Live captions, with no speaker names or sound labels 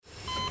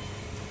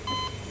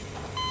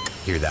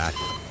Hear that?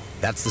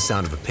 That's the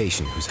sound of a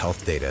patient whose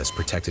health data is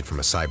protected from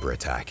a cyber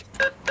attack.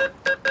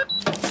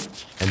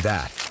 And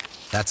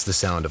that's the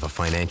sound of a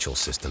financial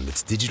system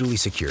that's digitally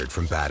secured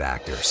from bad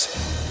actors.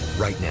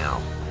 Right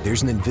now,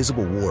 there's an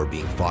invisible war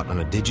being fought on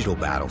a digital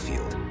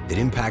battlefield that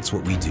impacts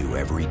what we do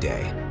every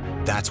day.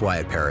 That's why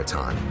at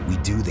Peraton, we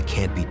do the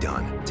can't be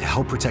done to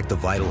help protect the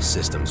vital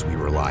systems we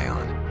rely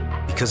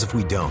on. Because if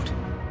we don't,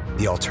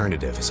 the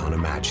alternative is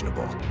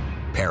unimaginable.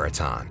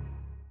 Peraton.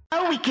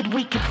 Oh, we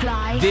could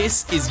fly.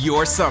 This is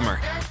your summer.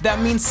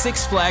 That means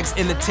Six Flags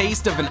and the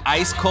taste of an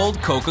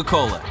ice-cold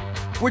Coca-Cola.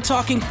 We're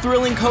talking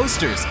thrilling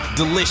coasters,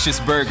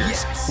 delicious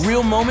burgers,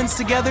 real moments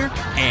together,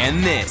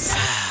 and this.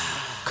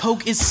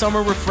 Coke is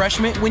summer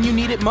refreshment when you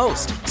need it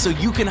most, so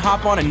you can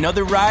hop on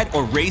another ride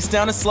or race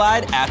down a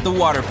slide at the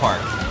water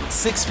park.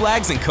 Six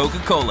Flags and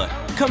Coca-Cola.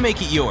 Come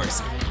make it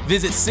yours.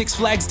 Visit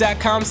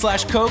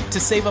sixflags.com/Coke to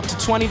save up to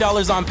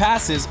 $20 on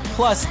passes,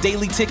 plus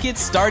daily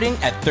tickets starting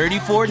at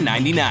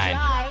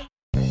 $34.99.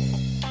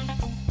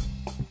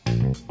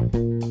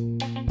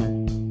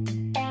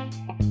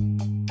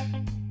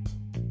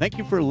 Thank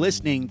you for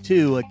listening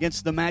to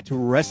Against the Mat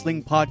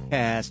Wrestling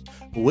Podcast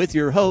with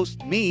your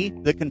host, me,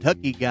 the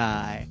Kentucky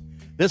Guy.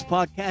 This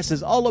podcast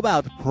is all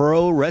about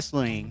pro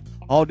wrestling,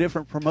 all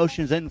different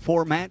promotions and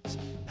formats,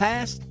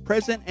 past,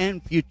 present,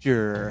 and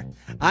future.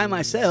 I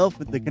myself,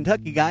 the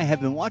Kentucky Guy, have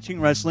been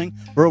watching wrestling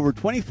for over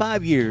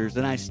 25 years,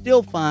 and I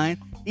still find,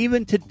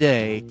 even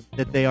today,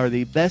 that they are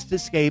the best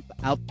escape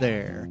out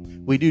there.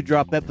 We do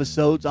drop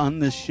episodes on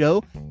this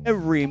show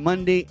every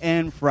Monday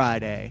and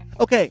Friday.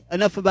 Okay,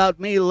 enough about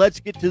me. Let's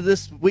get to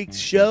this week's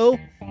show.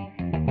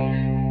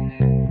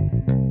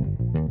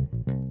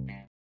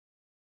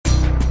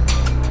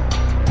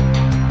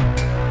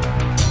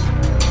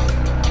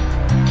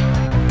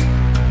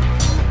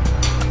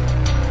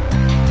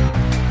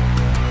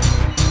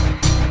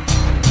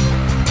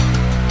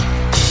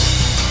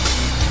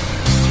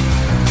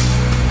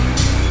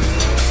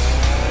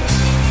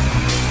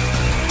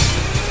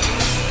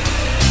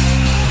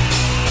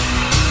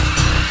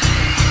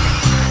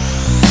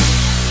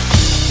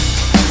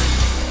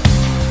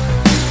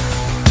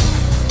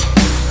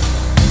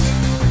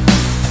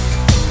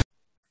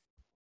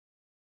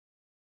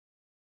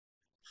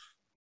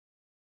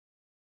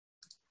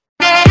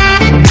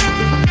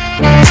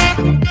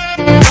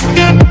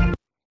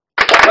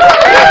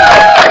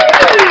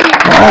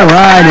 All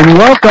right, and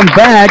welcome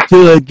back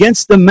to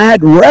Against the Mat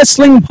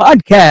Wrestling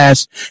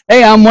Podcast.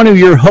 Hey, I'm one of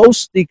your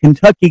hosts, the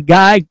Kentucky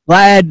Guy.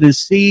 Glad to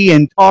see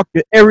and talk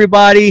to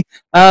everybody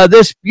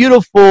this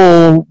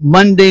beautiful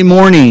Monday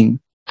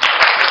morning.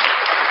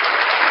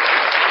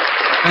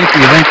 Thank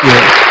you.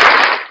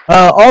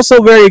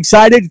 Also very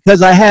excited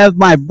because I have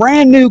my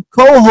brand new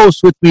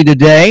co-host with me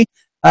today.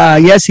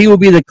 Yes, he will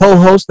be the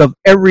co-host of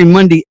every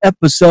Monday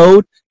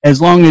episode as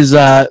long as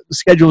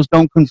schedules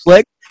don't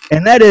conflict.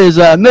 And that is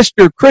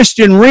Mr.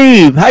 Christian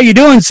Reeve. How you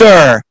doing,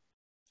 sir?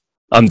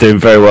 I'm doing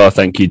very well,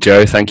 thank you,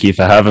 Joe. Thank you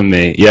for having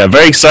me. Yeah,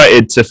 very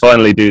excited to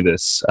finally do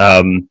this.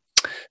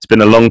 It's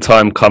been a long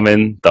time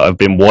coming that I've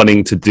been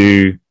wanting to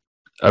do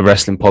a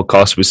wrestling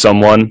podcast with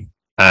someone,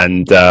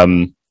 and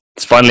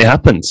it's finally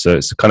happened. So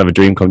it's kind of a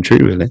dream come true,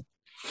 really.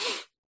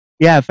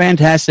 Yeah,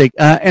 fantastic.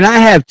 And I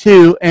have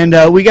too. And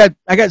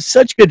I got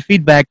such good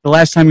feedback the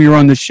last time you were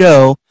on the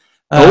show.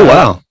 Oh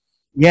wow.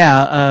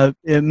 Yeah,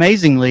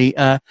 amazingly.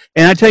 And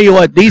I tell you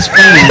what, these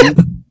fans,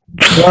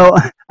 well,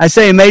 I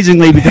say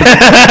amazingly because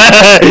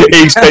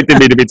he expected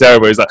me to be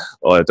terrible. He's like,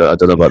 oh, I don't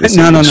know about this.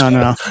 No.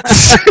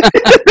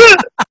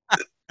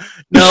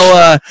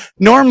 No,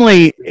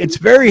 normally it's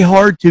very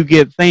hard to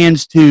get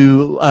fans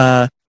to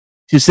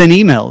send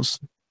emails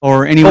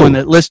or anyone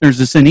listeners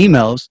to send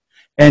emails.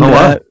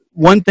 And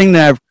one thing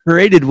that I've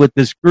created with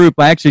this group,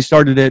 I actually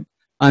started it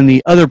on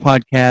the other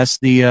podcast,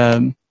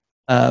 the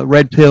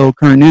Red Pill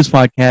Current News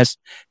podcast,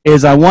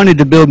 is I wanted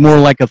to build more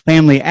like a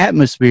family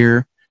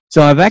atmosphere.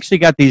 So I've actually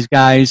got these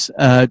guys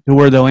to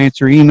where they'll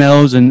answer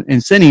emails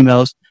and send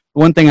emails.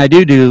 One thing I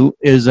do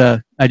is,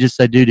 I just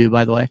said do,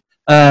 by the way.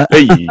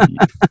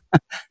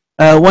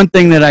 One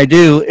thing that I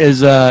do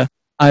is I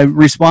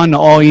respond to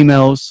all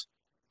emails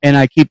and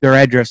I keep their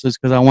addresses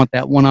because I want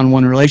that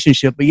one-on-one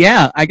relationship. But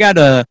yeah, I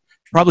got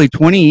probably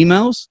 20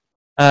 emails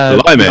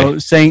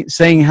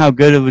saying how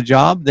good of a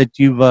job that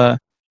you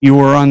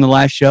were on the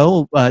last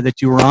show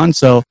that you were on.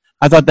 So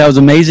I thought that was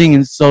amazing.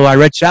 And so I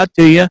reached out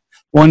to you,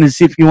 wanted to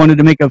see if you wanted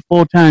to make a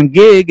full-time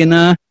gig,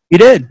 and you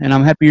did. And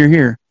I'm happy you're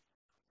here.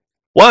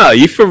 Wow, are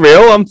you for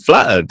real? I'm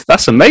flattered.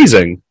 That's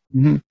amazing.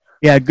 Mm-hmm.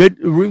 Yeah, good.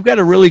 We've got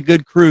a really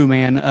good crew,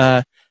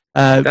 man.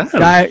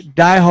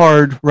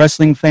 Die-hard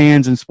wrestling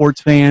fans and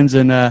sports fans,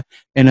 and I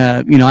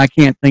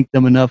can't thank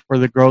them enough for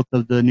the growth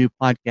of the new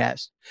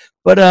podcast.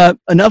 But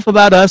enough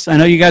about us. I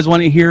know you guys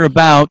want to hear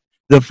about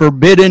the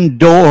Forbidden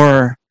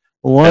Door.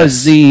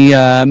 Was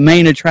the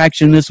main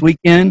attraction this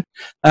weekend.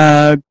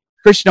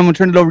 Christian, I'm going to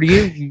turn it over to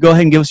you. You go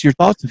ahead and give us your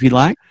thoughts if you'd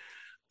like.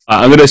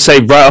 I'm going to say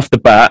right off the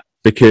bat,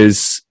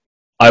 because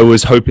I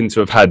was hoping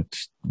to have had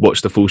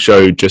watched the full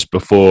show just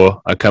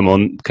before I came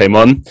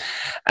on,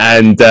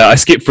 and I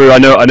skipped through. I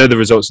know the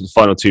results of the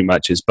final 2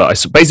 matches, but I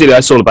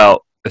saw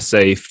about, let's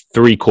say,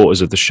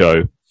 3/4 of the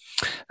show,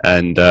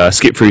 and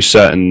skipped through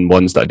certain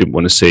ones that I didn't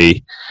want to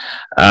see.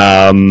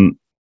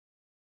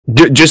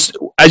 Just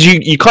as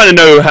you kind of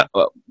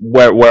know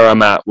where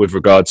I'm at with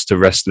regards to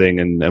wrestling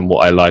and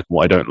what I like and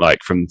what I don't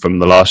like from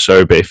the last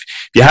show. But if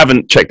you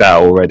haven't checked that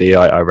out already,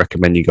 I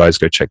recommend you guys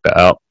go check that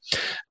out.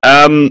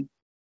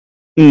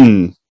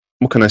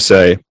 What can I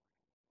say?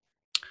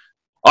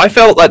 I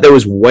felt like there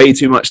was way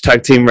too much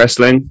tag team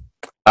wrestling.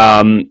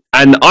 And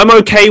I'm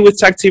okay with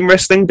tag team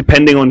wrestling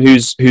depending on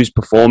who's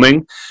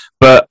performing.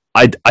 But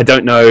I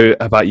don't know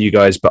about you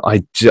guys, but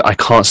I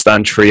can't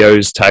stand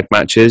trios tag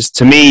matches.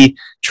 To me,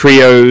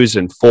 trios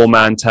and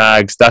 4-man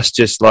tags, that's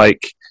just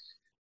like,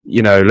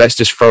 let's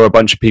just throw a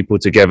bunch of people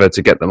together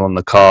to get them on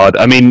the card.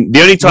 I mean,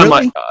 the only time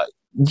Really?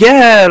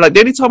 the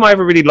only time I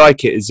ever really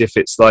like it is if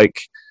it's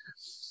like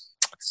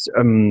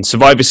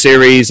Survivor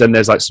Series and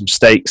there's like some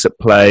stakes at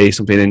play,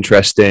 something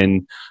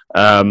interesting.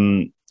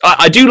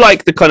 I do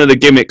like the kind of the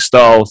gimmick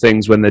style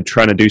things when they're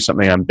trying to do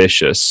something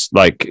ambitious.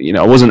 Like,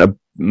 I wasn't a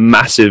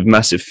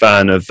massive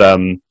fan of,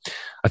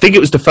 I think it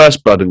was the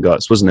first Blood and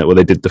Guts, wasn't it? Where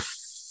they did the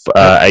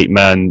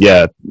 8-man.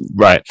 Yeah,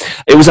 right.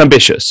 It was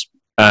ambitious.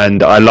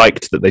 And I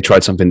liked that they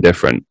tried something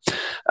different.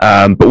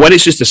 But when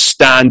it's just a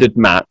standard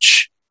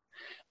match,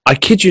 I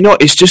kid you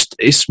not,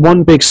 it's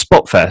one big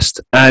spot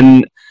fest.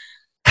 And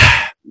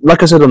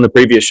like I said on the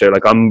previous show,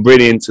 like I'm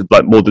really into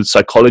like more the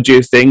psychology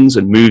of things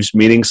and moves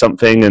meaning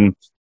something. And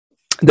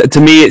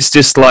to me,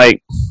 it's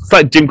like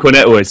Jim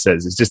Cornette always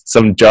says, it's just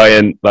some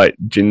giant like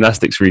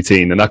gymnastics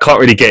routine, and I can't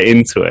really get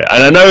into it.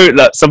 And I know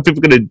that some people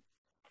are going to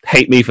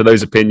hate me for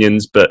those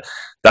opinions, but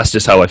that's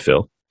just how I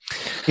feel.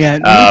 Yeah,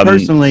 me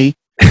personally,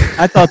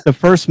 I thought the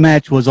first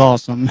match was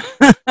awesome.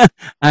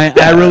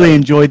 I really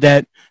enjoyed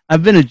that.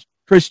 I've been a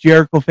Chris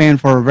Jericho fan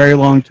for a very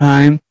long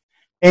time,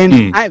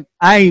 and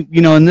I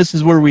and this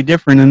is where we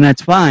differ, and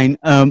that's fine.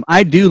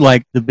 I do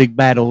like the big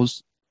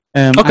battles.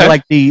 Okay.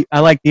 I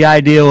like the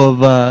idea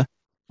of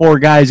 4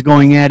 guys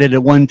going at it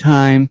at one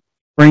time,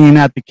 bringing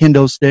out the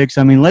kendo sticks.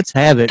 I mean, let's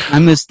have it. I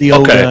miss the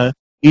old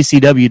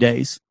ECW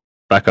days.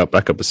 Back up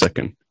a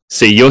second.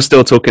 See, you're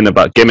still talking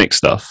about gimmick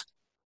stuff,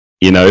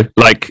 and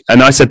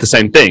I said the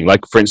same thing.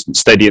 Like, for instance,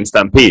 Stadium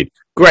Stampede.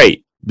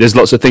 Great. There's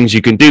lots of things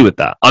you can do with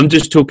that. I'm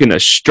just talking a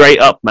straight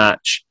up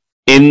match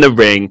in the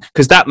ring,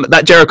 because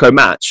that Jericho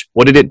match,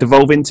 what did it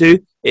devolve into?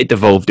 It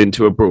devolved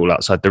into a brawl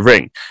outside the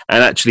ring.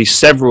 And actually,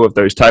 several of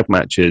those tag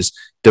matches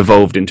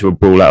devolved into a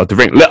brawl out of the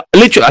ring.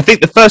 Literally, I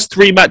think the first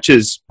 3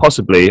 matches,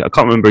 possibly, I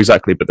can't remember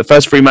exactly, but the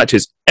first 3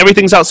 matches,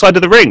 everything's outside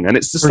of the ring. And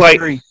it's just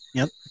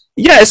Yep.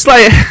 Yeah, it's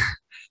like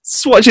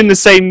it's watching the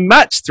same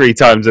match 3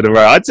 times in a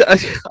row. I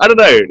don't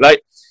know.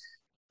 Like,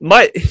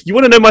 you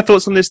want to know my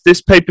thoughts on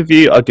this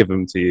pay-per-view? I'll give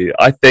them to you.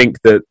 I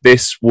think that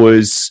this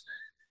was,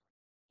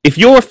 if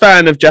you're a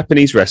fan of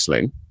Japanese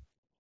wrestling,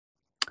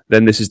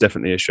 then this is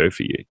definitely a show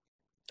for you.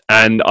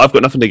 And I've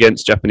got nothing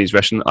against Japanese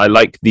wrestling. I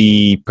like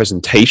the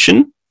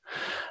presentation,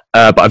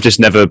 but I've just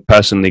never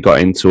personally got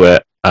into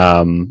it.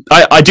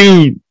 I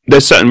do.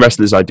 There's certain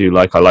wrestlers I do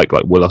like. I like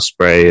Will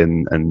Ospreay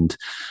and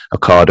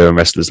Okada and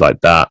wrestlers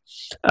like that.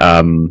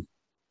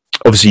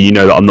 Obviously,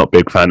 that I'm not a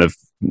big fan of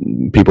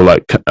people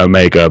like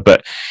Omega,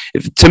 but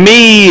to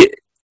me,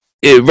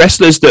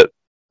 wrestlers that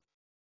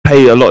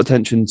pay a lot of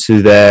attention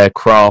to their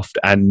craft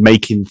and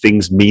making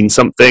things mean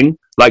something,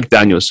 like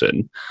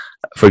Danielson,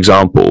 for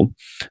example,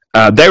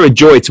 they're a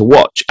joy to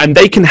watch, and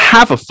they can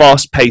have a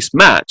fast-paced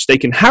match. They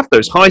can have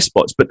those high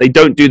spots, but they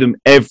don't do them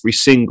every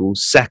single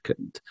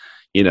second.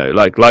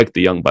 Like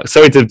the Young Bucks.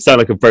 Sorry to sound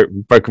like a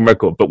broken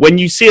record, but when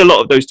you see a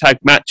lot of those tag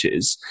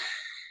matches,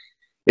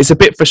 it's a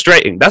bit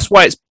frustrating. That's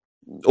why it's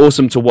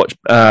awesome to watch,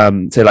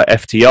 say like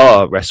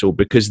FTR wrestle,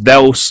 because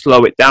they'll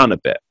slow it down a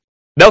bit.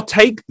 They'll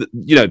take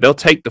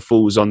the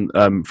falls on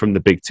from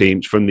the big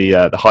teams, from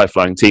the high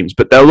flying teams,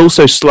 but they'll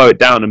also slow it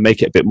down and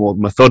make it a bit more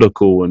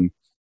methodical, and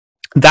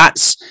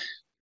that's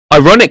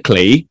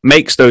ironically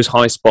makes those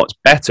high spots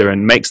better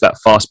and makes that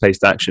fast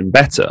paced action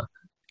better.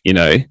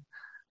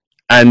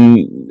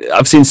 And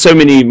I've seen so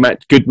many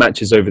good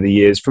matches over the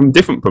years from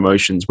different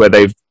promotions where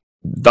they've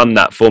done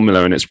that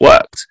formula and it's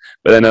worked.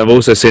 But then I've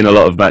also seen a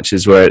lot of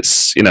matches where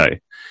it's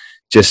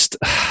just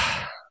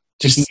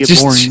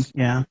boring.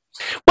 Yeah.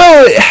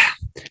 Well,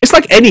 it's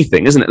like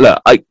anything, isn't it? Look,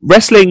 like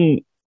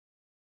wrestling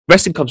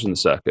comes from the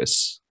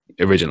circus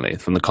originally,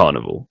 from the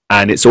carnival,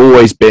 and it's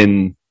always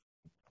been,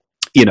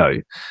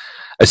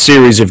 a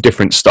series of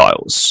different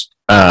styles,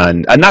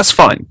 and that's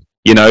fine.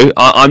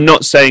 I'm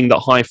not saying that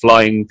high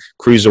flying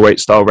cruiserweight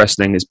style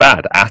wrestling is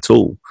bad at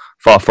all.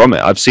 Far from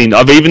it.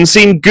 I've even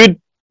seen good,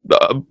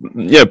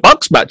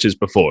 Bucks matches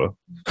before.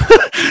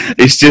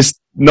 It's just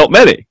not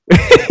many.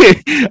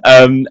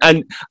 And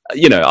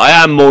I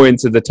am more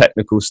into the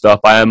technical stuff.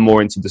 I am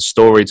more into the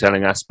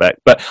storytelling aspect,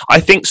 but I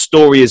think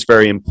story is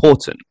very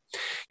important.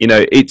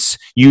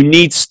 You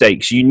need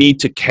stakes. You need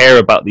to care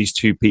about these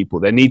two people.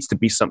 There needs to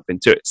be something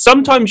to it.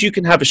 Sometimes you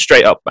can have a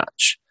straight up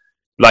match.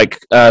 like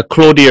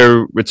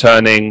Claudio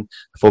returning,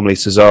 formerly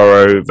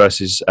Cesaro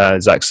versus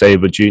Zack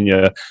Sabre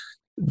Jr.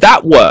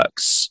 That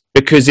works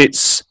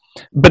because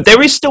but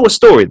there is still a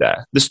story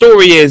there. The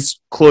story is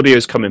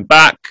Claudio's coming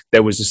back.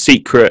 There was a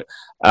secret.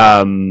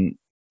 He's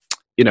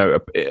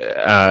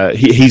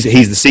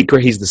the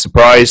secret. He's the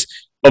surprise.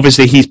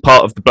 Obviously, he's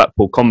part of the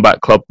Blackpool Combat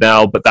Club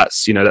now, but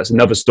that's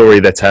another story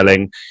they're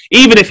telling.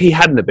 Even if he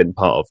hadn't have been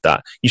part of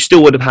that, you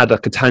still would have had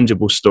like a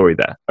tangible story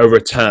there, a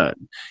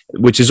return,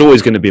 which is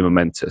always going to be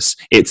momentous.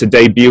 It's a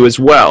debut as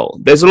well.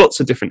 There's lots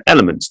of different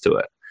elements to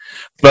it,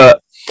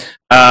 but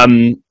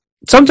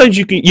sometimes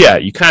you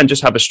can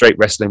just have a straight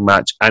wrestling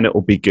match and it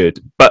will be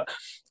good. But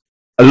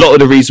a lot of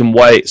the reason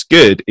why it's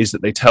good is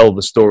that they tell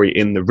the story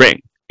in the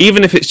ring,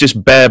 even if it's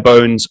just bare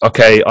bones.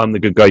 Okay, I'm the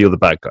good guy, you're the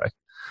bad guy.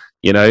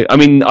 I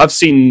mean, I've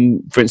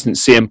seen, for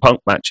instance, CM Punk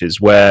matches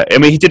where,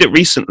 he did it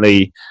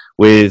recently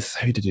with,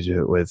 who did he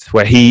do it with?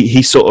 Where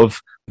he sort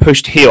of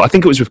pushed heel. I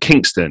think it was with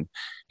Kingston.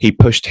 He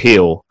pushed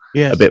heel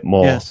a bit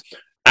more. Yes.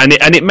 And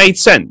it made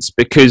sense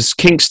because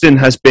Kingston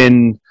has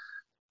been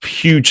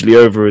hugely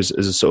over as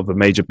a sort of a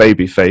major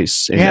baby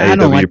face in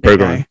AEW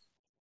programming.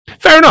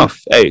 Fair enough.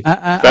 Hey,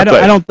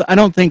 I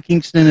don't think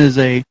Kingston is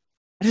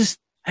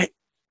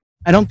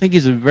I don't think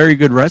he's a very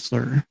good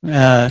wrestler.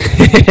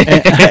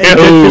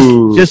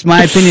 Just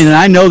my opinion, and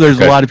I know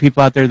there's a lot of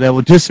people out there that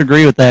will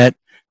disagree with that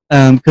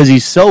because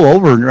he's so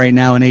over right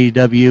now in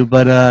AEW.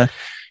 But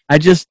I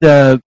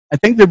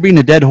think they're being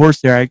a dead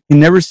horse there. I can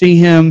never see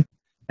him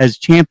as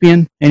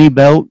champion, any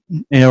belt,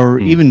 or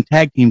even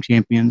tag team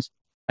champions.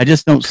 I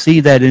just don't see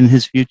that in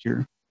his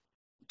future.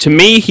 To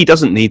me, he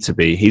doesn't need to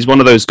be. He's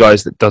one of those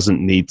guys that doesn't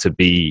need to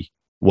be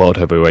world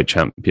heavyweight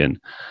champion.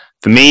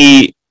 For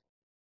me,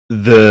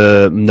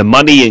 the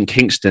money in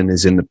Kingston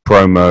is in the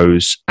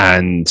promos,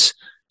 and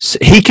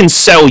he can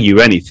sell you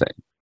anything.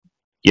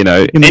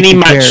 Any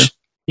match.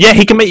 Yeah,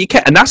 he can make you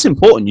care, and that's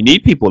important. You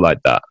need people like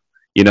that.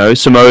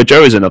 Samoa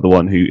Joe is another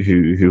one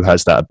who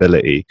has that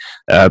ability.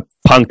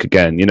 Punk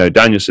again,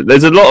 Danielson.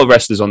 There's a lot of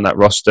wrestlers on that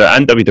roster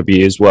and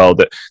WWE as well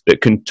that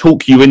can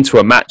talk you into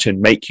a match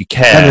and make you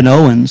care. Kevin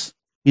Owens,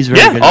 he's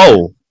very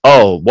good.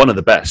 One of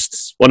the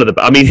best.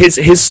 I mean, his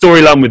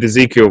storyline with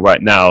Ezekiel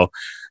right now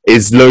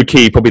is low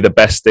key probably the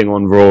best thing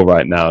on Raw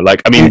right now.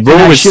 Like, I mean,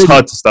 Raw is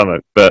hard to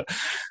stomach, but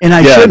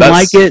I shouldn't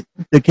like it.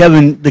 The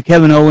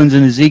Kevin Owens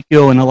and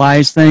Ezekiel and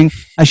Elias thing.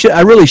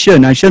 I really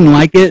shouldn't. I shouldn't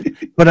like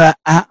it, but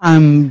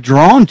I'm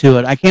drawn to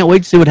it. I can't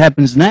wait to see what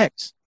happens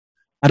next.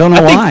 I don't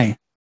know why.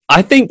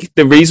 I think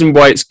the reason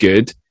why it's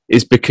good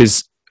is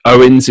because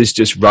Owens is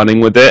just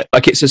running with it.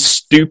 Like, it's a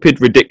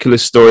stupid,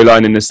 ridiculous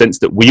storyline in the sense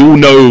that we all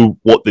know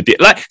what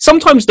like.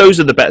 Sometimes those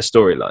are the better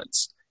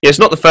storylines. Yeah, it's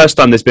not the first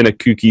time there's been a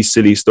kooky,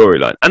 silly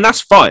storyline, and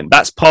that's fine.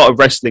 That's part of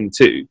wrestling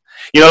too.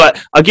 Like,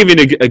 I'll give you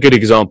a good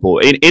example.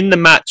 In the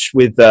match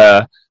with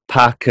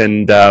Pac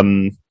and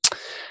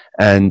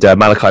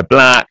Malachi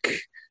Black,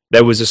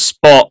 there was a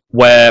spot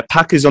where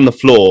Pac is on the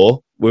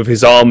floor with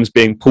his arms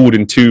being pulled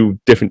in two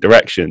different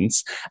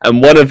directions,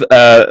 and one of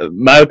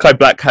Malachi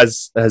Black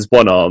has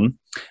one arm,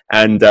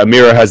 and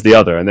Miro has the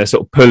other, and they're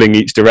sort of pulling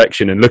each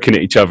direction and looking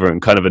at each other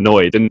and kind of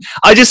annoyed. And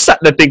I just sat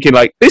there thinking,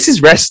 like, this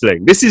is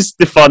wrestling. This is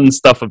the fun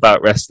stuff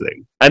about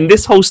wrestling. And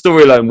this whole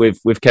storyline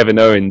with Kevin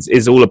Owens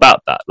is all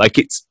about that. Like,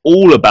 it's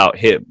all about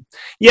him.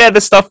 Yeah,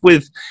 the stuff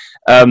with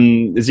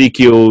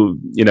Ezekiel,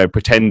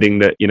 pretending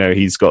that,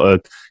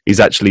 he's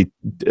actually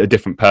a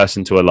different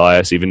person to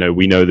Elias, even though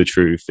we know the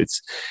truth.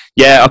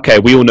 We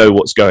all know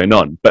what's going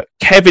on. But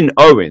Kevin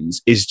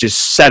Owens is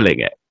just selling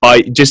it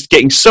by just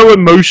getting so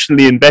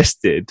emotionally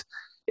invested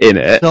in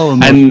it. So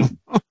and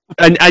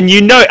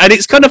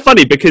it's kind of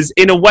funny because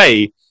in a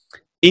way,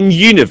 in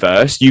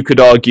universe, you could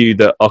argue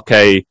that, all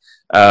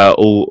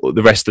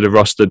the rest of the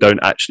roster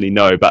don't actually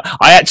know. But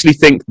I actually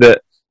think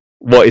that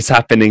what is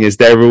happening is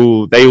they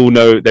all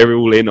know, they're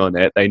all in on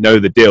it. They know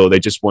the deal. They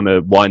just want to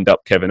wind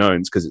up Kevin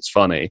Owens because it's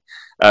funny.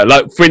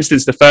 Like, for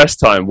instance, the first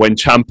time when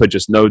Ciampa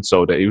just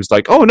node-sold it, he was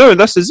like, "Oh no,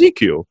 that's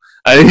Ezekiel,"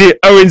 and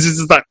Owens is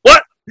just like,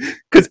 "What?"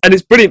 And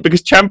it's brilliant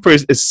because Ciampa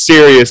is a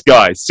serious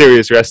guy,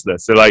 serious wrestler.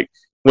 So like,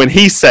 when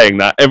he's saying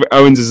that,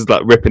 Owens is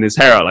like ripping his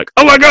hair out, like,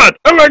 "Oh my god,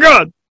 oh my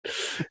god!"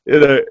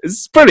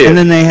 It's brilliant. And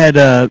then they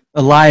had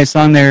Elias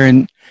on there,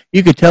 and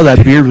you could tell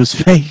that beard was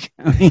fake.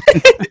 I mean,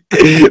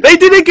 they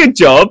did a good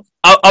job.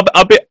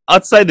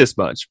 I'd say this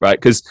much, right?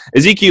 Because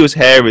Ezekiel's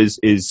hair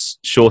is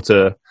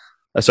shorter.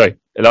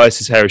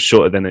 Elias's hair is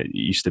shorter than it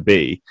used to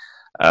be.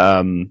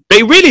 But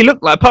it really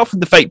looked like, apart from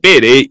the fake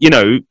beard,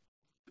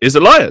 is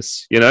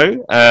Elias.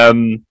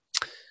 It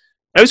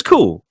was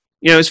cool.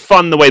 It's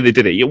fun the way they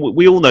did it.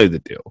 We all know the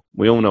deal.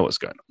 We all know what's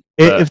going on.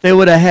 If they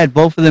would have had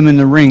both of them in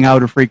the ring, I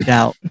would have freaked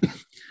out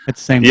at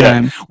the same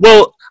time.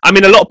 Well, I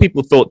mean, a lot of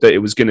people thought that it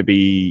was going to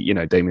be,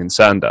 Damien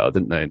Sandow,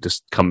 didn't they?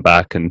 Just come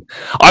back, and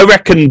I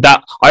reckon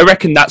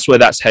that's where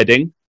that's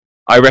heading.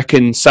 I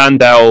reckon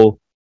Sandow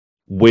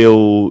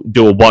will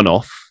do a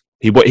one-off.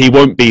 He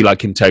won't be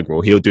like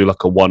integral. He'll do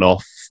like a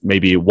one-off,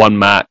 maybe one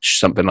match,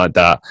 something like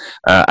that,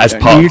 as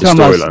part of the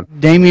storyline.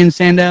 Damien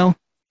Sandow?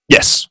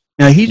 Yes.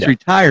 Now, he's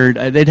retired.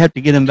 They'd have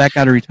to get him back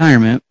out of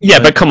retirement. Yeah,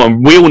 but come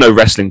on. We all know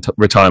wrestling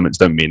retirements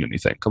don't mean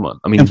anything. Come on.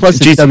 I mean, and plus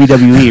it's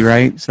WWE,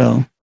 right?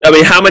 So. I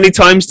mean, how many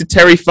times did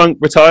Terry Funk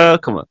retire?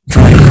 Come on.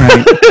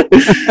 Right.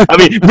 I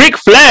mean, Ric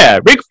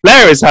Flair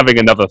is having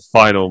another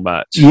final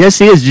match. Yes,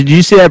 he is. Did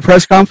you see that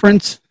press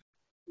conference?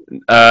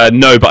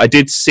 No, but I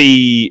did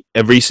see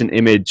a recent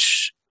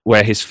image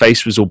where his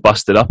face was all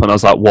busted up, and I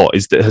was like, "What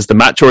has the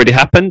match already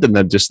happened?" And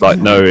then just like,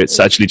 no, it's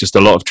actually just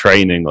a lot of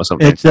training or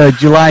something. It's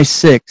July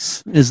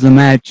 6th is the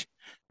match,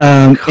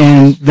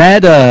 and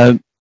that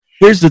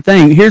here's the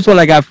thing. Here's what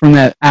I got from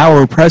that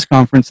hour press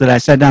conference that I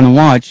sat down and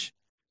watched.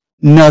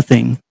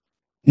 Nothing.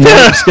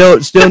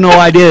 Still no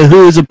idea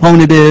who his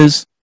opponent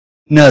is.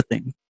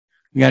 Nothing.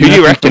 Who do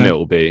you reckon it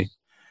will be?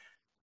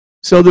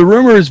 So the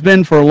rumor has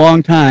been for a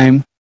long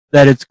time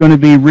that it's going to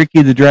be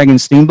Ricky the Dragon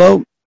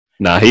Steamboat.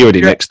 Nah, he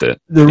already nixed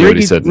it.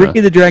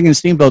 Ricky the Dragon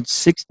Steamboat's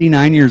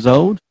 69 years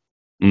old.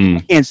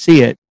 I can't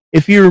see it.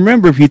 If you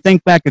remember, if you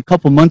think back a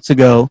couple months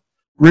ago,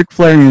 Ric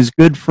Flair and his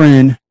good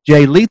friend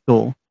Jay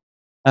Lethal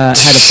had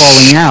a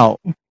falling out,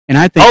 and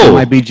I think it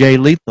might be Jay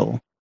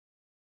Lethal.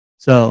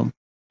 So.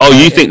 Oh,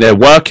 you think they're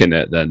working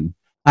it then?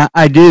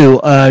 I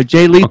do.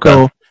 Jay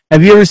Lethal. Okay.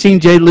 Have you ever seen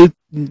Jay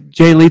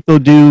Lethal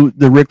do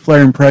the Ric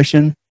Flair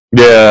impression?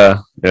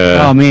 Yeah.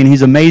 Oh man,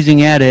 he's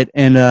amazing at it,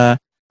 and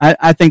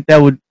I think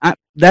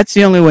that's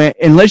the only way.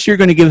 Unless you're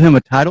going to give him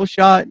a title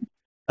shot,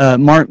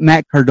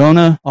 Matt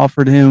Cardona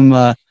offered him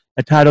a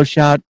title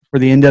shot for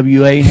the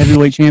NWA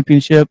Heavyweight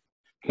Championship.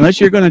 Unless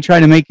you're going to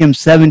try to make him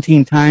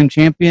 17-time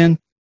champion,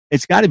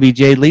 it's got to be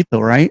Jay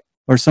Lethal, right?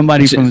 Or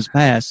somebody from his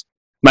past.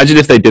 Imagine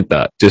if they did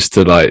that just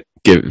to like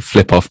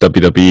flip off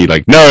WWE.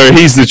 Like, no,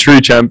 he's the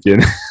true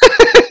champion.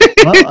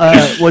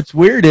 Well, what's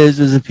weird is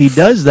if he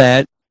does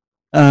that,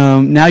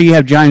 now you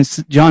have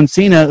John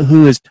Cena,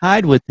 who is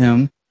tied with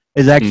him,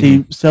 is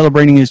actually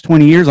celebrating his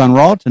 20 years on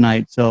Raw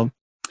tonight. So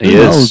who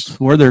knows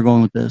where they're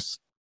going with this?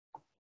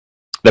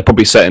 They're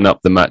probably setting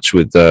up the match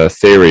with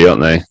Theory,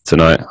 aren't they,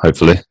 tonight?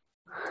 Hopefully.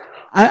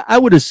 I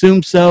would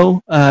assume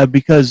so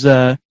because.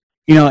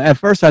 At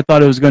first I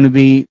thought it was going to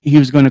be he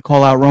was going to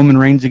call out Roman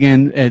Reigns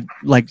again at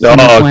like SummerSlam.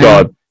 Oh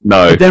God,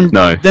 no!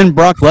 Then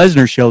Brock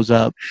Lesnar shows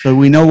up, so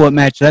we know what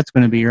match that's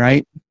going to be,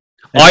 right?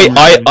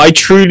 I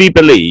truly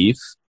believe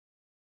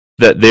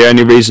that the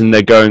only reason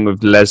they're going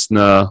with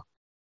Lesnar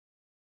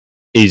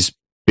is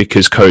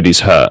because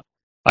Cody's hurt.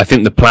 I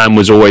think the plan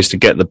was always to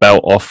get the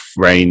belt off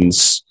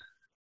Reigns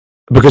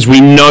because we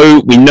know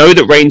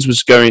that Reigns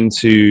was going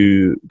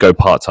to go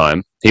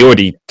part-time. He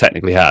already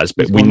technically has,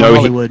 but we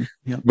know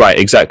right,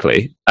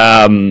 exactly.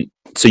 So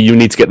you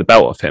need to get the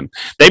belt off him.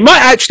 They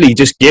might actually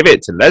just give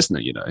it to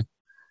Lesnar,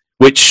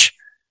 which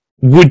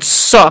would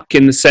suck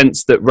in the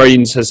sense that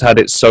Reigns has had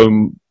it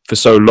for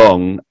so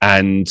long,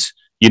 and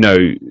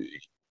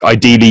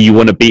ideally you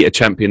want to beat a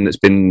champion that's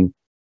been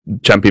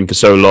champion for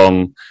so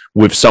long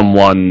with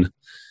someone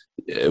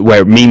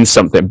where it means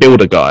something.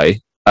 Build a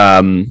guy.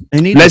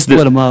 They need to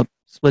split them up,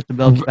 split the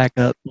belts back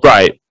up.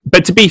 Right,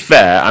 but to be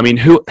fair, I mean,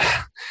 who?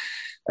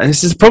 And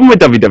this is the problem with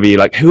WWE.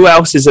 Like, who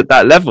else is at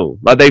that level?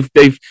 Like, they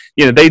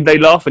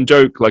laugh and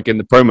joke like in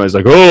the promos,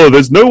 like, "Oh,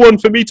 there's no one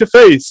for me to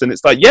face," and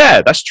it's like,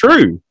 yeah, that's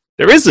true.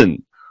 There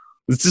isn't.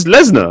 It's just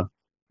Lesnar.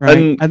 Right.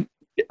 And,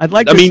 I'd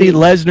like to see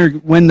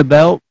Lesnar win the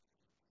belt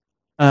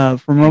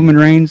from Roman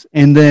Reigns,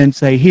 and then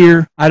say,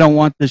 "Here, I don't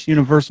want this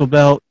Universal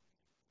belt,"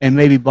 and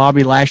maybe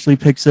Bobby Lashley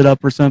picks it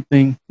up or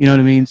something. You know what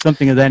I mean?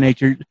 Something of that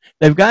nature.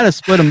 They've got to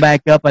split them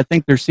back up. I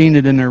think they're seeing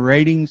it in their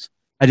ratings.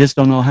 I just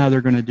don't know how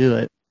they're going to do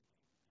it.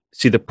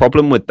 See, the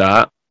problem with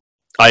that,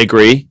 I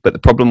agree, but the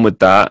problem with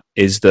that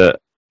is that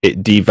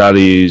it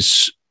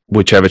devalues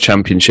whichever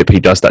championship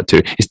he does that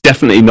to. It's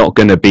definitely not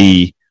going to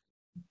be,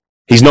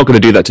 he's not going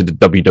to do that to the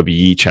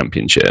WWE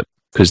championship,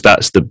 because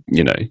that's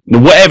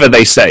whatever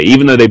they say,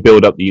 even though they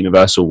build up the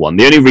Universal one,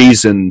 the only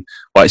reason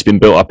why it's been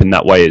built up in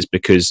that way is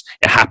because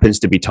it happens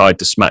to be tied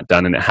to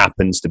SmackDown, and it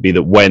happens to be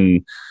that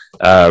when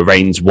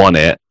Reigns won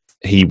it,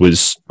 he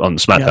was on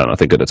SmackDown, I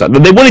think, at the time.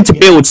 They wanted to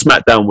build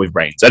SmackDown with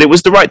Reigns, and it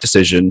was the right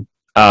decision.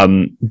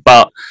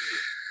 But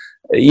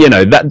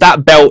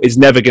that belt is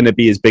never going to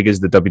be as big as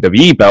the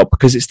WWE belt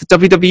because it's the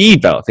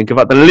WWE belt. Think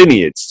about the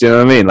lineage. Do you know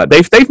what I mean? Like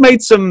they've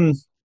made some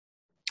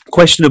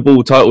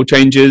questionable title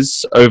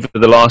changes over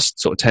the last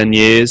sort of 10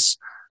 years,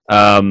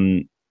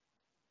 where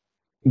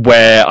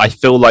I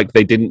feel like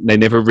they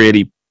never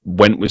really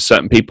went with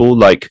certain people.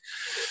 Like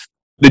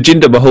the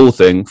Jinder Mahal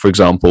thing, for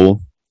example,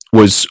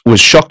 was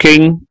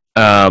shocking.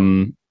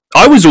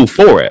 I was all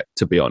for it,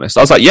 to be honest.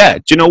 I was like, yeah,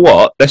 do you know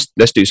what?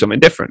 Let's do something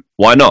different.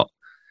 Why not?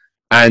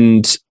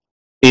 And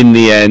in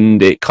the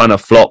end, it kind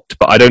of flopped.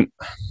 But I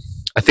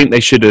think they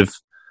should have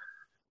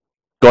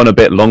gone a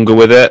bit longer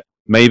with it.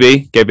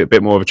 Maybe gave it a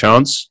bit more of a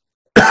chance.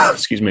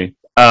 Excuse me.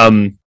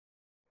 I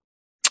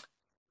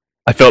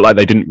felt like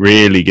they didn't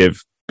really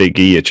give Big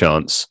E a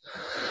chance.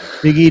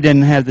 Big E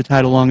didn't have the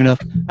title long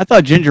enough. I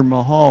thought Jinder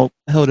Mahal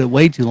held it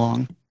way too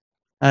long.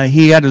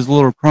 He had his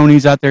little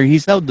cronies out there.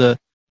 He's held the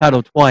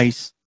title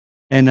twice.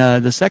 And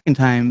the second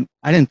time,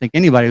 I didn't think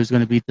anybody was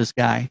going to beat this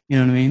guy. You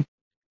know what I mean?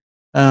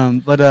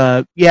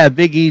 Yeah,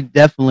 Big E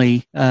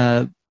definitely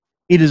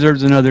he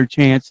deserves another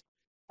chance.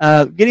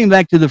 Getting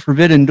back to the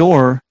Forbidden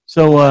Door,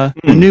 so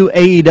the new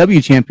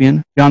AEW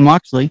champion, Jon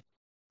Moxley.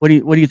 What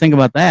do you think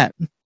about that?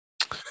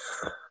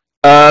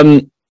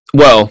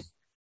 Well,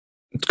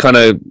 it's kind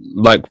of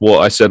like what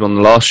I said on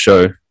the last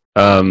show.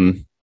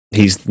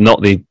 He's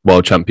not the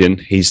world champion.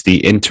 He's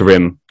the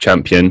interim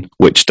champion,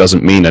 which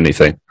doesn't mean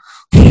anything.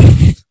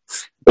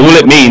 All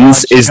it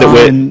means is that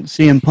we're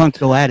CM Punk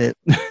go at it.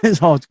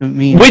 Is all it's going to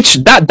mean. Which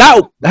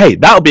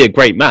that'll be a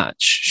great match,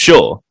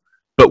 sure,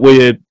 but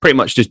we're pretty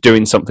much just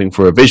doing something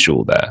for a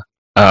visual there.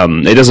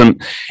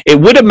 It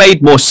would have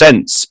made more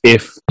sense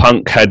if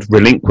Punk had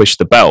relinquished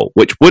the belt,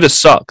 which would have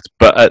sucked,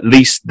 but at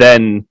least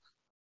then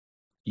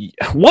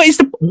what is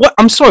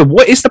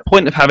the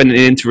point of having an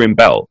interim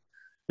belt?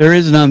 There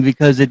is none,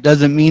 because it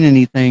doesn't mean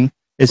anything.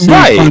 As soon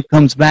as Punk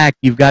comes back,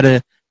 you've got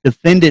to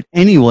defend it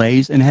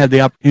anyways and have the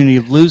opportunity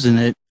of losing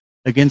it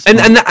against and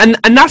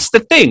that's the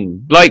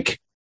thing. Like,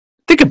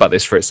 think about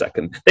this for a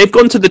second. They've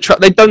gone to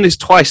they've done this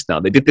twice now.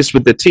 They did this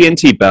with the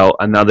TNT belt,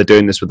 and now they're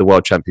doing this with the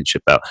World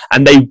Championship belt.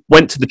 And they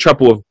went to the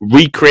trouble of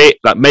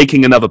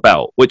making another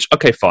belt, which,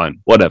 okay, fine,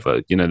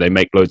 whatever. You know, they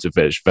make loads of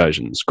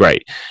versions,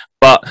 great.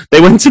 But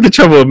they went to the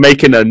trouble of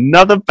making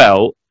another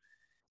belt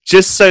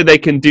just so they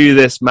can do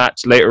this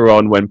match later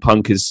on when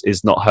Punk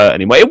is not hurt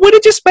anymore. It would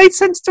have just made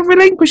sense to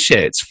relinquish it.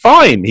 It's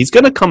fine. He's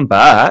going to come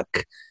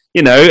back,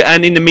 you know,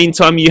 and in the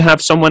meantime, you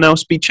have someone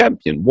else be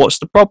champion. What's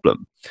the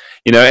problem?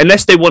 You know,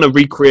 unless they want to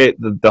recreate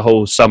the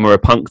whole Summer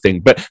of Punk thing.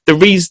 But the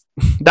reason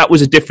that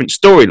was a different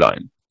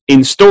storyline.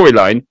 In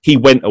storyline, he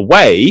went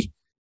away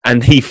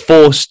and he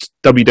forced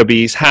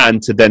WWE's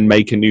hand to then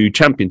make a new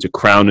champion, to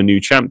crown a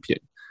new champion.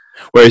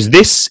 Whereas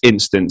this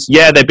instance,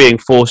 yeah, they're being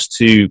forced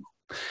to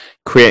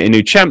create a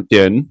new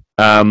champion,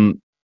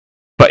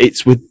 but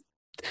it's with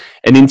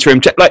an interim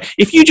like,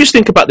 if you just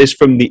think about this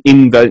from the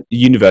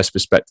universe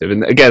perspective,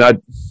 and again, I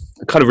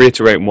kind of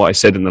reiterating what I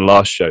said in the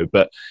last show,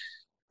 but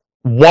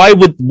why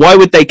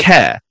would they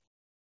care?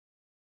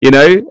 You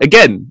know,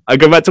 again, I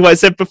go back to what I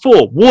said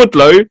before.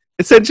 Wardlow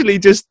essentially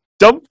just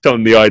dumped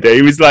on the idea.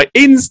 He was like,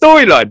 in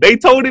storyline, they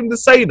told him to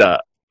say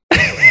that.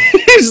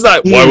 He's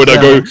like, why would I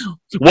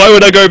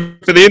go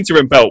for the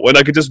interim belt when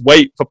I could just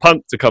wait for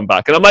Punk to come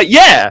back? And I'm like,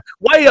 yeah,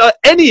 why are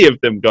any of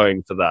them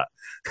going for that?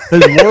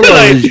 Because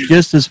Wardlow is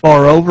just as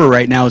far over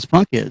right now as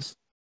Punk is.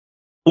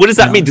 What does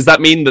that mean? Does that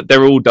mean that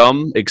they're all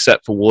dumb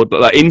except for Wardlow?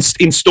 Like, in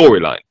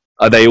storyline,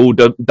 are they all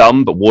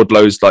dumb, but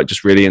Wardlow's like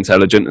just really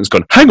intelligent and has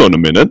gone, hang on a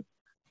minute.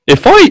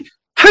 I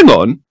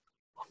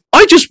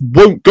just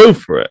won't go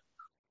for it.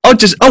 I'll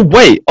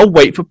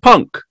wait for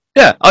Punk.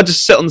 Yeah, I'll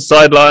just sit on the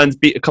sidelines,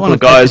 beat a couple of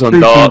guys on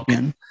dark.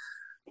 Champion.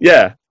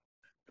 Yeah.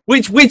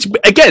 Which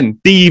again,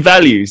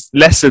 devalues,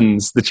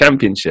 lessens the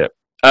championship.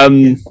 I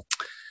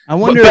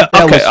wonder if that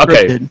was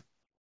scripted. Okay.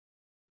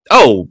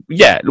 Oh,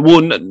 yeah.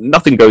 Well,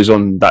 nothing goes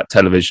on that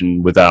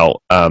television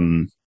without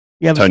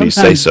Tony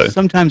say so.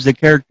 Sometimes the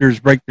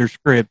characters break their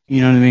script, you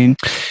know what I mean?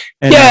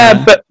 And,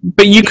 yeah, but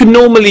you can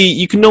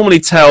normally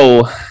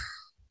tell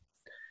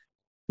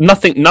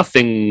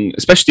nothing,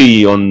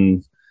 especially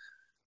on.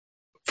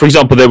 For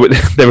example,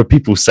 there were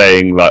people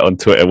saying, like, on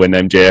Twitter when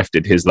MJF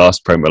did his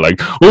last promo,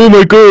 like, oh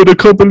my god, I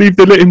can't believe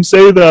they let him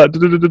say that.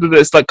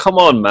 It's like, come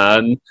on,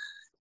 man.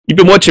 You've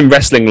been watching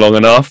wrestling long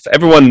enough.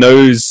 Everyone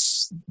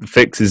knows the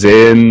fix is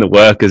in, the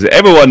work is in.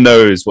 Everyone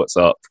knows what's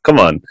up. Come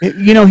on.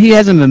 You know, he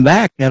hasn't been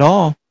back at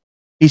all.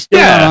 He's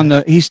still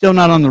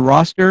not on the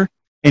roster,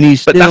 and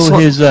he's still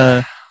his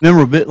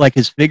memorabilia, like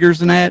his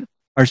figures and that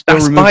are still.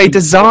 That's by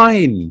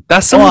design.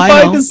 That's all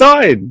by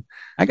design.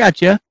 I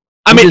got you.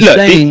 I mean,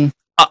 look.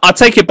 I'll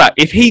take it back.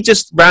 If he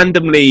just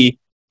randomly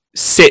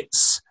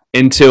sits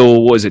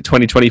until,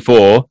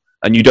 2024,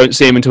 and you don't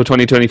see him until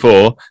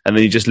 2024, and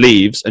then he just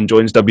leaves and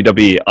joins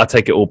WWE, I'll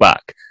take it all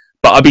back.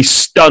 But I'd be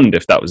stunned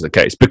if that was the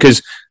case,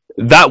 because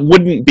that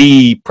wouldn't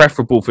be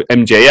preferable for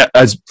MJF.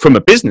 As from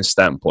a business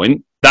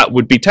standpoint, that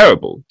would be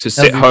terrible to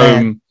sit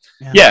home.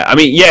 Yeah, I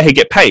mean, yeah, he'd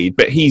get paid,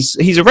 but he's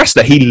a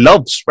wrestler. He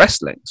loves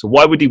wrestling. So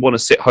why would he want to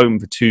sit home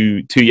for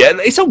two years?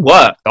 It's a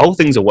work. The whole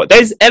thing's a work.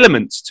 There's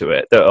elements to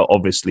it that are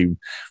obviously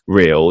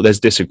real. There's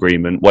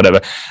disagreement,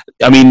 whatever.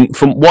 I mean,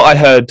 from what I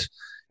heard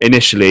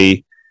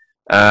initially,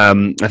 I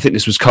think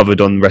this was covered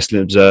on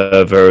Wrestling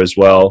Observer as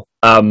well.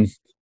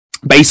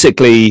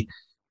 Basically,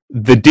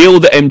 the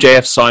deal that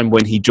MJF signed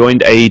when he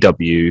joined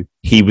AEW,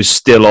 he was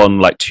still on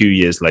like 2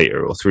 years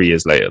later or 3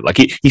 years later. Like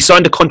he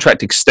signed a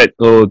contract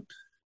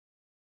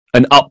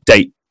an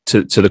update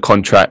to the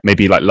contract,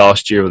 maybe like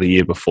last year or the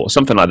year before,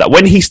 something like that.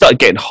 When he started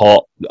getting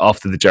hot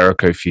after the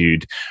Jericho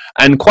feud,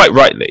 and quite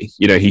rightly,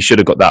 you know, he should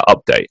have got that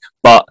update.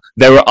 But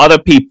there are other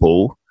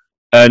people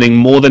earning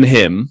more than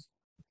him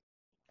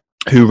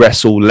who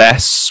wrestle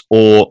less,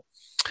 or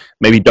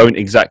maybe don't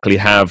exactly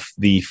have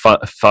the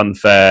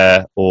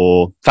fanfare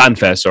or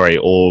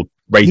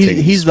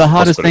ratings. He's the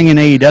hottest thing in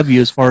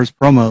AEW as far as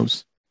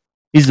promos.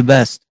 He's the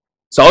best.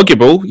 It's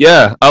arguable,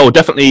 yeah. Oh,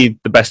 definitely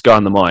the best guy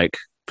on the mic.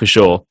 For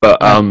sure,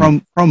 but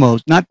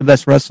promos, not the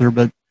best wrestler,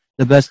 but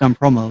the best on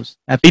promos.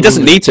 Absolutely. He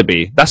doesn't need to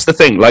be. That's the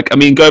thing. Like, I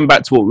mean, going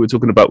back to what we were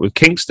talking about with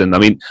Kingston, I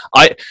mean,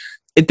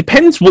 it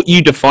depends what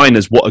you define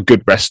as what a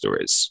good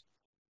wrestler is.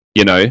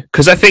 You know,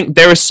 because I think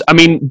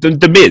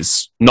the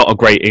Miz, not a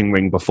great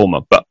in-ring performer,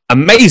 but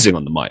amazing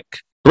on the mic,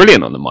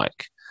 brilliant on the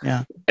mic.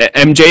 Yeah.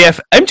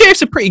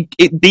 MJF's a pretty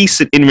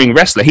decent in-ring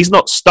wrestler. He's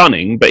not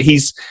stunning, but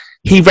he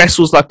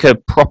wrestles like a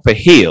proper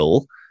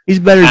heel. He's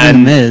better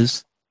than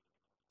Miz.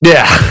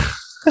 Yeah.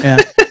 Yeah.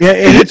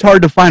 And it's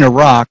hard to find a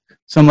Rock,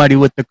 somebody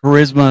with the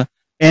charisma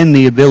and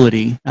the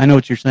ability. I know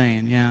what you're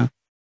saying. Yeah.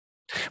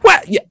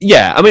 Well,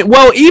 yeah. I mean,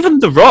 even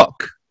The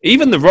Rock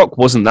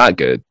wasn't that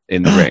good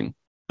in the ring.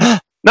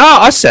 No,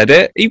 I said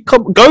it. You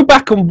go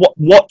back and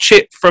watch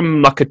it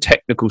from like a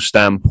technical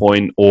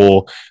standpoint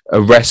or a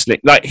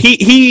wrestling. Like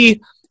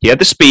he had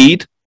the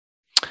speed.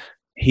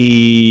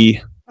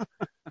 He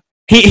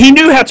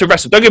knew how to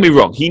wrestle. Don't get me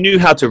wrong. He knew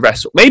how to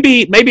wrestle.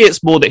 Maybe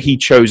it's more that he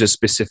chose a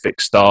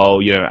specific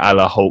style, you know, a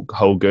la Hulk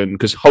Hogan,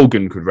 because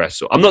Hogan could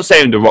wrestle. I'm not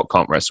saying The Rock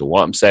can't wrestle.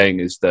 What I'm saying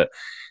is that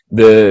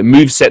the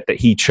moveset that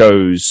he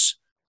chose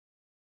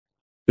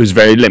was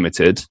very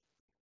limited,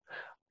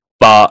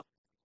 but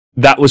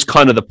that was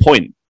kind of the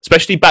point,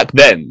 especially back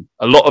then.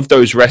 A lot of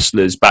those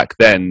wrestlers back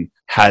then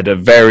had a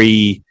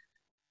very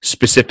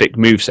specific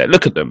moveset.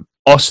 Look at them.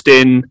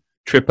 Austin,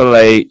 Triple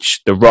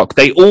H, The Rock,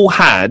 they all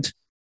had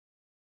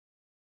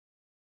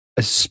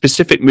a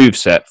specific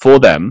moveset for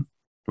them,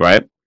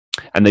 right?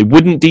 And they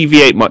wouldn't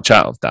deviate much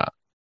out of that.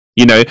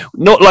 You know,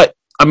 not like,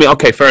 I mean,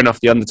 okay, fair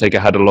enough, The Undertaker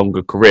had a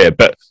longer career,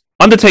 but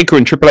Undertaker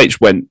and Triple H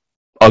went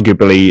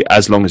arguably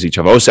as long as each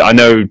other. Also, I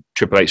know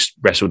Triple H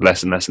wrestled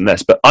less and less and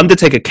less, but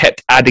Undertaker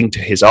kept adding to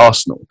his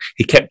arsenal.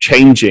 He kept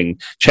changing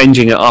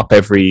it up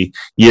every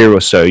year or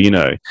so, you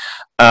know.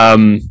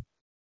 And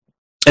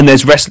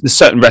there's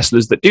certain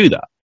wrestlers that do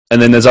that,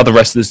 and then there's other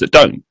wrestlers that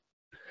don't.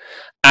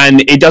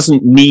 And it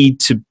doesn't need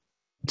to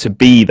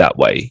be that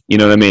way, you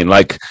know what I mean?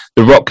 Like,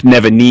 The Rock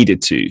never needed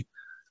to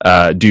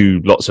do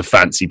lots of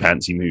fancy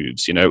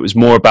moves, you know. It was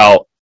more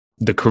about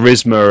the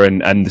charisma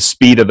and the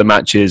speed of the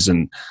matches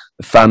and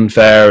the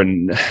fanfare,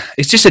 and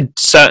it's just a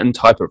certain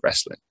type of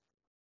wrestling.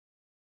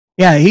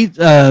 Yeah, he's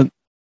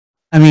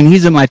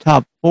in my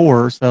top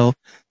 4, so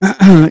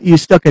you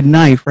stuck a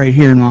knife right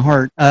here in my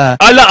heart. I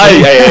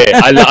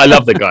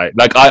love the guy.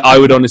 Like, I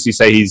would honestly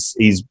say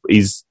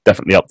he's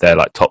definitely up there,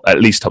 like at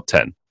least top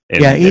 10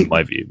 in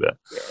my view. But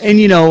and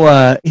you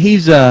know,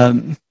 he's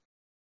and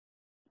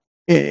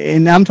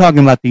I'm talking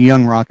about the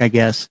young Rock, I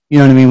guess. You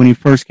know what I mean? When he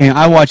first came,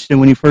 I watched it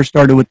when he first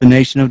started with the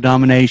Nation of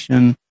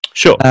Domination.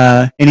 Sure.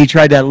 And he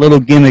tried that little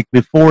gimmick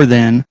before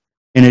then,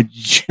 and it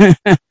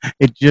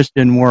just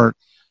didn't work.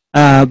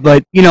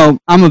 But you know,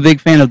 I'm a big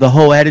fan of the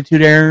whole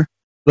Attitude Era.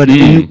 But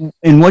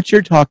in what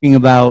you're talking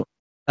about,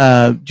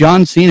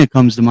 John Cena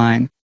comes to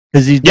mind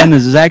because he's done the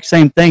exact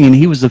same thing, and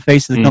he was the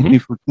face of the company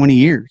for 20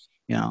 years.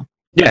 You know.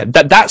 Yeah,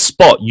 that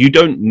spot, you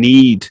don't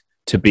need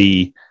to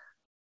be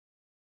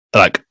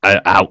like an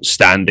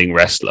outstanding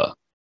wrestler,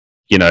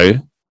 you know.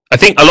 I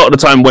think a lot of the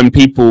time when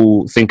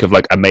people think of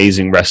like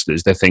amazing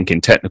wrestlers, they're thinking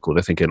technical.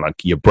 They're thinking like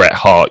your Bret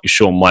Hart, your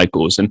Shawn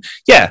Michaels, and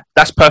yeah,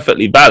 that's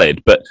perfectly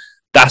valid. But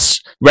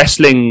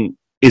wrestling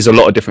is a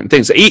lot of different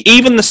things.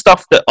 Even the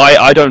stuff that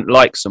I don't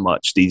like so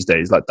much these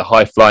days, like the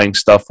high flying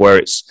stuff where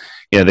it's,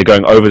 you know, they're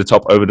going over the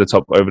top all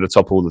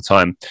the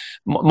time.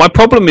 My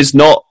problem is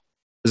not,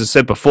 as I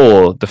said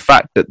before, the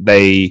fact that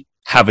they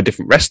have a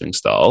different wrestling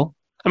style.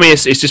 I mean,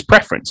 it's just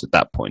preference at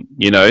that point.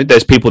 You know,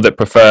 there's people that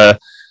prefer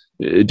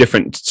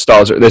different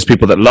styles. There's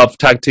people that love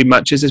tag team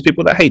matches. There's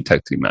people that hate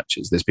tag team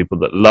matches. There's people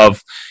that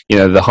love, you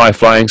know, the high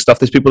flying stuff.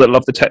 There's people that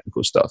love the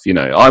technical stuff. You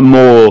know, I'm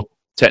more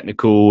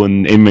technical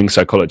and in-ring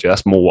psychology.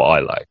 That's more what I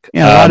like.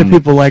 Yeah, a lot of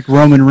people like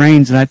Roman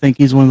Reigns, and I think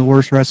he's one of the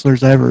worst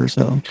wrestlers ever.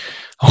 So,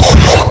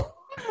 I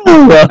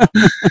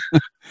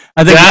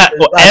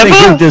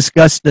think we've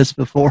discussed this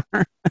before.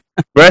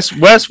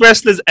 Worst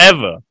wrestlers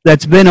ever.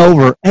 That's been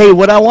over. Hey,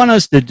 what I want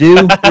us to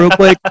do real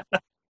quick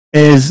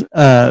is,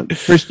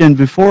 Christian,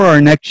 before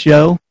our next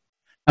show,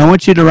 I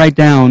want you to write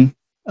down,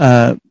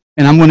 and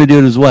I'm going to do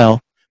it as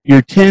well,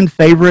 your 10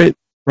 favorite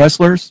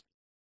wrestlers,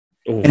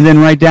 and then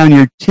write down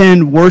your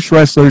 10 worst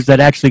wrestlers that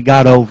actually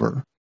got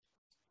over.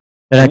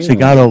 And I'm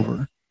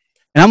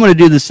going to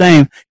do the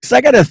same, because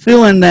I got a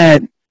feeling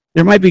that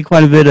there might be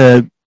quite a bit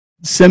of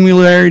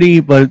similarity,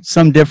 but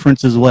some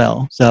difference as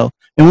well. So,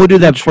 and we'll do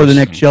that before the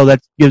next show. That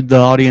gives the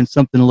audience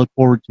something to look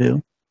forward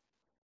to.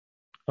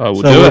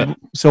 We'll do it.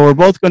 So we're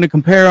both going to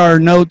compare our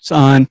notes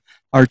on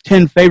our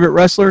 10 favorite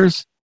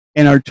wrestlers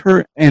and our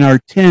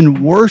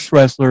 10 worst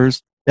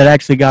wrestlers that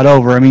actually got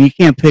over. I mean, you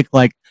can't pick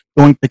like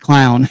Doink the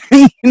Clown.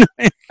 You know,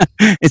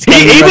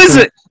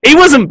 he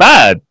wasn't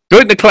bad.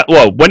 Doink the Clown.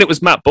 Well, when it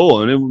was Matt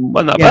Bourne, it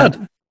wasn't that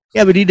bad.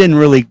 Yeah, but he didn't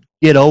really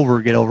get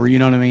over. You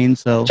know what I mean?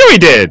 So sure he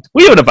did.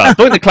 What are you on about?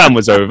 Doink the Clown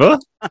was over.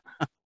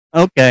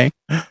 Okay.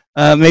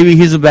 Maybe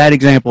he's a bad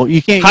example.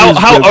 You can't.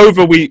 How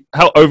over are we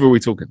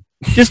talking?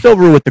 Just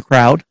over with the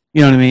crowd.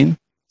 You know what I mean?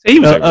 He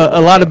was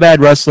a lot of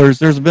bad wrestlers.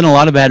 There's been a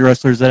lot of bad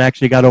wrestlers that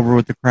actually got over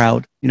with the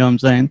crowd. You know what I'm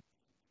saying?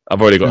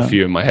 I've already got a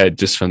few in my head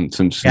just from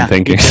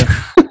thinking.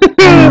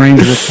 Roman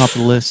Reigns is at the top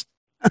of the list.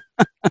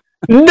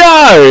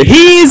 No,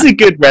 he is a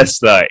good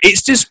wrestler.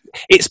 It's just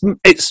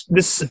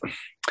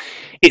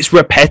it's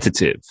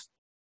repetitive.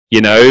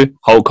 You know,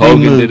 Hulk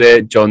Hogan did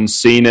it, John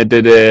Cena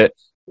did it,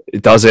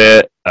 does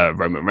it,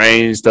 Roman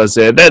Reigns does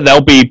it. There'll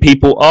be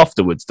people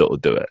afterwards that will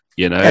do it.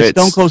 You know, yeah,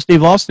 Stone Cold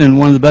Steve Austin,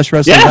 one of the best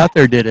wrestlers out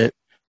there, did it,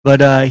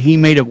 but he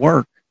made it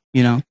work.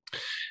 You know,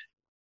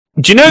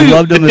 do you know you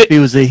loved him if he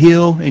was a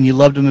heel, and you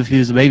loved him if he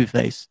was a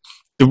babyface.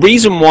 The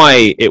reason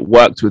why it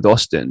worked with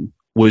Austin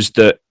was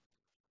that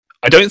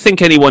I don't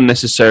think anyone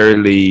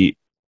necessarily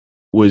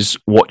was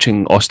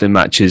watching Austin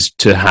matches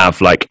to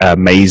have like an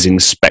amazing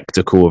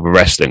spectacle of a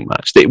wrestling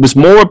match. It was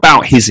more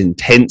about his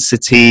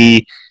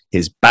intensity,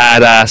 his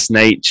badass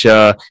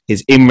nature,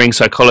 his in-ring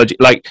psychology,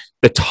 like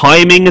the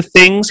timing of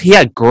things. He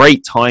had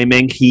great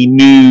timing. He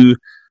knew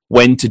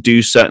when to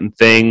do certain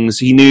things.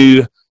 He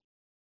knew,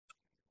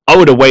 I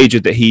would have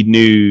wagered that he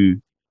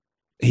knew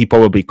he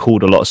probably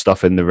called a lot of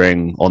stuff in the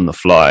ring on the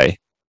fly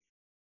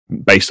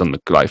based on the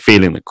like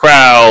feeling the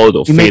crowd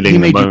or feeling the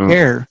moment. He made you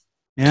care.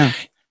 Yeah.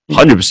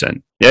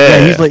 100%.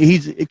 Yeah.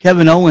 He's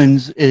Kevin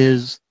Owens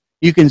is,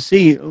 you can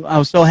see, I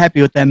was so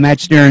happy with that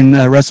match during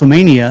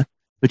WrestleMania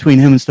between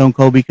him and Stone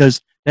Cold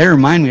because they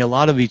remind me a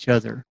lot of each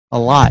other.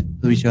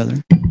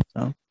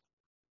 So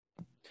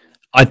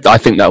I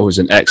think that was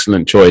an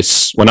excellent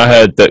choice. When I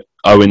heard that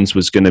Owens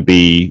was going to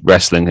be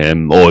wrestling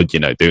him or, you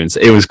know,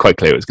 it was quite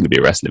clear it was going to be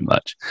a wrestling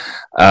match.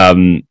 I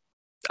think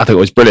it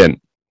was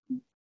brilliant.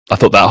 I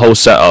thought that whole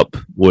setup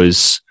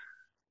was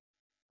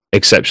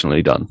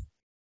exceptionally done.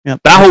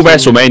 Yep, that whole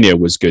WrestleMania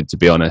was good, to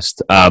be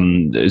honest.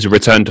 It was a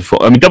return to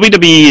form. I mean,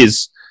 WWE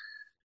is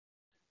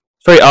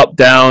very up,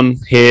 down,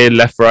 here,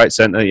 left, right,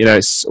 center. You know,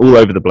 it's all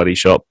over the bloody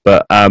shop.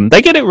 But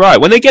they get it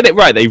right. When they get it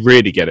right, they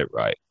really get it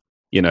right.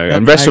 You know,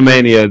 and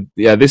WrestleMania,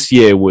 this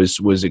year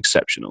was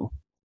exceptional.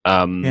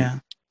 Yeah,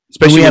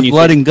 especially we have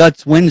Blood and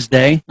Guts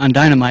Wednesday on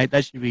Dynamite.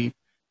 That should be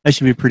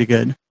pretty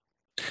good.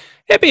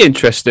 It'd be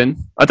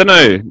interesting. I don't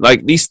know,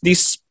 like these.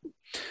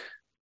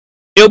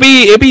 It'll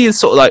be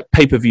sort of like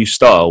pay-per-view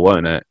style,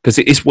 won't it? Because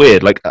it's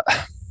weird. Like,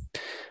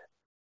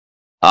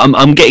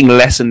 I'm getting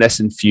less and less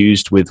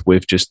infused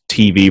with just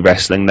TV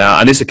wrestling now,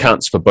 and this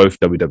accounts for both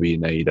WWE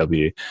and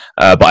AEW.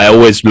 But I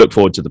always look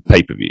forward to the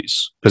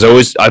pay-per-views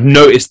because I've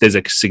noticed there's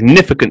a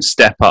significant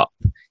step up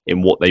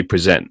in what they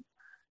present.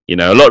 You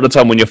know, a lot of the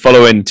time when you're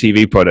following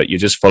TV product, you're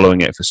just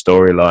following it for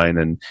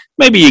storyline, and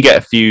maybe you get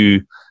a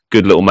few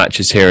good little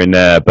matches here and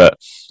there. But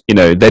you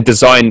know, they're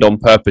designed on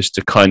purpose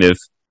to kind of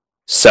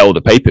sell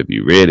the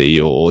pay-per-view really,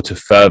 or to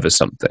further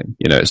something.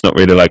 You know, it's not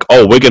really like,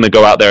 oh, we're going to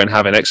go out there and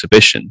have an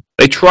exhibition.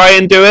 They try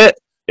and do it.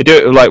 They do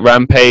it with like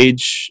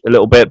Rampage a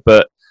little bit,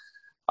 but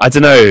I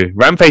don't know.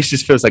 Rampage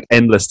just feels like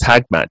endless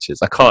tag matches.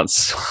 I can't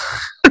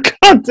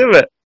do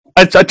it.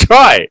 I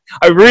try.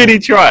 I really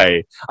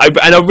try.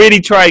 I really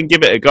try and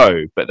give it a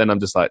go, but then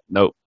I'm just like,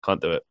 nope, can't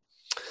do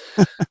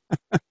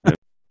it.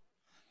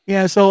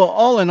 Yeah, so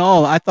all in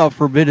all, I thought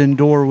Forbidden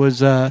Door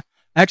was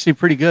actually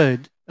pretty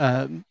good.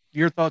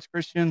 Your thoughts,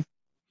 Christian,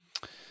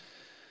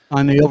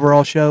 on the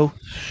overall show?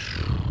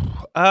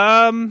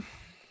 I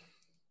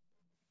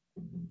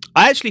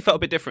actually felt a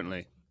bit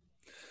differently.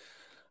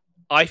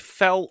 I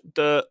felt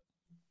that,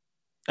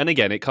 and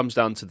again, it comes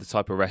down to the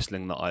type of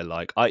wrestling that I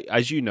like.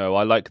 As you know,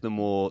 I like the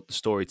more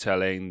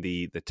storytelling,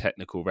 the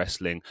technical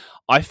wrestling.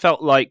 I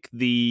felt like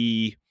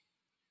the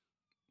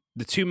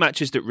two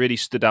matches that really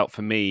stood out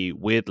for me,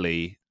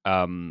 weirdly,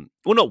 well,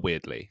 not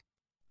weirdly,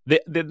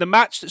 the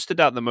match that stood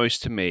out the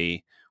most to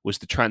me was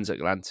the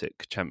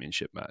Transatlantic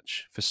Championship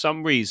match. For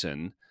some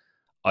reason,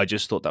 I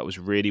just thought that was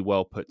really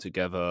well put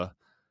together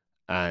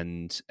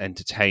and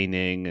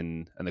entertaining,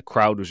 and the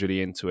crowd was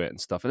really into it and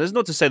stuff. And there's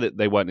not to say that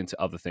they weren't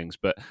into other things,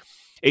 but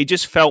it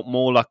just felt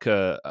more like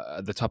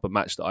the type of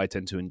match that I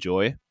tend to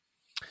enjoy.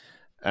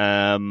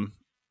 And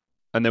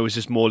there was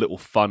just more little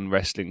fun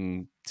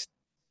wrestling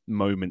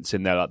moments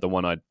in there, like the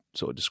one I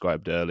sort of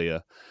described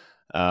earlier.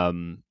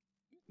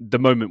 The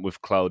moment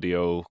with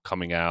Claudio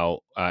coming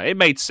out, it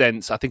made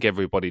sense. I think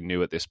everybody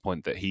knew at this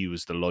point that he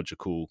was the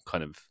logical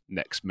kind of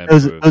next member.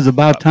 It was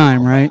about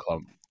time, right?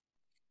 Club.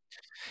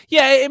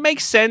 Yeah, it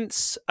makes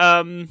sense.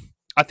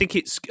 I think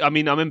I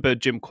remember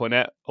Jim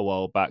Cornette a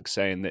while back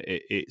saying that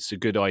it's a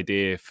good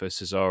idea for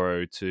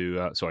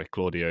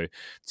Claudio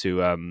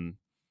to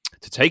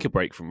take a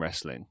break from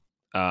wrestling.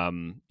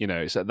 You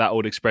know, it's that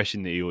old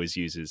expression that he always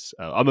uses.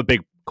 I'm a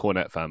big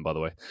Cornette fan, by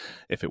the way.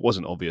 If it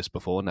wasn't obvious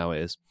before, now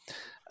it is.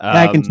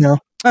 I can tell.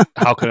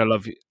 How can I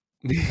love you?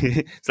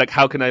 It's like,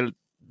 how can I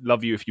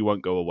love you if you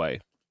won't go away?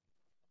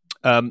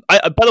 By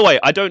the way,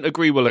 I don't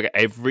agree with like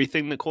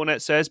everything that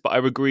Cornette says, but I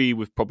agree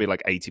with probably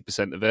like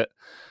 80% of it.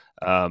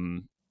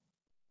 And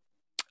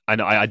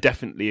I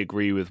definitely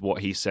agree with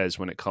what he says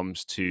when it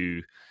comes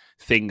to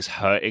things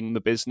hurting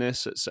the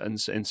business in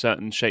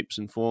certain shapes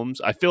and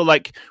forms. I feel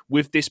like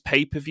with this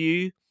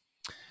pay-per-view,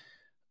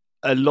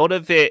 a lot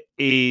of it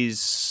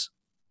is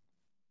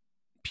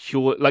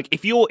pure. Like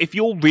if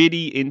you're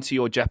really into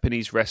your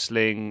Japanese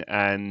wrestling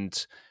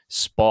and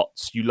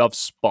spots, you love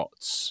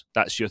spots.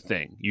 That's your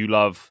thing. You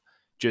love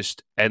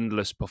just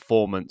endless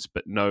performance,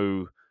 but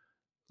no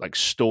like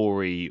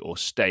story or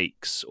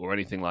stakes or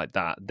anything like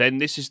that, then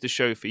this is the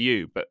show for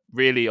you. But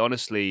really,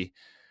 honestly,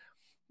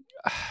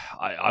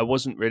 I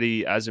wasn't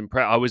really as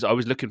impressed. I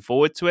was looking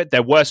forward to it.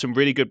 There were some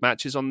really good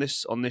matches on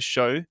this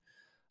show.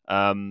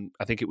 I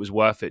think it was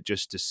worth it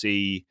just to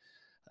see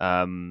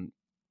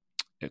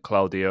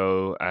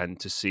Claudio and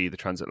to see the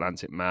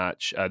transatlantic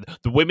match.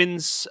 The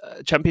women's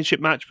championship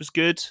match was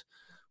good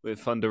with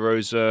Thunder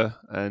Rosa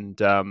and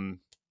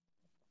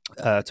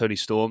Tony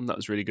Storm. That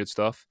was really good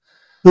stuff.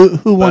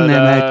 Who won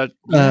that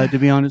match? To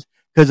be honest,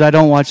 because I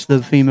don't watch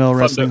the female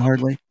wrestling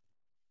hardly.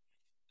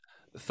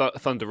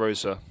 Thunder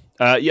Rosa.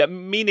 Yeah,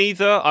 me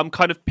neither. I'm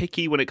kind of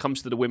picky when it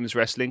comes to the women's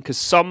wrestling because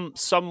some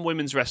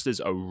women's wrestlers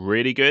are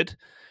really good,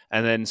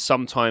 and then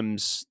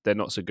sometimes they're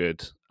not so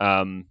good.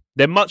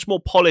 They're much more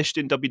polished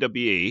in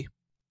WWE.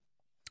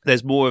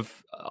 There's more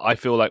of, I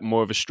feel like,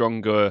 more of a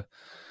stronger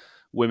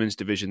women's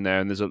division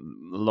there, and there's a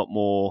lot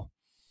more,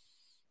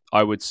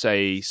 I would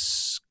say.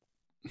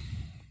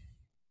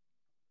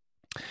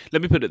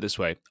 Let me put it this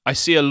way. I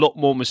see a lot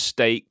more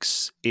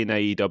mistakes in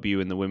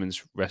AEW in the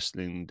women's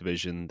wrestling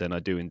division than I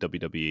do in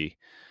WWE.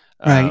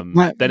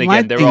 Right. Then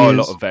again, there are a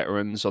lot of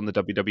veterans on the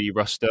WWE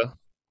roster.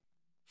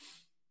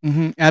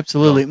 Mm-hmm,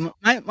 absolutely.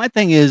 My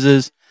thing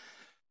is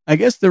I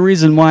guess the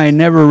reason why I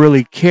never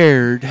really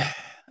cared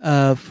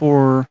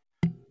for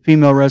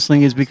female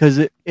wrestling is because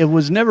it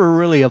was never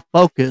really a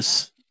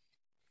focus.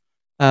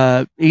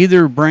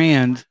 Either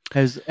brand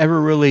has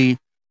ever really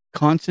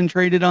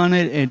concentrated on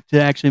it and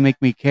to actually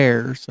make me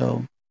care.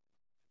 So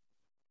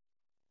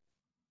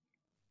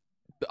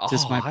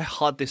I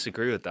hard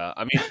disagree with that.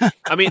 I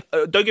mean,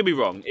 don't get me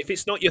wrong. If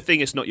it's not your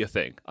thing, it's not your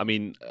thing. I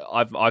mean,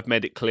 I've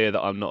made it clear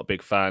that I'm not a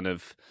big fan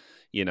of,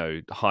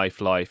 high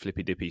fly,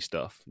 flippy dippy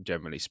stuff.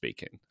 Generally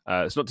speaking,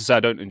 it's not to say I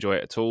don't enjoy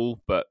it at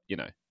all, but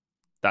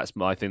that's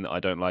my thing that I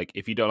don't like.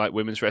 If you don't like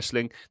women's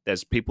wrestling,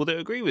 there's people that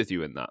agree with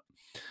you in that.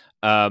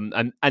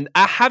 And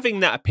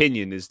having that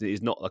opinion is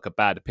not like a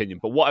bad opinion.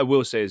 But what I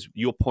will say is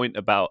your point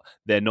about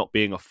there not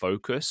being a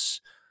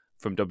focus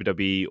from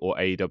WWE or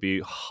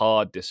AEW,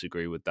 hard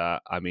disagree with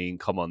that. I mean,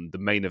 come on, the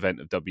main event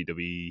of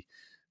WWE.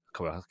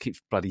 Come on, I keep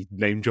bloody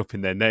name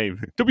dropping their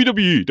name.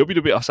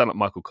 WWE. I sound like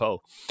Michael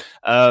Cole.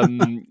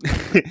 Main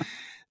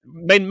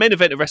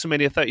event of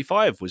WrestleMania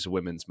 35 was a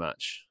women's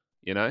match.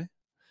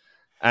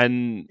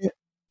 And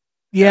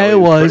it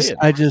was. Brilliant.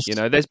 I just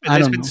there's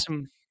been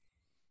some.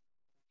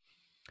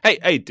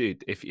 Hey,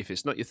 dude! If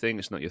it's not your thing,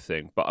 it's not your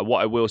thing. But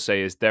what I will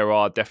say is there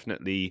are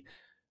definitely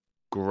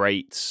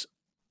great,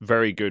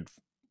 very good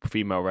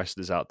female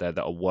wrestlers out there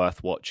that are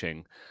worth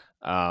watching.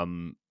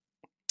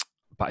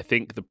 But I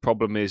think the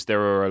problem is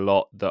there are a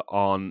lot that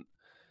aren't.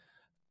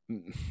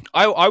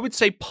 I would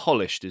say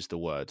polished is the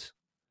word.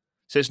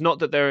 So it's not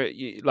that they're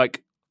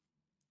like.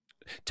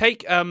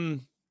 Take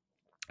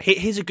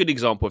here's a good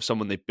example of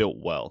someone they built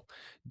well.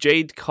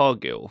 Jade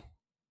Cargill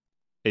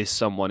is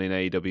someone in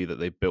AEW that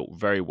they built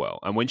very well.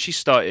 And when she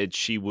started,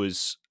 she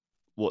was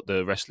what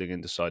the wrestling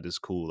insiders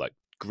call like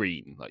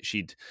green. Like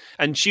she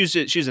was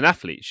an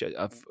athlete.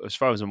 As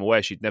far as I'm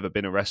aware, she'd never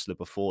been a wrestler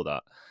before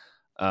that.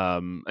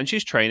 And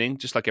she's training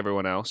just like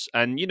everyone else.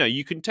 And,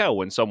 you can tell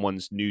when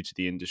someone's new to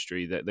the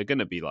industry that they're going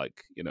to be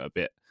like, a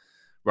bit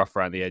rough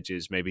around the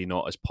edges, maybe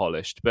not as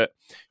polished. But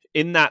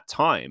in that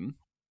time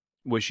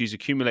where she's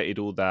accumulated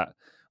all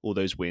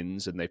those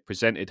wins and they've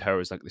presented her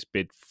as like this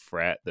big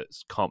threat that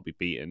can't be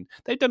beaten,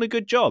 they've done a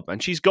good job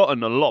and she's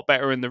gotten a lot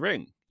better in the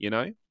ring,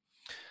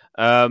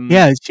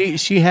 Yeah,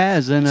 she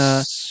has, and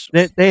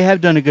they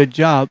have done a good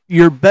job.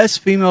 Your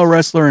best female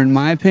wrestler, in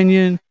my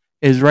opinion,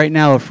 is right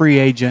now a free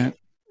agent,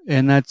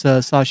 and that's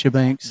Sasha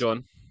Banks. Go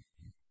on.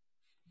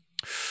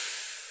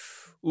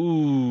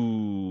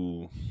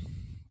 Ooh,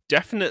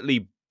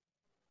 definitely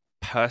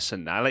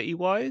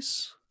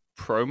personality-wise,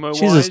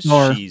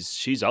 promo-wise,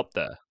 she's up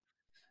there.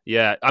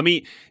 Yeah, I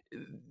mean,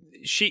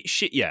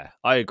 yeah,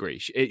 I agree.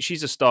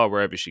 She's a star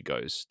wherever she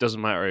goes.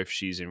 Doesn't matter if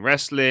she's in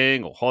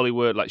wrestling or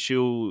Hollywood. Like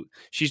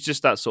she's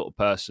just that sort of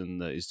person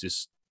that is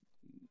just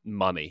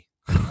money,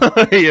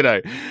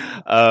 and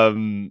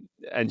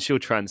she'll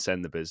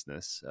transcend the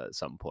business at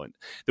some point.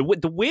 The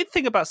weird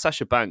thing about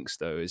Sasha Banks,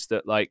 though, is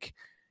that like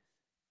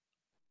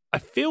I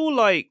feel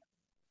like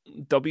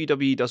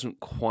WWE doesn't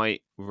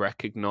quite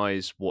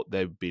recognize what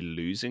they'd be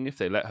losing if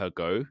they let her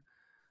go.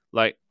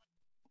 Like,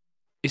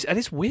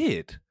 it's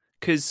weird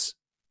because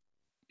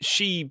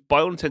she, by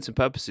all intents and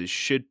purposes,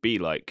 should be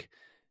like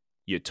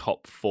your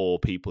top 4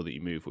 people that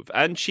you move with.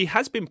 And she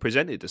has been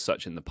presented as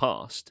such in the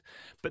past,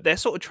 but they're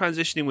sort of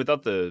transitioning with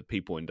other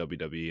people in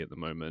WWE at the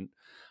moment.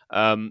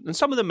 And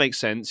some of them make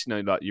sense,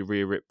 like your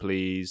Rhea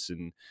Ripley's,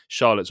 and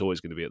Charlotte's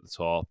always going to be at the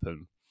top,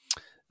 and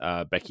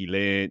Becky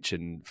Lynch,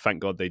 and thank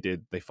God they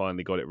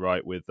finally got it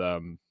right with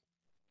the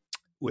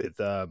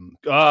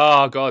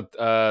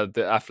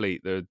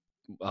athlete,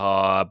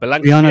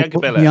 Bianca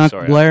Belair.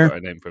 Sorry, I got her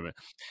name from it.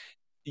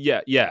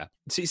 Yeah.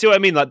 See what I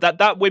mean? Like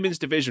that women's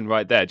division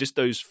right there, just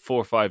those 4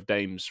 or 5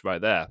 dames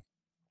right there.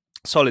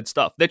 Solid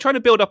stuff. They're trying to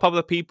build up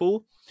other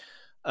people.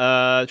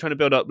 Trying to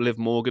build up Liv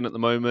Morgan at the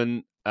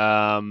moment.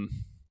 And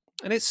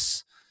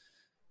it's,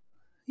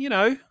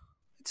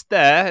 it's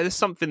there. There's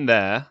something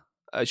there.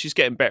 She's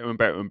getting better and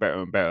better and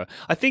better and better.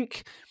 I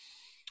think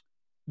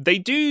they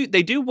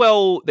do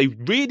well. They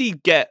really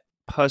get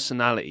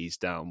personalities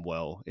down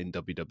well in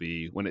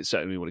WWE when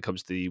it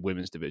comes to the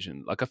women's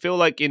division. Like I feel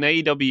like in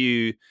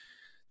AEW,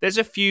 there's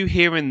a few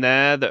here and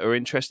there that are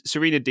interesting.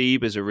 Serena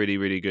Deeb is a really,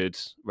 really good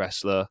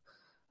wrestler.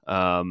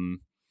 Nyla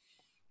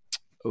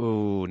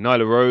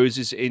Rose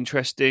is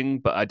interesting,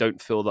 but I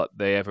don't feel that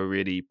they ever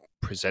really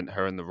present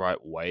her in the right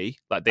way.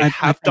 Like they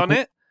have done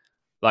it.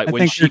 Like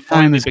when she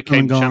finally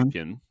became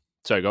champion.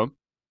 Sorry, go on.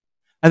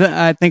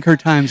 I think her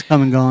time's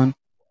come and gone.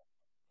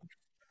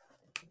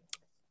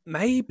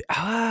 Maybe.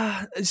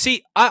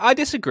 See, I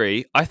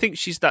disagree. I think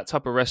she's that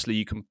type of wrestler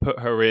you can put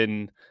her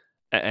in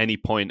at any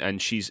point,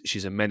 and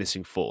she's a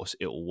menacing force.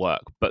 It will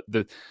work. But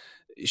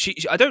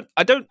I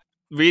don't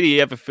really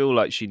ever feel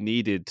like she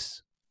needed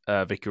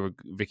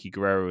Vicky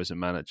Guerrero as a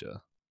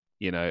manager.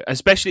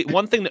 Especially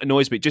one thing that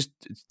annoys me. This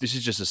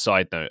is just a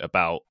side note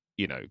about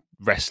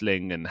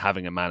wrestling and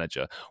having a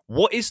manager.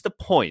 What is the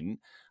point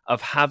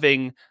of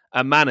having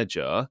a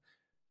manager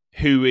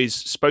who is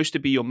supposed to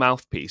be your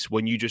mouthpiece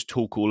when you just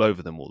talk all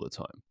over them all the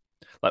time?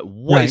 Like,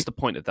 what is the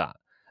point of that?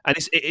 And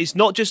it's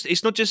not just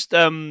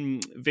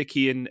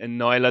Vicky and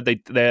Nyla.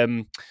 They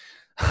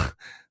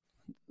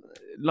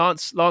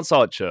Lance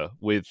Archer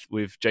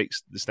with Jake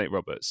the Snake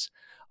Roberts.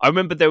 I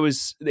remember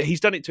he's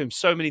done it to him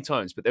so many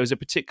times, but there was a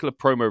particular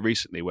promo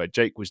recently where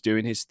Jake was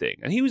doing his thing,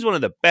 and he was one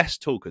of the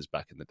best talkers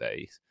back in the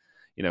day.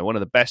 One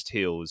of the best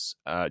heels,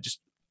 just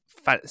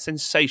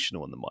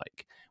sensational on the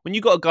mic. When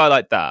you got a guy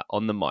like that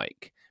on the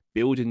mic,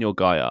 building your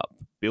guy up,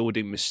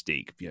 building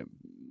mystique,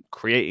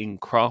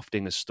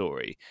 crafting a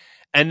story,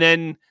 and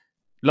then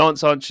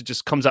Lance Archer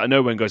just comes out of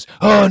nowhere and goes,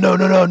 "Oh no,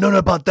 not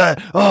about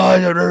that." Oh,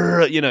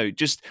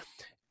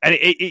 and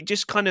it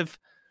just kind of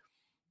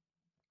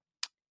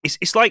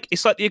it's like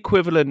the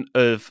equivalent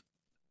of,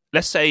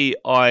 let's say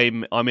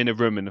I'm in a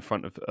room in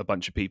front of a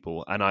bunch of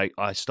people and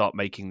I start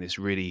making this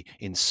really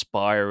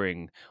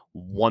inspiring,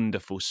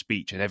 wonderful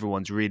speech and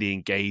everyone's really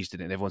engaged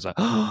in it and everyone's like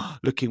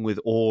looking with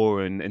awe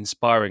and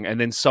inspiring,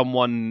 and then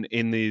someone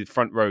in the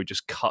front row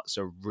just cuts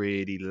a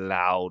really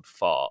loud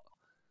fart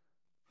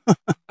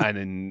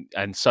and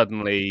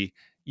suddenly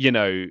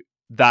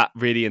that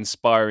really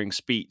inspiring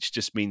speech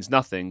just means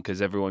nothing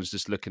because everyone's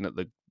just looking at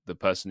the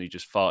person who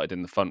just farted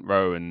in the front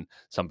row, and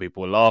some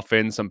people are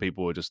laughing, some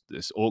people are just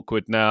this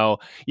awkward now.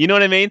 You know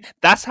what I mean?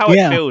 That's how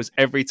it feels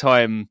every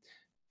time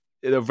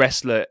a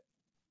wrestler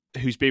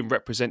who's being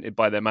represented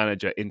by their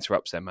manager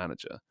interrupts their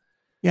manager.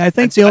 Yeah, I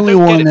think the only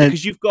one that...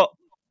 because you've got...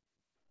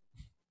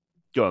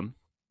 Go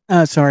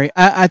on. Sorry.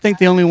 I think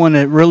the only one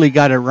that really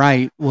got it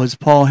right was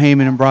Paul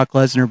Heyman and Brock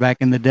Lesnar back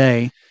in the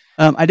day.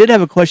 I did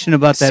have a question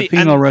about that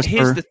female wrestler.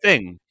 Here's the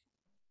thing.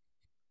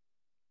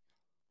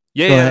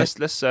 Yeah,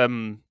 let's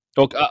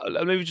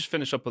let me just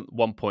finish up on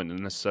one point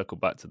and let's circle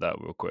back to that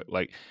real quick.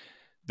 Like,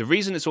 the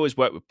reason it's always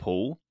worked with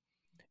Paul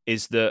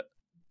is that,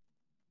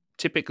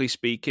 typically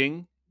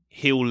speaking,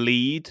 he'll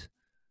lead,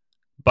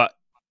 but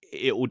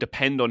it will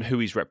depend on who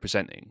he's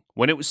representing.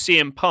 When it was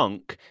CM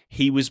Punk,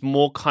 he was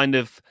more kind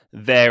of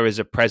there as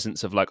a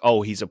presence of like,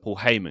 oh, he's a Paul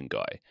Heyman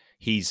guy.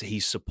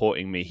 He's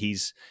supporting me. Do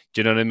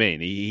you know what I mean?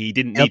 He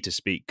didn't need to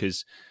speak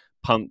because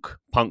Punk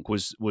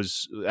was,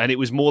 and it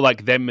was more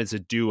like them as a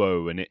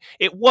duo, and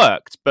it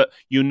worked. But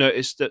you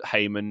noticed that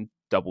Heyman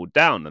doubled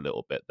down a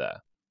little bit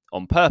there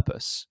on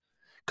purpose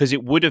because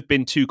it would have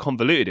been too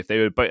convoluted if they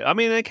were. But I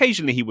mean,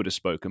 occasionally he would have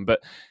spoken,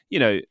 but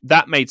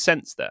that made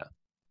sense there,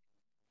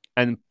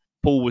 and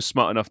Paul was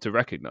smart enough to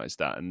recognize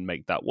that and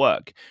make that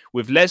work.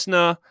 With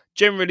Lesnar,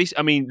 generally,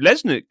 I mean,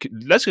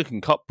 Lesnar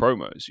can cut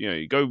promos.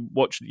 You go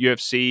watch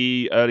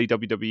UFC, early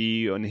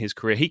WWE on his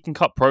career. He can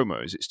cut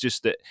promos. It's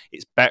just that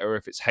it's better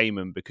if it's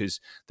Heyman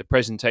because the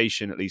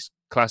presentation, at least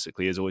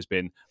classically, has always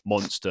been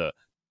monster,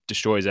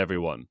 destroys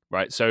everyone,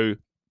 right? So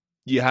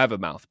you have a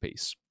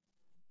mouthpiece.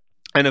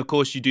 And of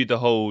course, you do the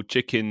whole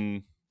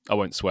chicken, I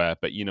won't swear,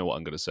 but you know what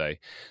I'm going to say,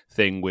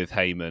 thing with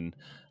Heyman.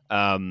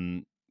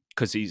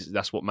 Because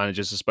that's what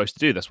managers are supposed to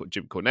do. That's what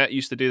Jim Cornette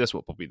used to do. That's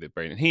what probably the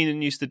Brandon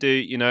Heenan used to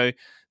do.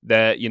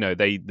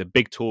 The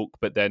big talk,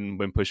 but then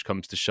when push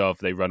comes to shove,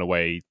 they run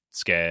away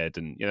scared,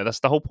 and that's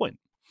the whole point.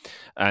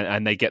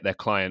 And they get their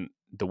client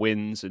the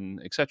wins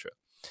and etc.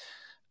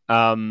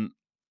 And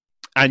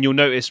you'll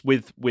notice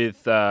with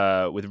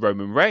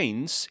Roman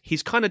Reigns,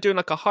 he's kind of doing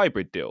like a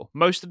hybrid deal.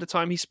 Most of the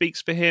time, he speaks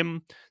for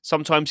him.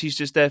 Sometimes he's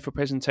just there for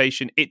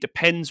presentation. It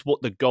depends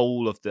what the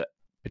goal of the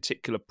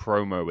particular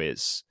promo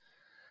is.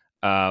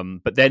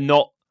 But they're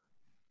not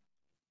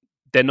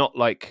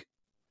like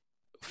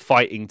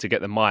fighting to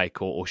get the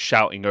mic or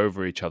shouting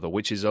over each other,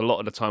 which is a lot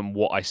of the time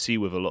what I see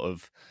with a lot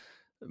of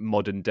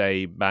modern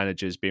day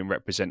managers being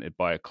represented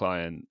by a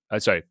client.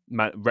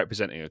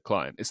 Representing a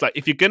client. It's like,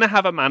 if you're going to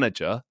have a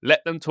manager,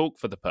 let them talk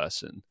for the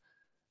person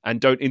and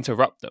don't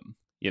interrupt them.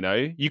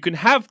 You can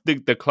have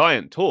the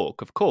client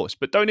talk, of course,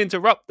 but don't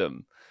interrupt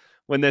them.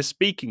 when they're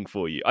speaking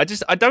for you. I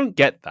don't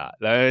get that.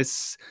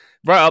 It's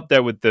right up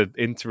there with the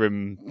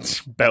interim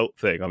belt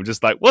thing. I'm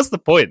just like, what's the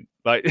point?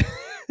 Like,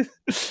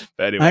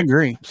 but anyway, I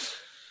agree.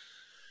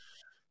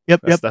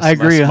 Yep, that's I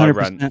agree my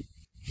 100%.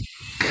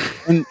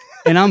 rant.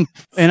 And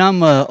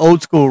I'm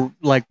old school,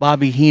 like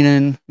Bobby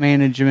Heenan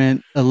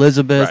management,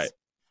 Elizabeth. Right.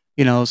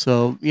 You know,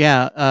 so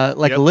yeah,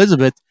 like Yep.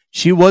 Elizabeth,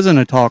 she wasn't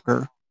a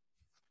talker,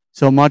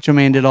 so Macho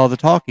Man did all the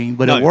talking,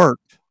 but No. it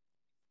worked.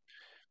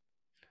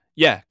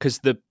 Yeah, because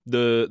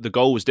the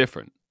goal was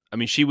different. I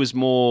mean, she was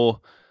more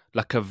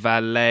like a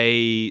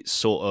valet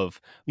sort of,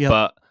 Yep.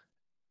 but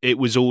it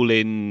was all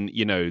in,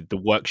 you know, the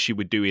work she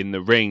would do in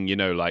the ring, you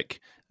know, like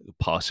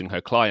passing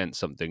her client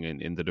something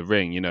into the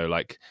ring, you know,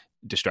 like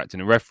distracting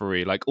a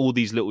referee, like all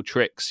these little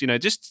tricks, you know,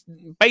 just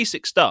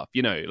basic stuff,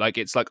 you know, like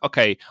it's like,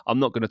 okay, I'm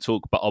not going to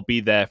talk, but I'll be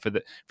there for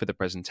the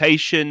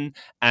presentation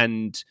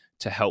and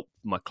to help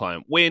my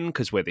client win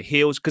because we're the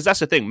heels. Because that's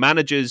the thing,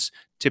 managers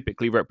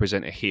typically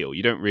represent a heel.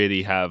 You don't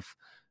really have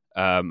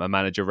a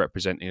manager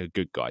representing a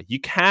good guy. You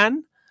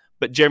can,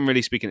 but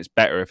generally speaking, it's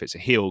better if it's a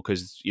heel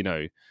because, you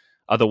know,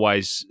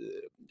 otherwise,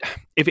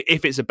 if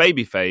it's a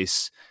baby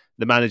face,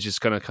 the manager's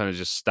going to kind of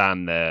just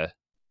stand there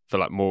for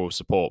like moral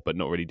support, but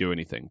not really do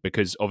anything.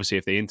 Because obviously,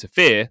 if they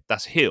interfere,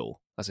 that's heel.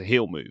 That's a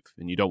heel move,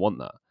 and you don't want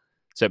that.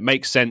 So it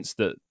makes sense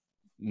that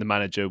the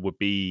manager would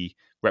be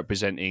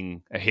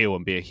representing a heel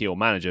and be a heel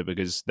manager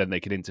because then they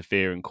can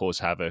interfere and cause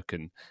havoc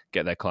and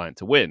get their client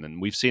to win.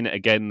 And we've seen it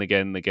again and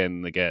again and again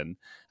and again,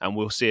 and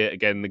we'll see it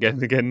again and again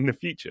and again in the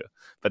future.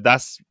 But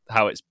that's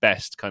how it's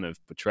best kind of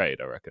portrayed,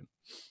 I reckon.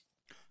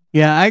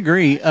 Yeah, I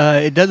agree.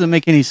 It doesn't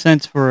make any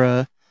sense for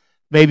a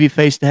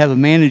babyface to have a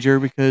manager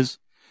because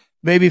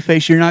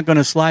babyface, you're not going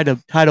to slide a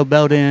title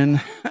belt in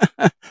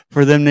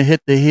for them to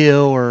hit the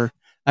heel, or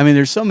I mean,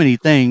 there's so many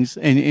things,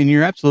 and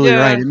you're absolutely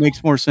right. It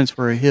makes more sense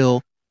for a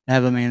heel to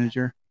have a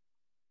manager.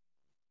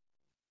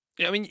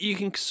 Yeah, I mean, you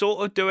can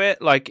sort of do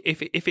it. Like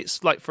if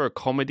it's like for a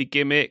comedy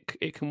gimmick,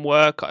 it can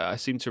work. I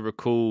seem to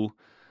recall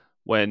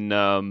when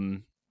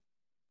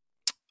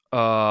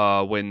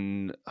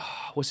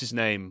what's his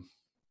name?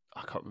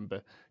 I can't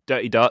remember.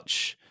 Dirty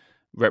Dutch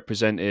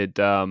represented.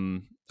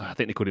 I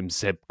think they called him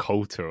Zeb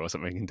Coulter or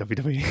something in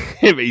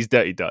WWE, but he's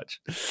Dirty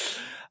Dutch.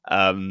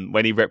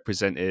 When he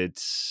represented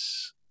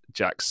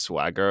Jack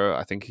Swagger,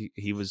 I think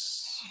he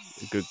was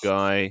a good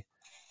guy,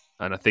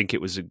 and I think he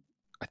was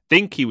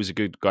a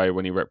good guy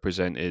when he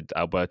represented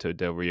Alberto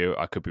Del Rio.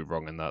 I could be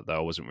wrong in that, though.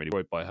 I wasn't really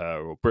destroyed by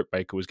her, or Britt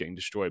Baker was getting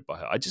destroyed by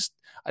her. I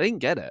didn't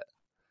get it,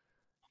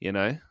 you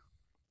know.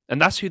 And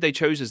that's who they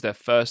chose as their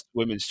first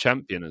women's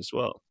champion as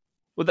well.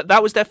 Well,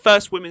 that was their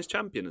first women's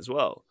champion as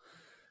well,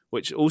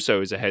 which also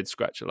is a head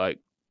scratcher. Like,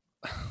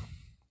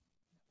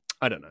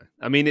 I don't know.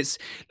 I mean, it's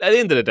at the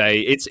end of the day,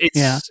 it's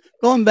yeah.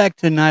 Going back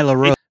to Nyla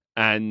Rose,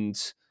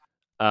 and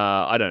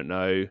I don't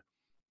know.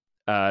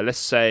 Let's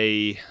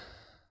say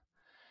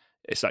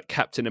it's like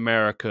Captain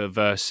America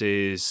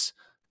versus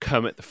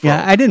Kermit the Frog.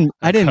 Yeah, I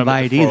didn't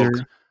buy it either.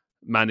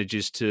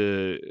 Manages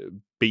to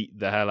beat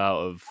the hell out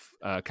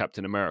of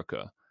Captain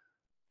America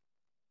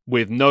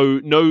with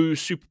no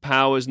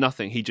superpowers,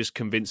 nothing. He just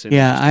convinced him.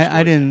 Yeah,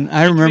 I didn't.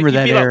 I remember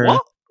that era. Like,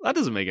 what? That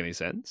doesn't make any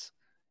sense.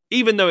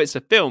 Even though it's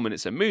a film and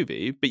it's a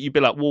movie, but you'd be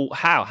like, well,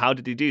 how? How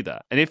did he do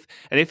that? And if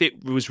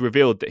it was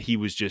revealed that he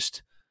was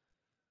just,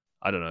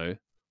 I don't know,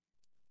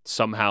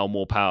 somehow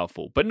more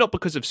powerful, but not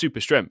because of super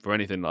strength or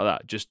anything like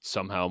that, just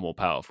somehow more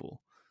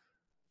powerful,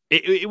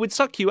 it would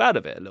suck you out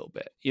of it a little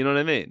bit. You know what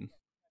I mean?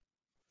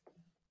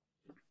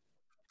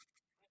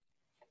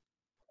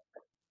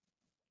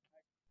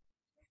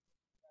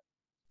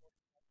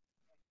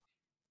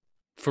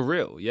 For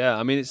real, yeah.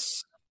 I mean,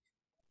 it's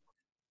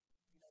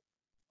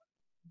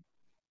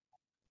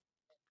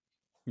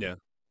yeah.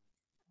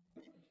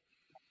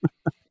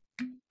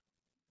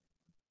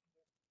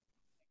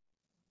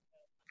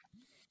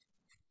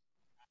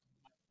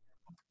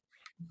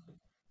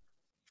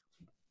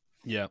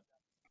 Yeah.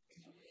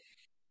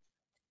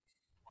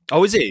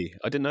 Oh, is he?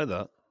 I didn't know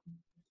that.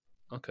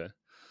 Okay.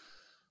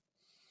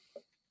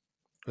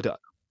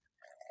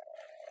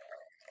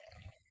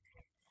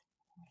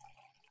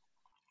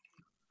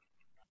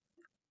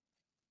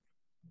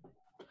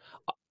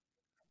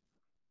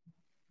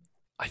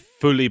 I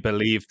fully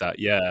believe that.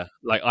 Yeah.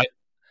 Like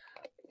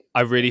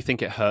I really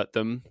think it hurt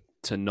them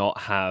to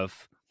not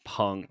have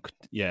Punk.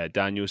 Yeah,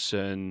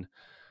 Danielson.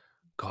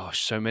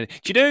 Gosh, so many.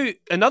 Do you know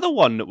another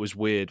one that was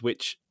weird?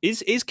 Which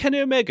is Kenny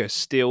Omega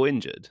still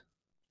injured?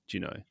 Do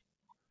you know?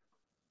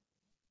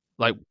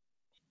 Like,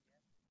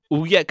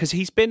 well, yeah, because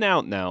he's been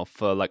out now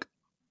for like,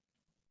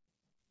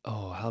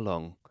 oh, how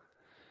long?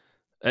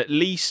 At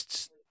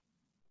least.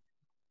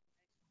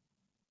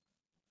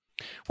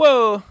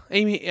 Well,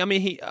 I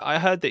mean, I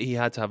heard that he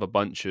had to have a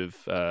bunch of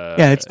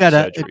it's got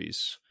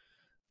surgeries.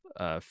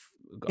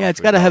 It's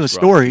got to have a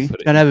story.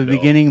 It's got to have a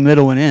beginning,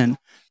 middle, and end.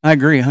 I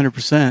agree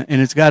 100%.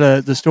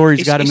 And the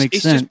story's got to make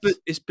sense.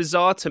 It's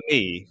bizarre to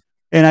me.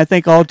 And I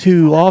think all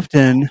too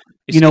often,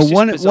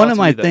 one of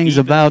my things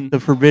about the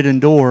Forbidden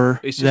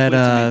Door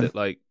that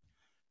like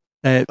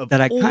Of that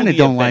I all kind of the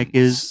don't like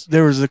is events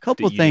there was a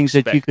couple that of you'd things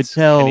that you could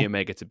expect Kenny tell,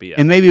 Omega to be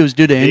and at, maybe it was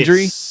due to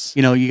injury. this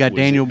You know, you got was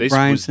Daniel it. This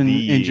was Bryanson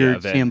the injured,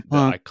 CM event that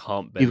Punk. I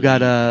can't You've got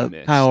believe he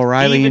Kyle missed.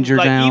 O'Reilly Even injured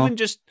like now. even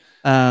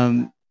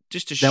Um,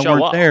 just to that show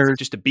weren't up, there.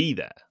 just to be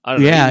there. I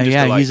don't know. Yeah, Even just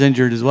yeah, to like, he's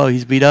injured as well.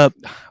 He's beat up.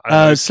 I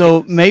don't know,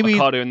 So kick maybe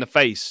Okada in the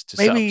face to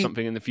set up maybe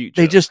something in the they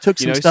future. just took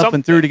You some know, stuff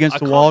and threw it something. against I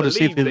the can't wall to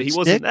see if believe it that would he stick.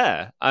 wasn't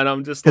there, and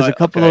I'm just Because a like,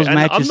 couple of okay. those And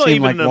I'm matches not seemed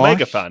even like an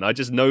Omega wash. fan. I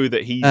just know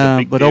that he's a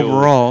big But deal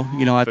overall,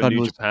 you know, I for thought it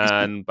New was decent.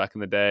 Japan back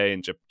in the day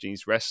and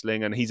Japanese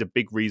wrestling, and he's a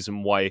big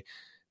reason why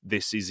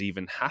this is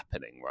even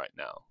happening right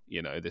now.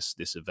 You know, this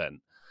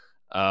event.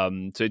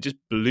 So it just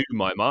blew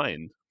my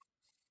mind.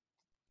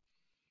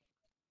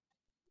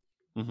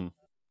 Mm-hmm.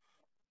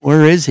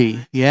 Where is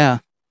he? Yeah.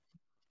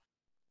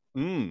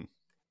 Mm.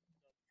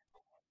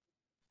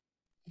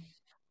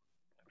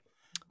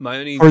 My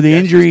only For the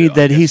guess is injury that I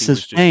that guess he he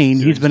was just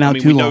sustained, he's doing. been I out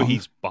mean, too we know long.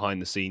 he's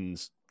behind the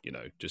scenes. You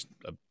know, just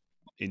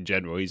in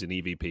general, he's an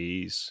EVP.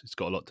 He's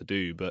got a lot to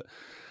do. But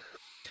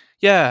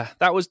yeah,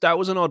 that was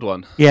an odd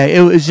one. Yeah,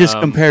 it was just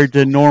Um, compared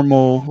to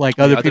normal, like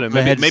yeah, other I don't know. people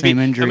that had the Maybe. same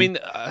I injury. mean,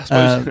 I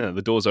suppose Uh,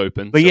 the door's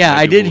open. but So yeah,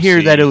 I maybe did we'll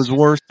hear that it see was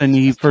worse than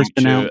he a first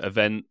future announced.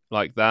 event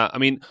like that. I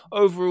mean,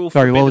 overall,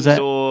 Sorry, what was Forbidden that?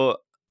 Door,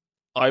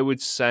 I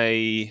would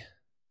say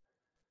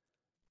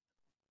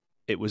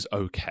it was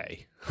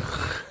okay.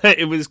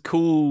 It was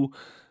cool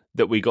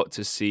that we got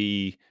to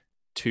see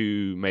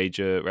two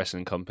major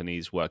wrestling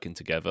companies working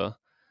together.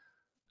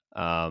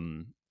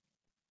 Um,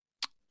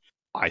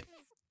 I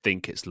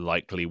think it's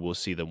likely we'll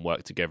see them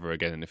work together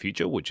again in the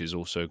future, which is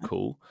also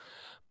cool.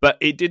 But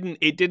it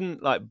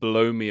didn't like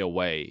blow me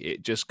away.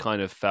 It just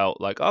kind of felt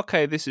like,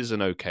 okay, this is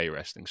an okay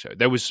wrestling show.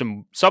 There was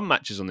some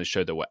matches on the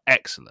show that were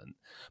excellent,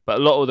 but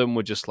a lot of them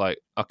were just like,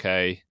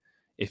 okay,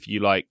 if you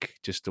like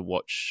just to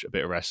watch a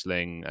bit of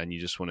wrestling and you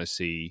just want to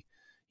see,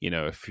 you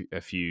know,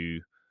 a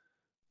few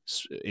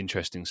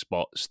interesting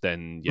spots,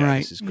 then yeah, Right.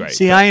 this is great.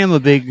 See, But I am a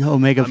big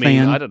Omega I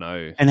mean, I fan don't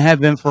know. and have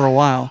been for a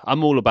while.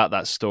 I'm all about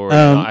that story,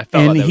 and I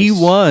felt And like there he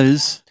was.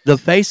 was the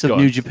face of Go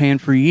New on. Japan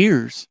for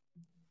years.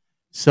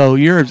 So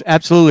you're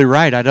absolutely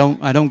right. I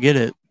don't get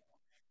it.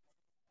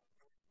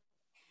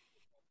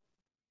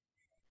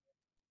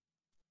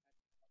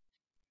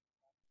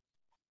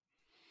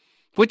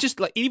 We're just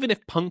like, even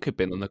if Punk had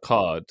been on the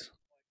card,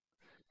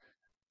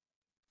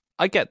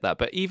 I get that,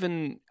 but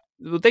even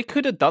they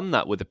could have done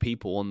that with the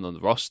people on the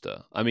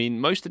roster. I mean,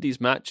 most of these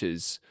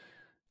matches,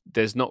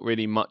 there's not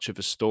really much of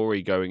a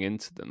story going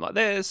into them. Like,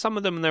 there's some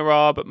of them there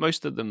are, but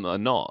most of them are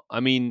not.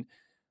 I mean,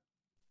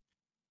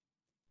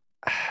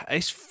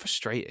 it's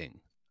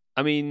frustrating.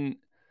 I mean,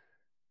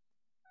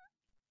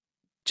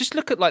 just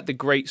look at like the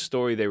great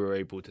story they were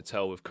able to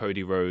tell with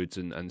Cody Rhodes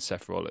and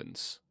Seth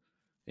Rollins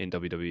in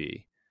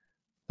WWE.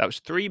 That was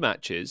 3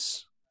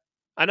 matches.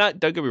 And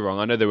don't get me wrong,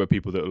 I know there were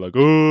people that were like,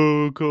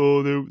 "Oh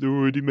God, they're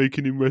already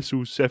making him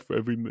wrestle Seth for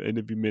every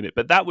minute."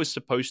 But that was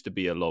supposed to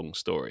be a long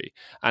story,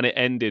 and it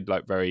ended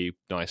like very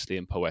nicely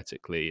and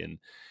poetically, and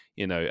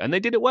you know, and they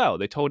did it well.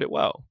 They told it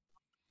well,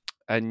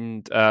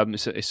 and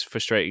it's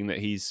frustrating that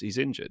he's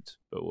injured,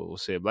 but we'll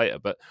see him later.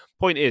 But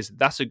point is,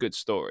 that's a good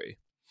story.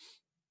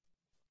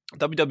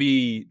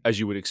 WWE, as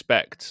you would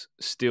expect,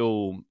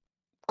 still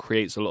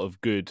creates a lot of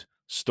good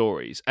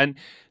stories. And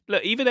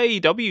look, even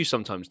AEW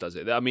sometimes does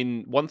it. I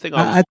mean, one thing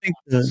I was I think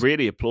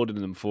really applauding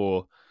them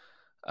for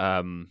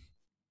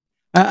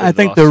I over the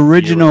think the last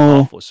year and a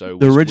original half or so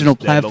the was original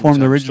their platform,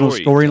 the long-term original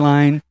storytelling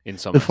storyline in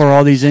some before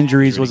all these aspects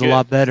injuries really was a good.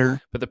 lot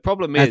better. But the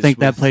problem I is think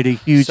that with played a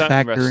huge certain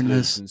factor in wrestlers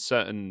this and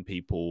certain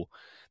people,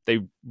 they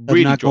of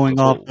really not drop the going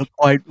off ball.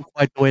 quite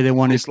the way they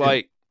wanted It's to.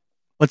 like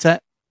What's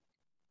that?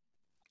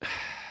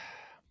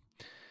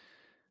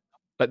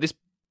 this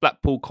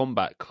Blackpool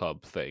Combat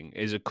Club thing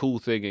is a cool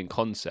thing in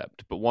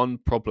concept, but one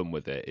problem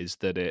with it is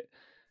that it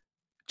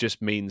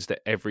just means that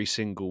every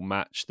single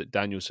match that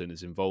Danielson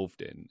is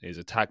involved in is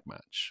a tag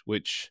match,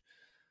 which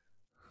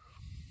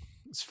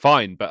is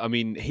fine. But I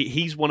mean,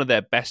 he's one of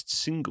their best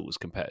singles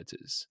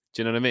competitors.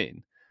 Do you know what I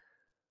mean?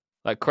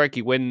 Like,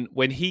 crikey, when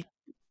he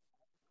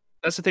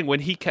that's the thing, when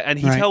and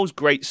he Right. tells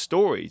great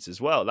stories as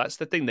well. That's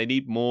the thing. They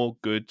need more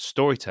good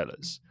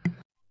storytellers.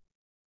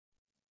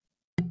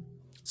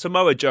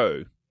 Samoa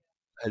Joe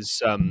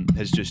has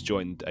just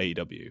joined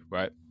AEW,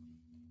 right?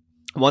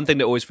 One thing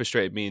that always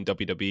frustrated me in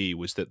WWE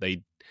was that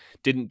they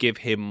didn't give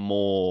him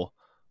more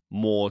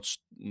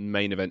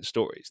main event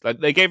stories. Like,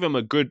 they gave him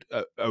a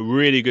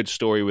really good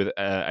story with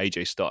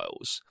AJ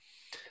Styles,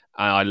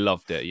 and I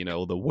loved it. You know,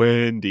 all the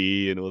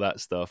Wendy and all that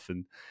stuff,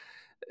 and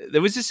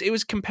there was it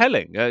was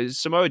compelling.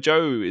 Samoa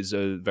Joe is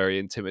a very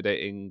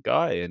intimidating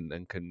guy,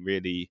 and can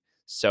really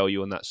sell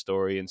you on that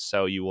story and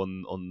sell you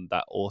on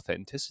that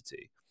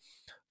authenticity.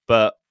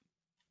 But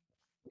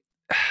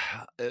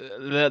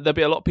there'll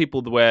be a lot of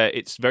people where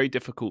it's very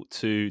difficult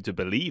to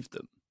believe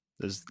them.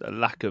 There's a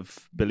lack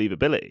of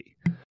believability,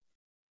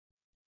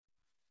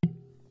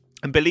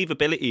 and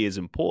believability is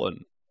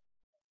important.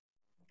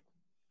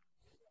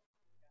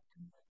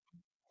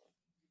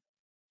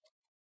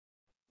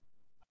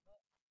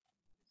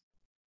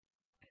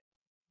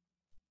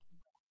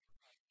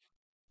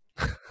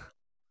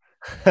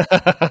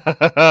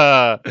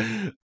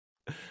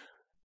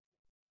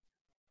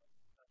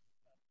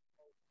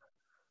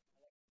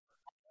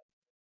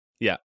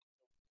 Yeah.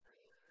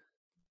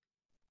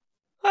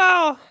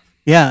 Well,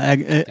 Yeah, I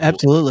think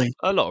absolutely.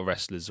 a lot of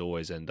wrestlers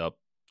always end up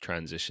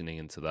transitioning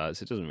into that,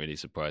 so it doesn't really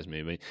surprise me.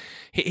 I mean,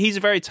 he's a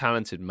very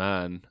talented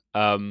man.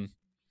 Yeah,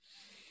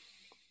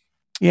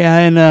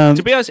 and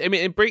To be honest, I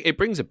mean, it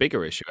brings a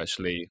bigger issue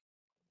actually.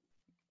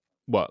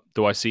 What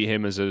do I see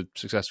him as a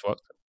successful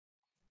actor?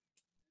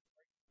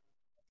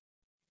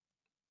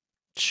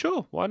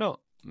 Sure, why not?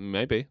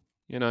 Maybe,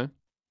 you know.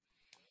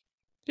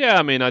 Yeah,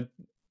 I mean, I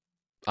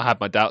had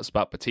my doubts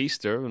about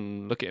Batista,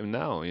 and look at him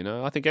now. You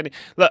know, I think any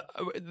look.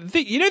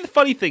 The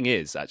funny thing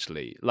is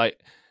actually, like,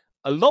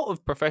 a lot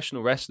of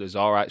professional wrestlers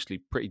are actually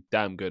pretty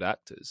damn good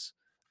actors,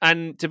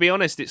 and to be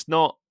honest, it's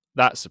not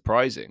that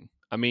surprising.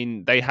 I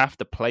mean, they have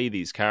to play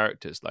these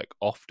characters like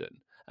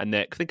often, and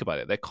they think about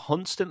it. They're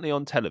constantly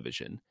on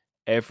television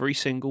every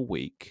single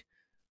week,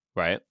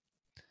 right?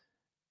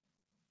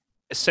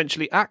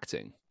 Essentially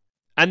acting.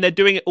 And they're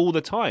doing it all the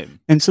time.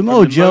 and From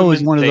Samoa the Joe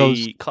is moment one of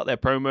those. they cut their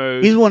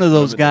promo, He's one to of the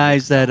those moment they walk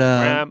guys that down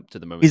the ramp, to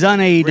the moment he's they're on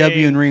in the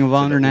AEW and Ring of to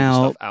Honor all the now,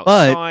 stuff but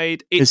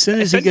outside. as It's soon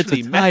as he gets a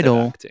essentially method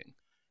title, acting.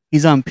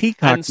 he's on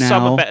Peacock And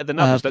some are now, better than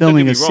others. Don't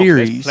filming get a me wrong.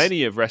 There's series.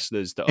 plenty of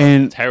wrestlers that are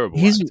And terrible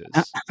he's,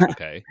 actors.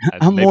 Okay,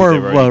 and I'm maybe more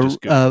they're only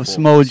just of good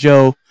Samoa performers.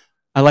 Joe.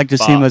 I like to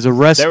see him But as a there are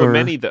wrestler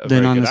many that are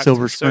than very on good the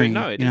silver actors. So screen.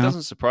 no, it You know,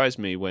 doesn't surprise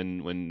me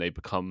when they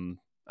become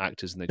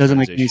actors and they doesn't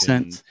make any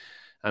transition. sense.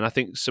 And I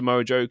think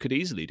Samoa Joe could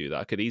easily do that.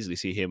 I could easily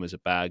see him as a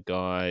bad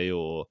guy,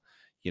 or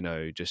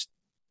just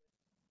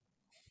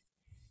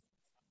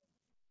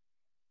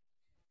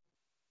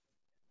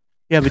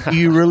Yeah, but do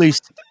you really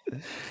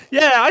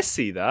yeah. I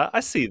see that. I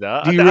see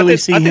that. do you really I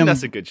see think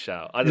that's him a good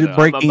shout. I don't know.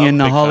 breaking I'm a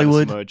into big fan of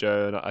Hollywood? Samoa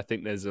Joe, and I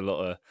think there's a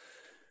lot of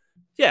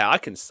yeah. I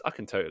can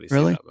totally see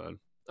Really? that, man.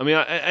 I mean,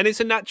 and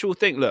it's a natural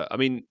thing. Look, I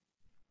mean,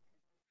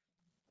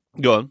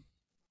 go on.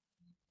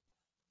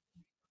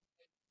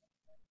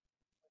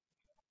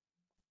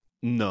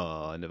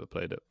 No, I never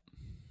played it.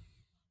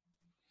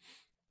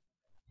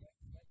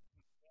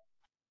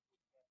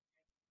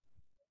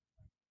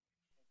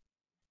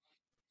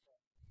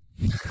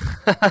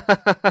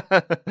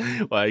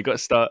 Well, you got to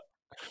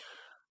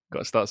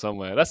start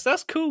somewhere.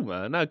 That's cool,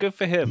 man. No, good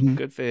for him. Mhm.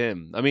 Good for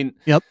him. I mean,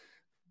 Yep.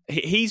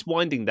 he's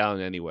winding down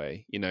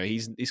anyway.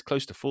 He's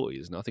close to 40,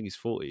 isn't he? I think he's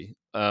 40.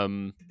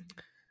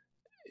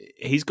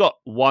 He's got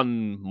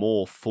one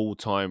more full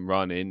time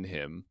run in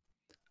him.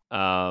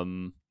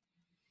 Um,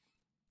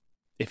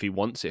 if he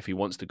wants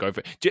to go for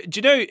it. Do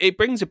you know? It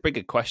brings a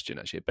bigger question.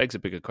 Actually, it begs a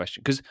bigger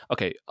question because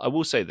okay, I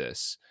will say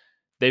this: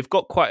 they've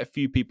got quite a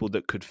few people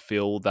that could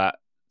fill that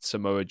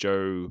Samoa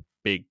Joe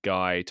big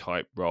guy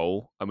type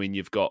role. I mean,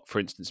 you've got, for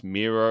instance,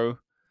 Miro.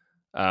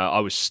 I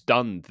was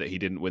stunned that he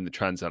didn't win the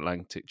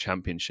transatlantic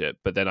championship,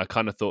 but then I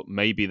kind of thought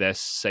maybe they're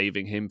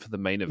saving him for the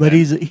main event. But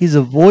he's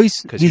a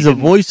voice. 'Cause He's he a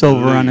didn't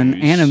voiceover on an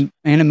lose.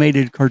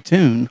 animated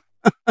cartoon.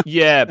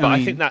 Yeah, but I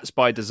mean, think that's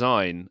by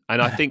design,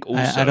 and I think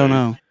also I don't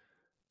know.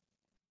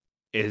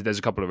 there's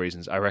a couple of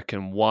reasons. I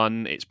reckon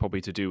one, it's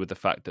probably to do with the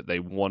fact that they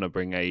want to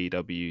bring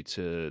AEW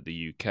to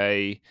the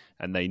UK,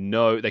 and they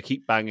know they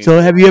keep banging.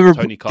 So have you ever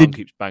Tony Khan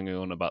keeps banging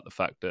on about the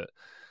fact that.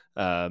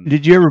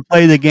 Did you ever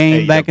play the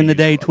game back in the AEW 's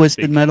day, got a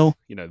Twisted big- Metal?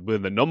 We're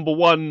the number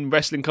one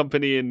wrestling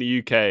company in the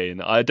UK,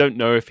 and I don't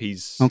know if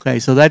he's Okay,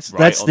 so that's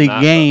right on the that,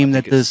 but game I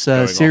that think it's this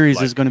going off, series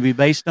like, is going to be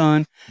based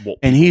on. what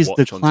And people he's the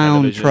watch on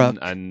clown television, truck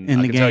and in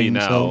I the can tell you game.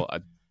 now, So I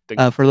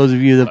think for those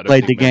of you I that don't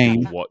played think the many game,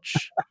 people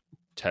watch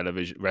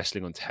television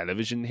wrestling on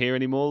television here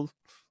anymore.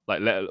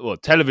 Like,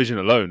 television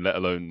alone, let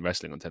alone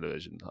wrestling on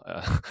television,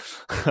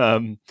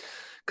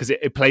 because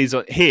it plays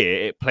on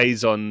here. It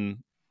plays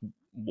on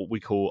what we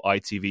call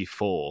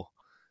ITV4.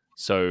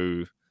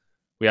 So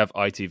we have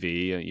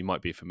ITV. You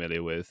might be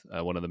familiar with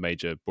one of the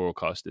major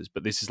broadcasters,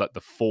 but this is like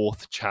the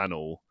fourth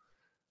channel.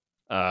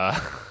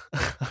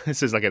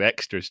 This is like an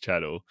extras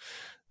channel,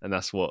 and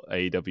that's what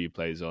AEW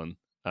plays on.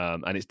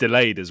 And it's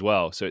delayed as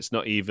well, so it's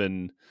not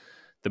even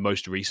the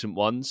most recent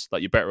ones.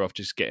 Like, you're better off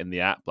just getting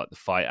the app, like the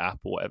Fight app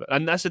or whatever.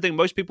 And that's the thing;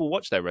 most people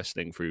watch their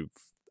wrestling through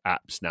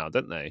apps now,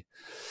 don't they?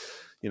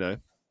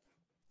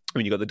 I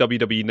mean, you got the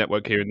WWE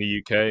Network here in the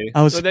UK.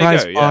 I was Well, there you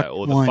surprised go, yeah. Fox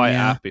Or the won, Fight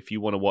yeah. app if you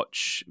want to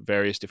watch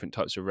various different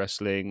types of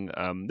wrestling.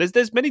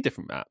 There's many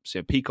different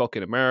apps. Peacock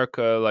in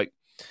America, like,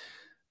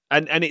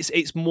 and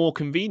it's more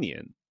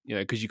convenient,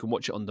 because you can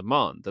watch it on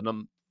demand.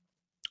 And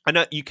I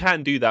know you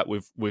can do that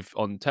with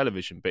on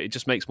television, but it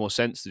just makes more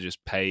sense to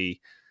just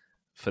pay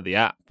for the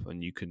app,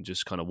 and you can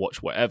just kind of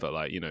watch whatever,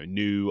 like,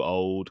 new,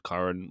 old,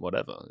 current,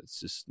 whatever. It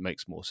just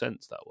makes more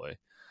sense that way.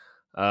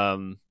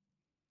 Um,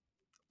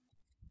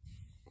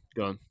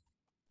 Go on.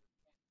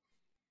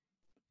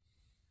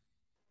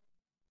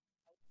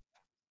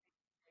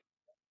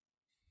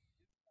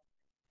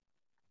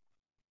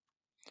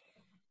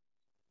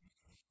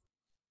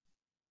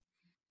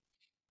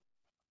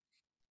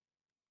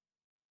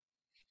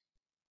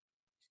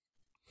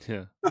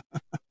 Yeah.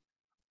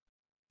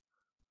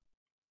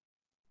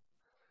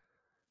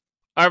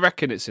 I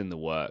reckon it's in the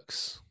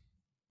works.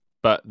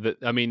 But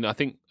I mean, I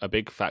think a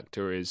big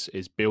factor is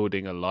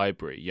building a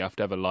library. You have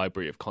to have a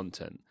library of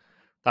content.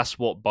 That's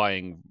what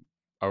buying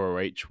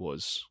ROH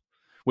was.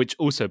 Which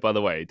also, by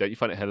the way, don't you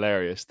find it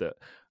hilarious that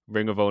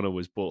Ring of Honor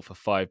was bought for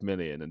 5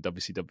 million and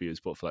WCW was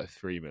bought for like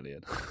 3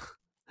 million?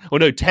 Oh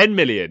no, 10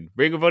 million.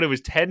 Ring of Honor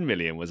was 10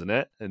 million, wasn't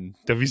it? And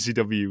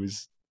WCW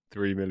was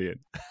 3 million.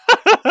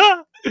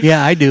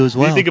 Yeah, I do as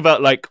well. You think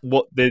about like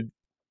what the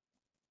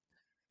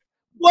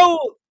well,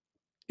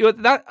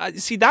 that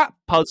see that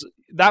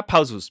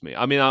puzzles me.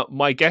 I mean,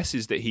 my guess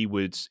is that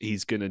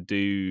he's gonna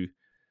do. Do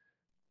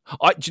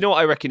you know what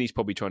I reckon he's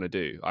probably trying to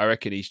do? I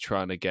reckon he's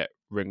trying to get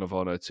Ring of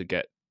Honor to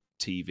get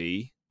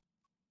TV,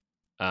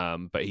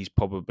 but he's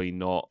probably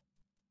not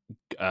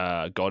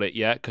got it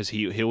yet because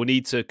he'll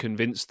need to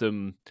convince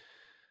them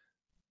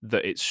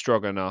that it's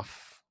strong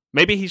enough.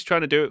 Maybe he's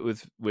trying to do it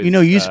with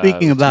you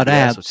speaking about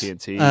TBS or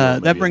apps,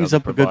 TNT, that brings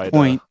up provider. a good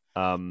point.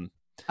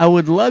 I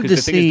would love to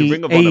see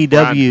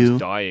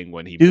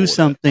AEW do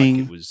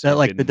something that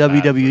like the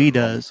WWE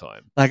does.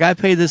 Like I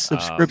pay this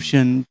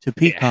subscription to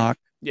Peacock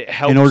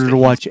in order to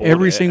watch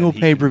every single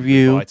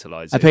pay-per-view. I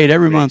pay it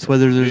every month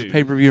whether there's a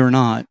pay-per-view or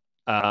not.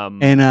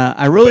 And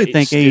I really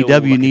think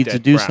AEW needs to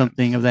do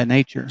something of that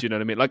nature. Do you know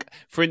what I mean? Like,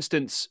 for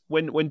instance,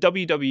 when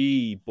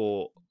WWE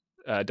bought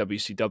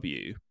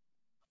WCW,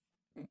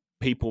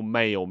 people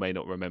may or may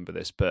not remember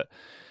this, but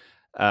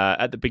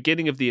at the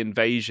beginning of the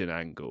Invasion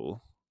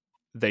angle,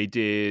 they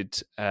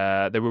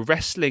were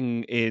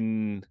wrestling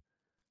in,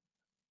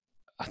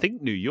 I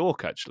think, New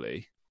York,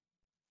 actually.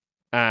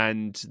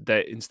 And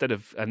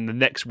the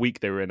next week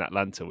they were in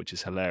Atlanta, which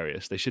is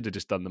hilarious. They should have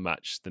just done the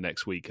match the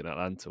next week in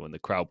Atlanta when the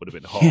crowd would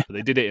have been hot. Yeah. But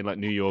they did it in like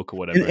New York or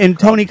whatever. And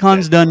Tony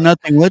Khan's done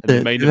nothing with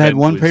it. They've had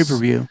one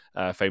pay-per-view.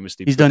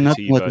 Famously, he's done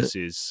nothing with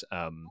versus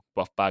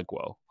Buff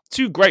Bagwell.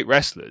 Two great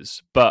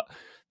wrestlers, but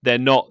they're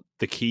not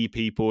the key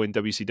people in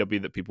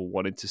WCW that people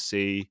wanted to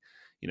see.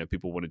 You know,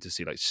 people wanted to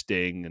see like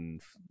Sting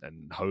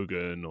and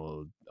Hogan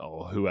or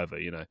whoever.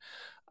 You know.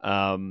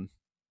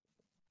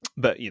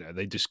 But, you know,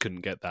 they just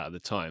couldn't get that at the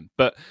time.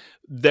 But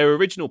their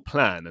original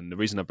plan, and the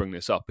reason I bring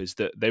this up, is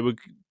that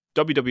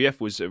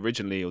WWF was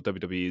originally, or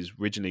WWE is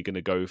originally going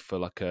to go for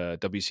like a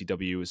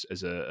WCW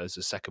as a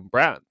second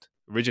brand.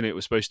 Originally, it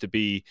was supposed to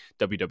be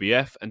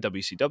WWF and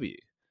WCW.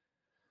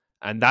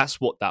 And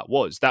that's what that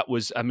was. That's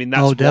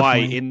why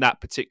in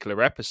that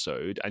particular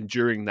episode and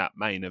during that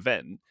main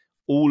event,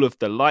 all of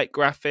the light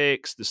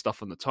graphics, the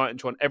stuff on the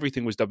Titantron,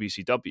 everything was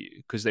WCW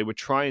because they were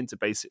trying to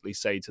basically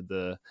say to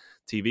the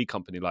TV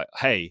company, like,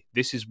 hey,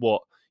 this is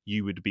what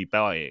you would be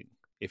buying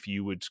if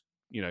you would,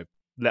 you know,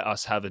 let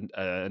us have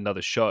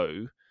another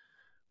show.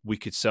 We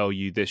could sell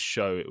you this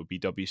show. It would be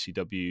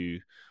WCW,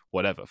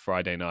 whatever,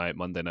 Friday night,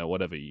 Monday night,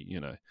 whatever, you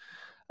know.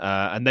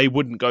 And they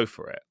wouldn't go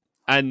for it.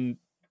 And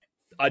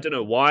I don't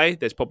know why.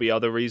 There's probably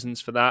other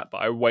reasons for that, but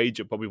I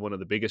wager probably one of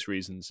the biggest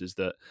reasons is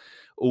that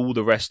all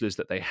the wrestlers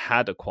that they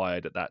had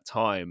acquired at that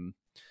time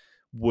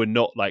were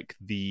not like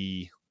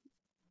the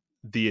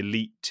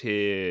elite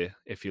tier,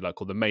 if you like,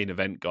 or the main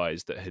event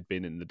guys that had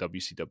been in the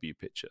WCW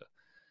picture.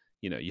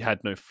 You know, you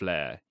had no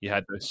Flair, you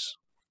had this.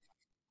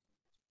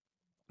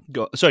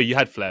 Sorry, you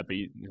had Flair, but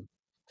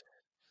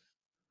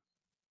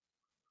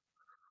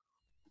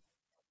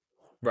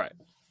right.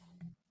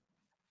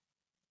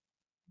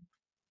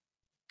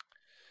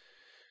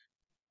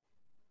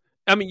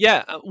 I mean,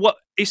 yeah. What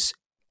it's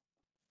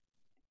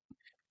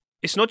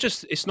not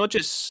just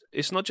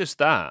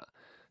that.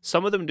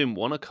 Some of them didn't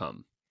want to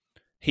come.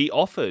 He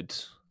offered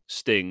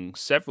Sting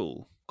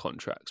several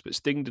contracts, but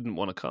Sting didn't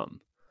want to come.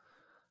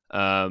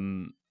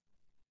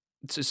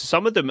 So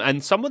some of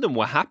them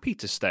were happy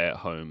to stay at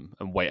home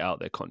and wait out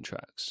their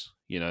contracts.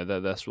 You know,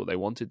 that's what they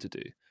wanted to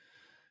do.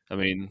 I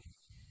mean,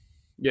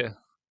 yeah.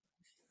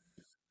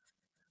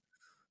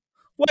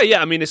 Well,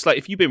 yeah, I mean, it's like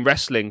if you've been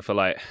wrestling for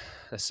like,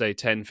 let's say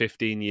 10,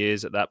 15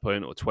 years at that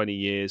point, or 20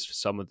 years for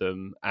some of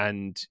them,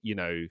 and, you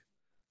know,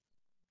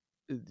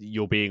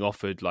 you're being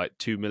offered like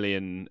 2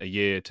 million a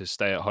year to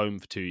stay at home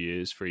for 2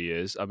 years, 3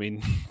 years. I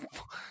mean,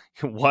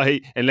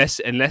 why, unless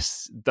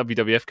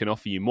WWF can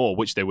offer you more,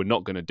 which they were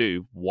not going to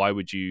do, why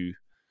would you,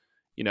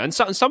 you know, and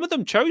some of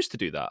them chose to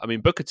do that. I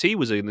mean, Booker T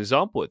was an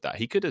example of that.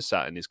 He could have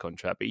sat in his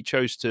contract, but he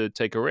chose to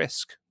take a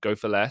risk, go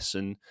for less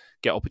and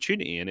get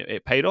opportunity. And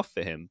it paid off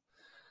for him.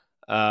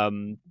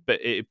 But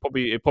it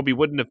probably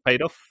wouldn't have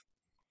paid off.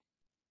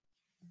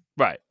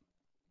 Right.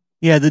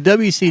 Yeah. The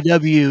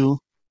WCW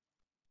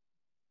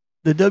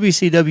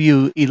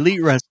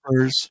elite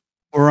wrestlers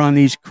were on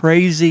these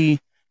crazy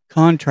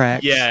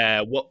contracts.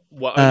 Yeah,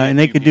 and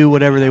they could do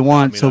whatever they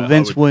want. So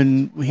Vince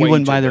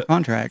wouldn't buy their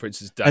contract.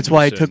 That's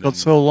why it took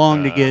so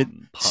long to get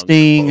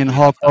Sting and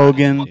Hulk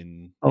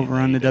Hogan over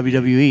on the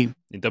WWE.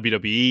 In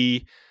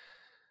WWE,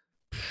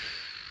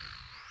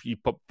 you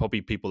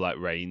probably people like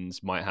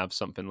Reigns might have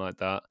something like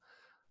that,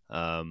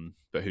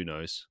 but who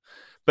knows?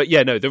 But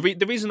yeah, no. The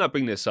reason I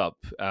bring this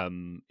up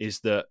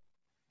is that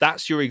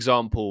that's your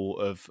example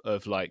of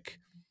like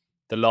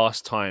the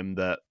last time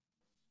that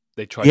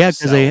they tried to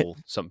sell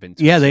something.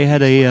 To they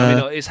had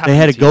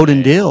a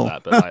golden deal,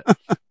 but like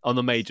on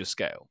a major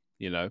scale,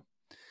 you know.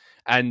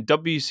 And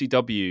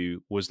WCW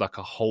was like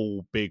a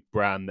whole big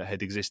brand that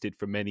had existed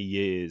for many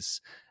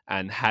years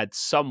and had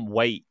some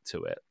weight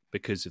to it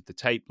because of the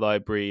tape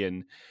library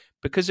and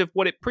because of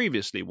what it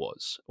previously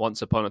was.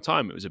 Once upon a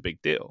time, it was a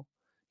big deal.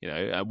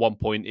 At one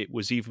point, it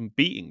was even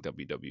beating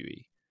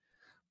WWE.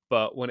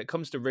 But when it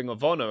comes to Ring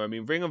of Honor, I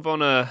mean, Ring of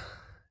Honor,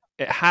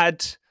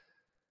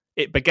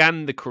 it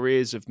began the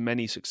careers of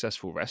many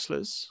successful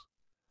wrestlers,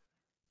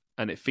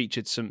 and it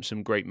featured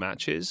some great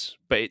matches,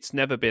 but it's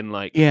never been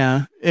like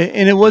and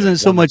it wasn't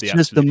so much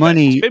just the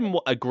money. It's been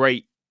a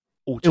great.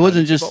 It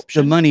wasn't just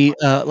the money,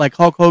 like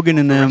Hulk Hogan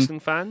and them.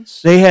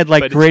 Fans, they had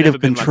like creative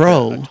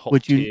control, like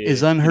which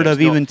is unheard of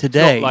even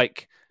today.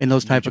 Like in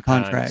those type of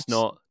contracts, it's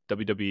not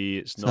WWE,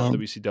 it's not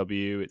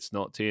WCW, it's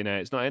not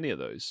TNA, it's not any of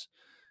those.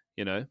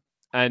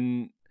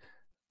 And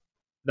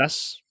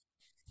that's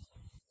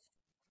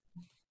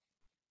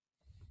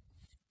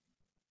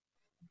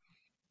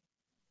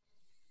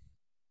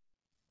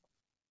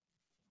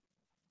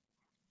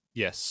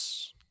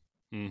yes.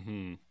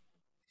 Mm-hmm.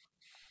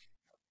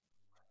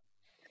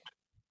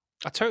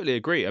 I totally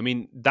agree. I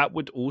mean, that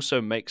would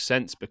also make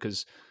sense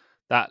because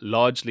that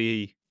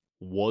largely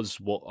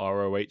was what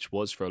ROH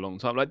was for a long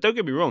time. Like, don't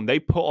get me wrong, they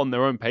put on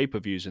their own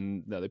pay-per-views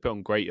and they put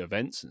on great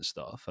events and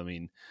stuff. I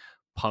mean,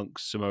 Punk,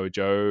 Samoa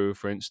Joe,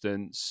 for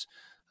instance.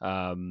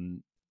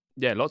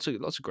 Lots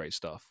of great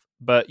stuff.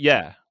 But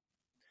yeah,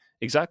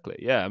 exactly.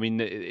 Yeah, I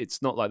mean,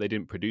 it's not like they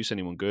didn't produce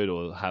anyone good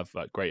or have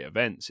like great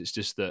events. It's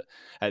just that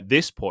at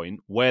this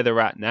point, where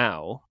they're at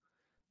now,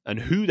 and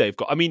who they've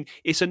got. I mean,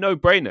 it's a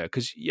no-brainer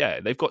because,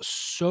 they've got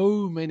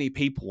so many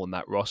people on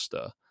that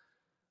roster.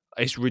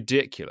 It's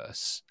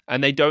ridiculous.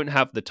 And they don't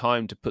have the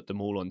time to put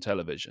them all on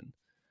television.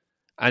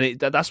 And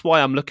that's why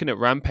I'm looking at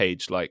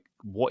Rampage like,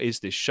 what is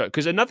this show?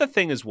 Because another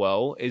thing as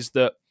well is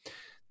that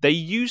they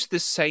use the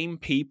same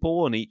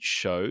people on each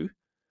show.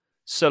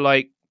 So,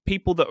 like,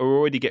 people that are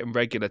already getting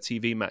regular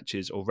TV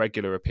matches or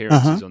regular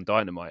appearances on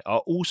Dynamite are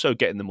also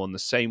getting them on the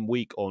same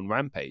week on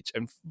Rampage.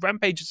 And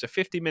Rampage is a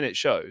 50-minute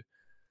show.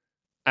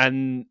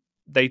 And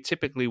they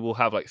typically will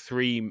have like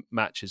 3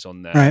 matches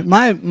on there. Right.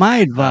 My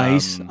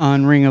advice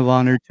on Ring of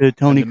Honor to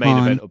Tony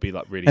Khan will be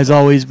like really has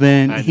always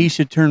been he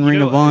should turn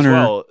Ring of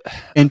Honor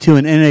into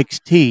an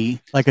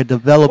NXT, like a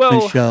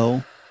development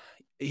show.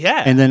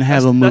 Yeah. And then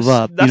have them move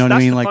up. You know what I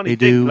mean? Like they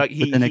do with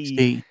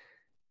NXT.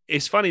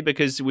 It's funny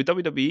because with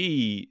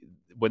WWE,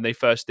 when they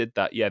first did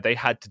that, they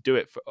had to do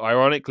it,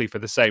 ironically, for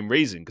the same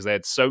reason, because they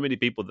had so many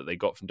people that they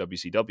got from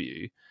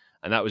WCW.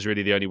 And that was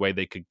really the only way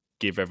they could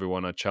give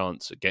everyone a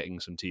chance at getting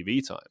some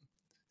TV time.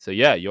 So,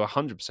 you're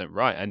 100%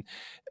 right. And,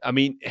 I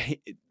mean,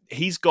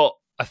 he's got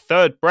a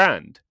third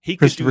brand. He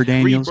could do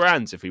 3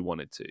 brands if he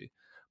wanted to.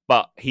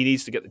 But he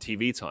needs to get the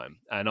TV time.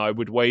 And I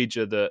would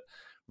wager that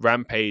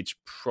Rampage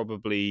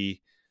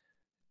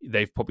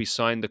they've probably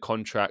signed the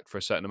contract for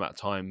a certain amount of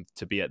time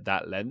to be at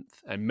that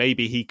length. And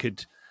maybe he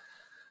could...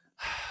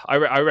 I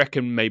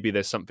reckon maybe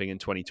there's something in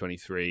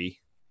 2023...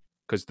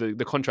 Because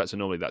the contracts are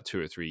normally that 2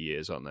 or 3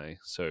 years, aren't they?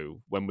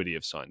 So when would he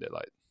have signed it?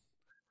 Like,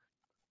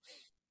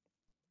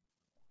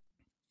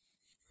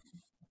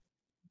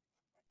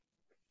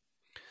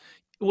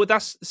 well,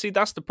 that's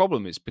the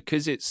problem. Is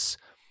because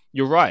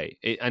you're right,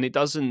 and it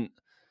doesn't.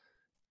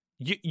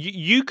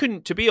 You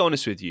can, to be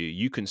honest with you,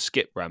 you can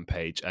skip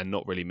Rampage and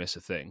not really miss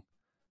a thing,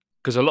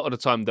 because a lot of the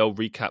time they'll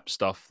recap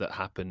stuff that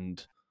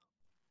happened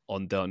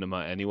on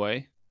Dynamite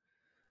anyway.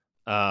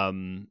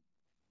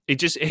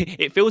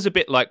 It feels a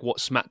bit like what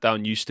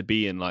SmackDown used to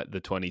be in like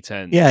the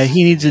 2010s. Yeah,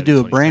 he needs to do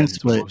a brand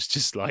split. It was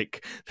just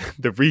like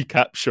the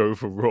recap show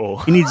for Raw.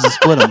 He needs to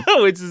split them.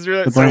 Which is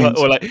really do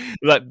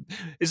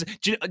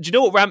you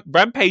know what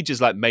Rampage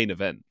is like main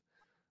event?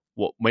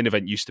 What main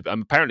event used to be?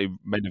 Apparently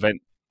main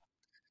event.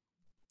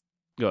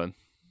 Go on.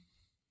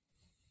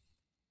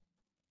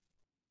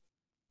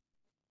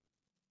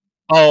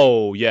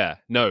 Oh yeah,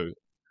 no,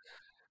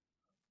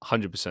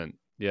 100%.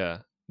 Yeah.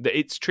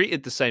 It's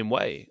treated the same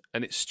way,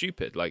 and it's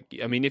stupid. Like,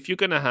 I mean, if you're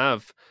going to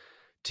have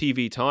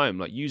TV time,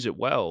 like, use it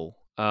well.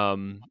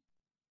 But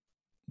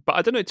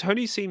I don't know.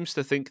 Tony seems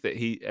to think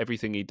that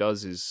everything he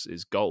does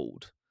is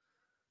gold,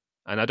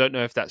 and I don't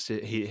know if that's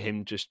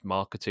him just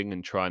marketing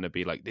and trying to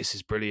be like, this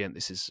is brilliant,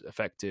 this is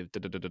effective,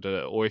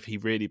 or if he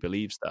really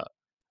believes that.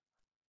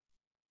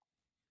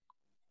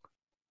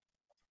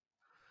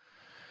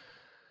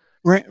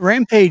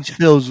 Rampage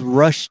feels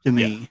rushed to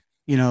me. Yeah.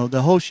 You know,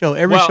 the whole show,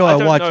 every show I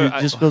watch, it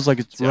just feels like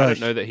it's rushed. I don't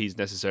know that he's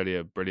necessarily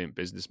a brilliant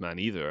businessman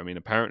either. I mean,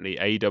 apparently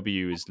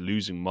AEW is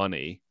losing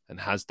money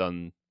and has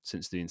done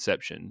since the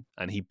inception,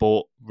 and he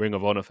bought Ring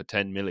of Honor for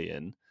 $10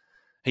 million.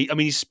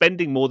 He's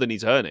spending more than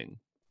he's earning.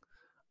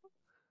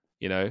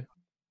 You know,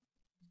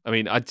 I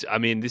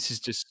mean, this is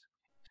just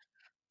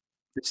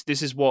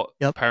this is what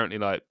apparently,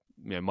 like,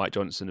 you know, Mike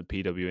Johnson, a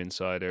PW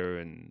insider,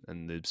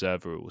 and the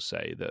Observer will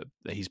say that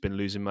he's been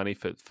losing money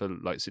for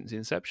like since the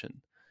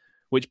inception.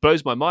 Which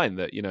blows my mind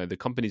that, you know, the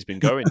company's been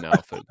going now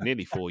for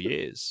nearly 4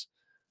 years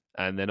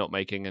and they're not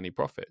making any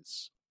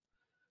profits.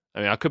 I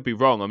mean, I could be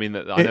wrong. I mean,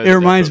 I know it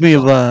reminds me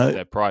of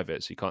they're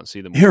private, so you can't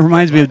see them. It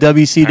reminds me of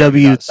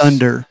WCW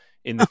Thunder.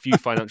 in the few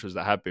financials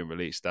that have been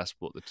released, that's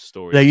what the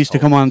story. They used to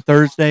come on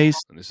Thursdays,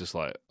 and it's just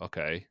like,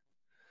 okay.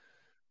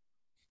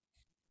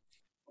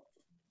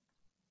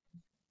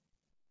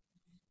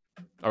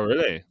 Oh,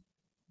 really?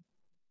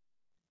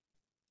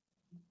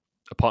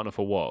 A partner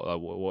for what? Like,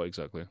 what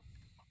exactly?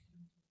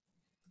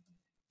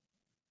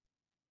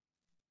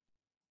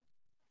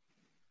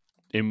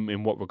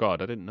 In what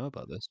regard? I didn't know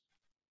about this.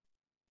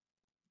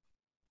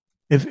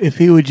 If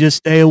he would just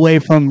stay away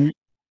from,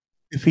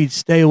 if he'd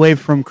stay away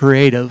from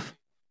creative,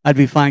 I'd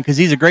be fine because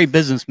he's a great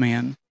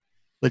businessman.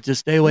 But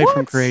just stay away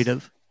from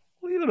creative.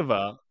 What are you on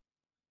about?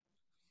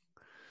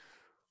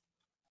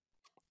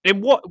 In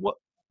what? What?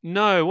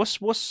 No.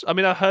 What's? I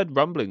mean, I heard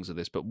rumblings of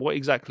this, but what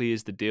exactly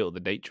is the deal? The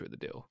nature of the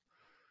deal?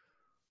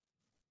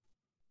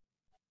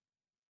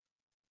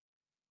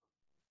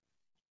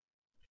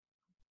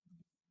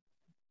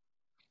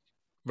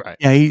 Right.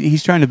 Yeah,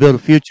 he's trying to build a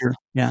future.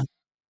 Yeah.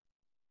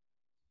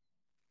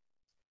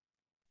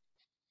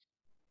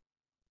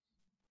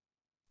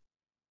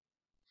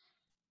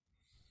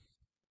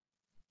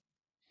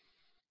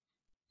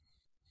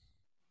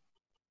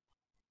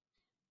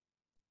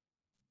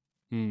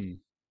 Hmm.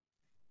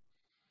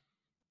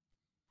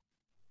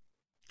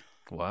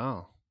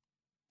 Wow.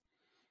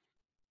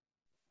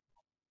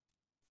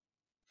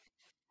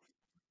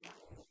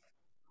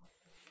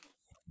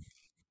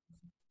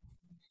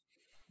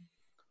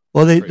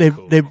 Well,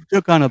 Cool. they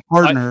took on a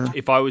partner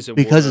if I was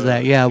because of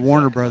that. Yeah,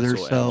 Warner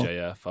Brothers. So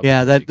MJF,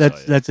 yeah,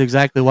 that's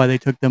exactly why they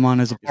took them on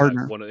as a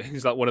partner.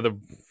 He's like one of the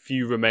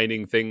few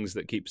remaining things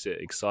that keeps it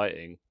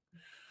exciting.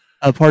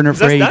 A partner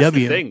for AEW. That's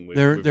the thing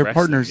with they're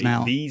partners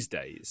now these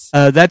days.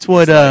 That's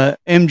what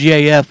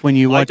MJF, when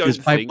you watch his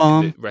pipe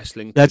bomb,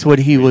 that's what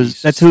he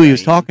was. That's who he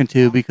was talking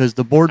to, because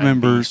the board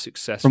members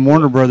from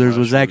Warner Brothers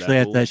was actually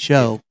at that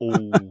show.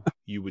 All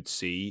you would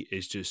see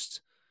is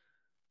just,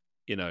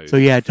 so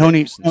yeah,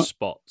 Tony and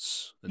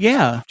spots. And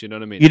yeah, stuff. Do you know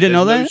what I mean? You didn't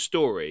know that? No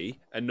story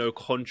and no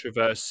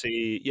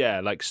controversy. Yeah,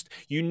 like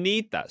you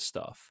need that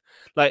stuff.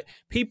 Like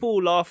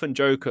people laugh and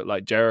joke at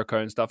like Jericho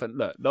and stuff, and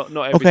look, not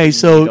everything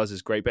he does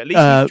is great, but at least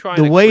he's trying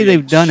the to way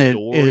they've done it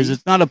story is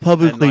it's not a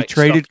publicly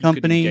traded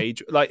company.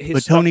 Like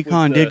but Tony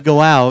Khan did go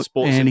out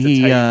and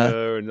he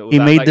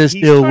made like, this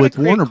deal with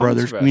Warner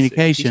Brothers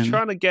Communication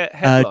to get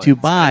to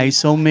buy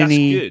so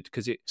many. That's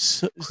good,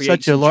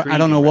 such a large. I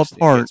don't know what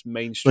part,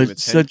 but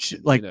such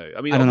like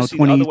I don't know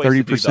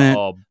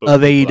 20-30%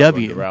 of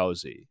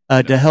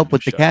AEW to help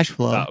with the cash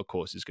flow. That of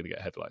course is going to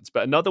get headlines,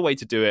 but another way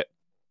to do it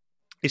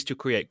is to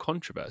create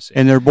controversy.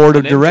 And their board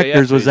of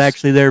directors was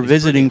actually there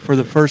visiting for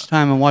the first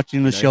time and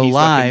watching the show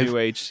live.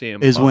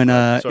 Is when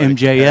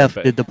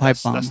MJF did the pipe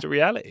bomb. That's the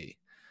reality,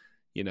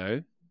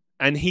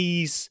 And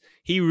he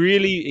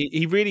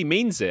really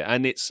means it,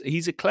 and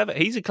he's a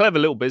clever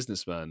little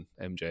businessman.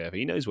 MJF,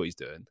 he knows what he's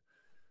doing,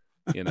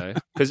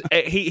 because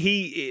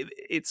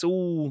it's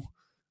all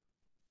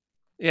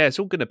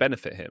going to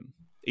benefit him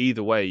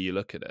either way you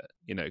look at it,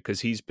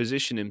 because he's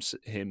positioned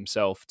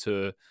himself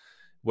to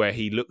where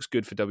he looks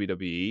good for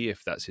WWE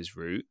if that's his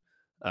route.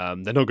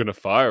 They're not going to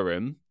fire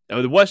him.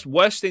 The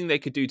worst thing they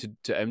could do to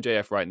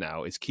MJF right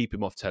now is keep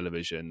him off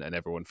television and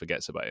everyone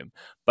forgets about him.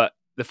 But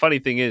the funny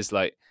thing is,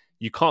 like,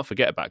 you can't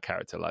forget about a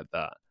character like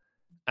that.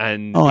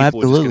 And people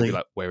absolutely. are just going to be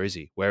like, where is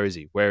he? Where is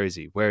he? Where is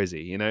he? Where is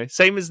he?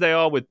 Same as they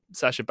are with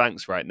Sasha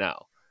Banks right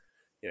now.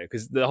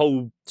 Because the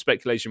whole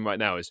speculation right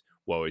now is,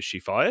 well, is she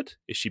fired?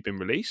 Is she been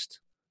released?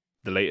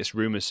 The latest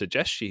rumors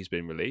suggest she's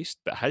been released,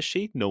 but has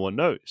she? No one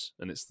knows.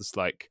 And it's just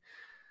like,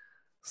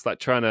 it's like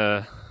trying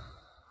to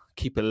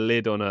keep a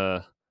lid on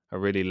a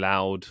really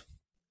loud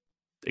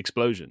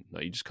explosion. No,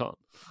 you just can't.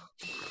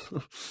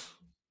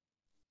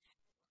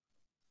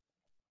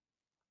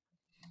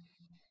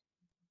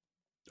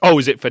 Oh,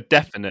 is it for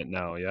definite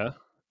now? Yeah.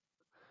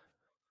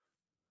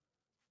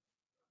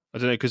 I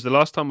don't know, because the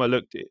last time I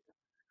looked,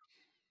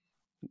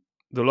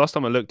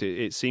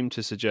 it seemed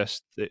to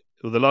suggest that.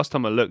 Well, the last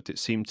time I looked, it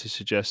seemed to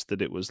suggest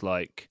that it was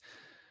like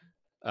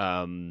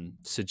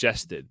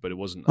suggested, but it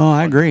wasn't. Oh,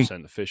 I agree.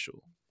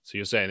 Official. So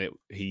you're saying it?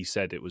 He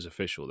said it was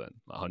official then,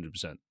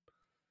 100%.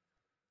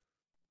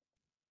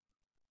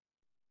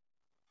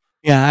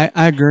 Yeah,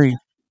 I agree.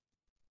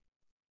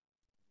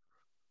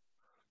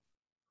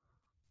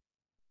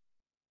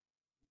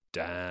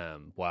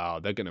 Damn! Wow,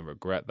 they're gonna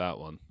regret that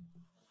one.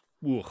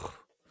 Ugh.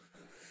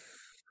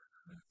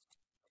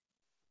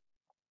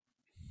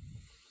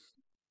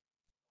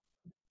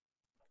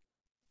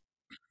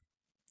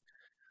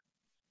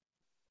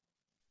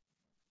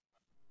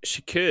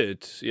 She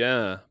could,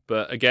 yeah.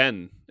 But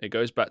again, it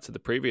goes back to the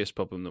previous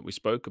problem that we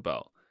spoke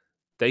about.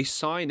 They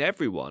sign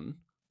everyone,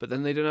 but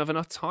then they don't have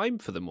enough time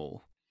for them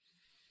all.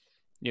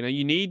 You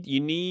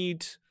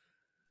need.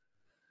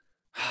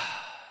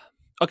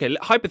 Okay,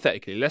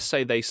 hypothetically, let's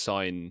say they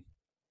sign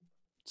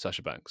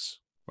Sasha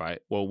Banks,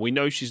 right? Well, we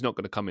know she's not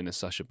going to come in as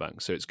Sasha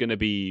Banks, so it's going to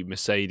be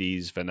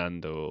Mercedes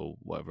Fernando or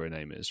whatever her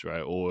name is,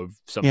 right? Or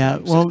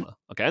something similar.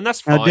 Okay, and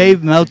that's fine. Now,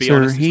 Dave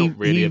Meltzer, honest,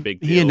 really a big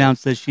deal. He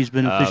announced that she's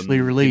been officially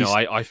released.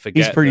 I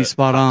forget. He's pretty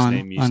spot on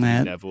name used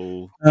that.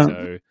 Neville.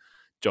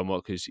 John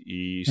Moxley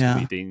used to Yeah.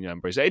 be Dean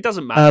Ambrose. It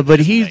doesn't matter. But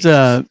just he's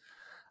names.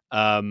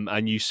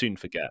 And you soon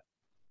forget.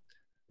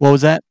 what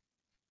was that?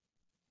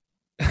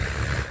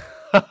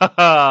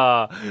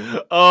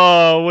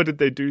 Oh, what did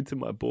they do to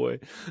my boy?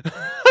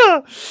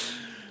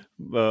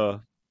 Do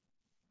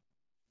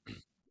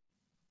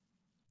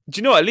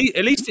you know? At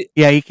least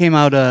Yeah, he came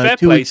out fair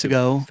 2 play weeks to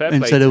ago fair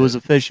and play said it to was him.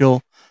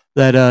 official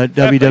that Fair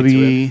play to him.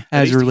 WWE At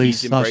has least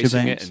released he's Sasha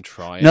embracing it Banks. and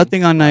trying.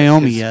 Nothing on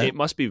Naomi 'cause yet. It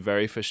must be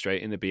very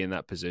frustrating to be in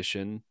that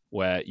position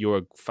where you're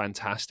a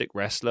fantastic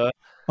wrestler.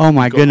 Oh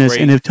my You've got goodness!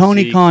 great And if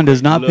Tony physique, Khan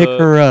does great not pick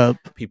her look,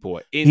 up, people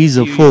are he's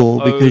a into you, fool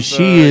you're because she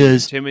over, you're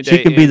is. She could be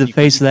intimidating, the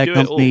face of you that do it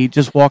all. company.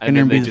 Just walk in And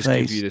there then and they be the just give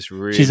you face. this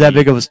really, She's that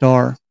big of a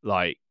star.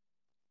 like,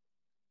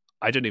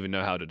 I don't even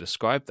know how to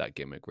describe that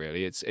gimmick.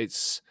 Really,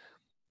 it's.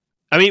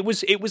 I mean, it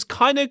was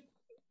kind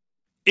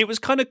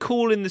of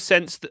cool in the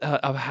sense that,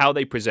 of how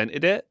they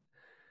presented it.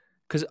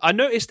 Because I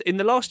noticed in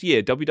the last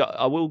year,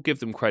 I will give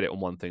them credit on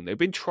one thing. They've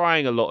been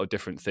trying a lot of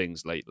different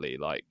things lately,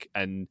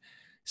 and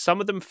some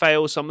of them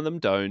fail, some of them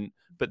don't,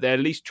 but they're at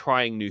least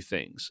trying new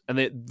things. And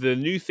the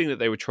new thing that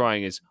they were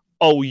trying is,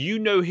 oh, you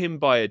know him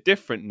by a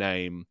different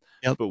name,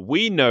 Yep. but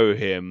we know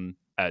him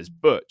as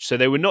Butch. So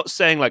they were not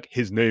saying like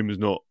his name is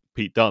not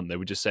Pete Dunne. They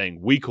were just saying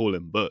we call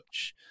him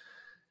Butch.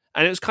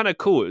 And it was kind of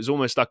cool. It was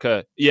almost like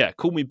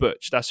call me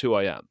Butch. That's who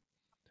I am.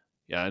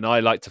 Yeah, and I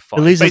like to fight.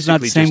 At least it's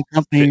not the Basically, same just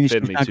company. Fit She's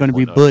Finley not going to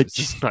be 2.0. Butch. It's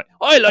just like,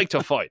 I like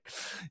to fight,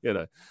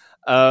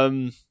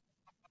 and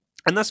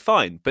that's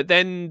fine. But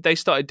then they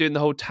started doing the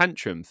whole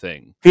tantrum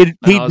thing. Pete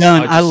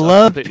Dunne. I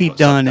love Pete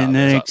Dunne in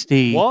Like,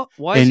 NXT. what?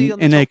 Why is he on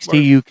the NXT top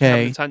rope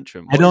having UK? a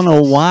tantrum? I What don't is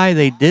know this? why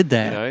they did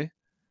that. You know?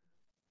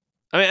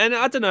 I mean, and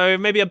I don't know.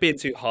 Maybe I'm being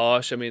too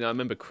harsh. I mean, I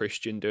remember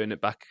Christian doing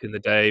it back in the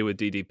day with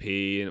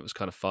DDP, and it was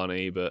kind of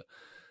funny. But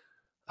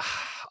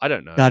I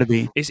don't know. Gotta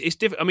be. It's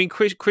different. I mean,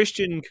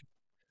 Christian.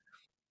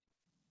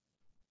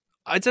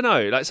 I don't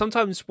know. Like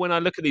sometimes when I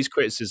look at these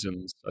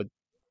criticisms,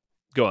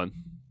 go on.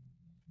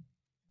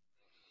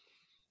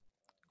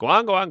 Go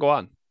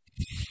on.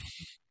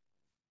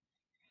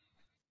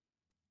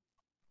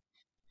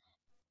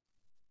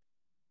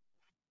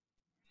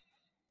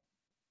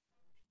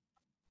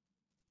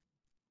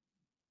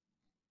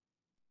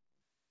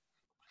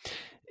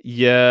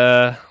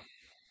 Yeah.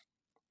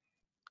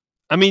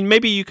 I mean,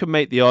 maybe you could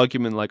make the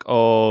argument like,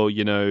 oh,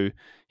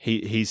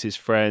 he's his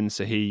friend,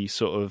 so he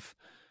sort of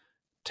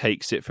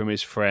takes it from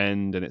his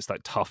friend and it's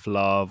like tough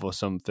love or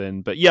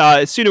something. But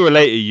yeah, sooner or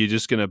later you're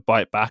just gonna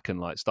bite back and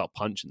like start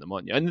punching them,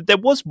 aren't you? And there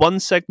was one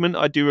segment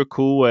I do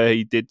recall where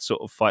he did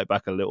sort of fight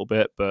back a little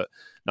bit, but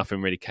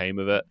nothing really came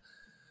of it.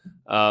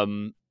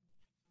 And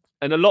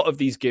a lot of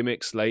these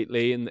gimmicks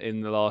lately in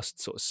the last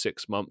sort of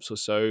 6 months or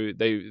so,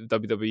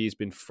 WWE's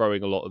been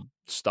throwing a lot of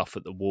stuff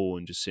at the wall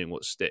and just seeing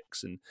what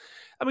sticks. And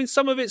I mean,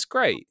 some of it's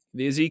great.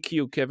 The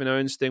Ezekiel Kevin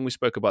Owens thing, we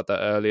spoke about that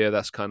earlier.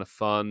 That's kind of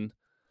fun.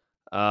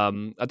 I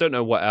don't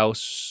know what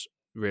else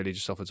really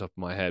just off the top of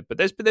my head, but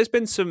there's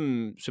been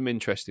some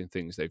interesting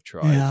things they've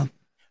tried. Yeah.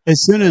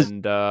 As soon as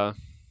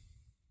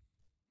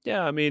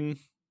I mean,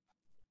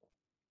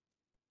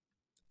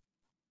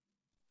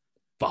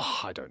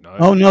 I don't know.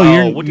 Oh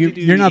no,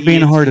 you're not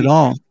being hard at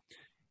all.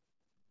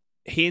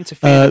 He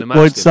interfered in the match.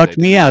 What sucked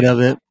me out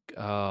of it.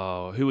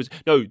 Oh,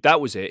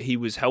 that was it. He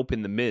was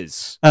helping the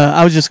Miz.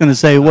 I was just going to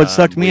say what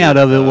sucked me out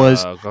of it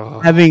was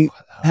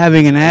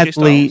having an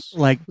athlete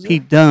like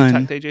Pete Dunne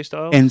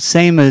and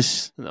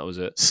Sheamus that was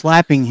it.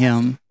 slapping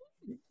him.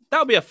 That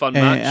would be a fun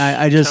match.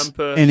 I just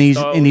Ciampa, and he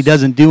Styles,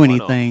 doesn't do why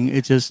not? anything.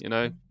 It's just it's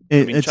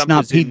Ciampa's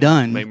not Pete in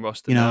Dunne. Main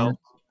roster now.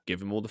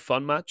 Give him all the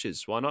fun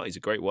matches. Why not? He's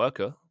a great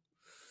worker.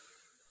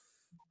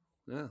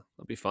 Yeah,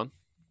 that'd be fun.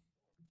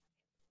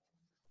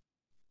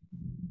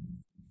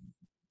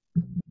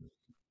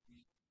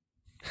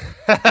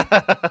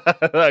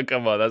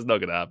 Come on, that's not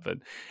gonna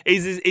happen.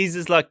 He's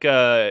just like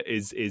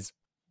his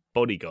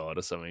bodyguard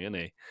or something,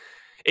 isn't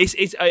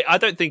he? I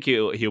don't think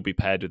he'll be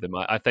paired with him.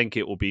 I think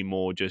it will be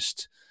more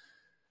just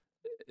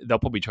they'll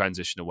probably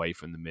transition away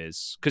from the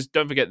Miz, because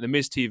don't forget the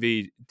Miz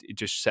TV, it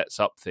just sets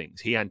up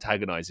things. He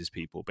antagonizes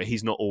people, but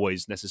he's not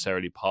always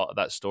necessarily part of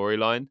that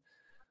storyline.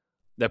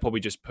 They're probably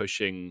just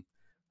pushing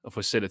or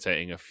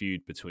facilitating a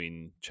feud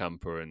between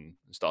Ciampa and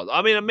Styles.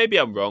 I mean, maybe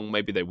I'm wrong.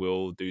 Maybe they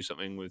will do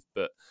something with,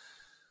 but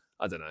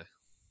I don't know.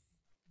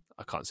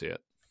 I can't see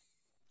it.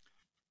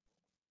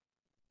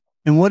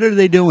 And what are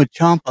they doing with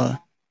Ciampa?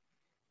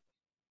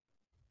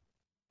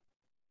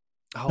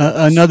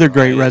 Another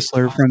great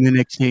wrestler from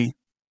NXT.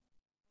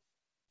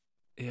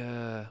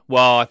 Yeah.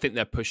 Well, I think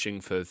they're pushing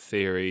for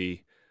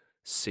Theory,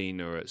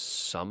 Cena at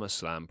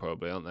SummerSlam,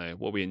 probably, aren't they?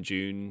 What are we in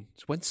June?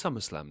 When's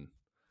SummerSlam?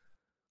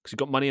 Because you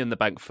got Money in the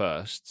Bank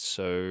first,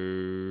 so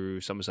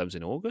SummerSlam's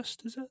in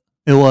August, is it?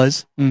 It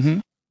was. Mm-hmm.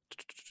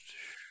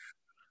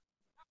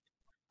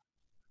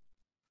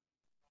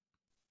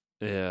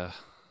 Yeah.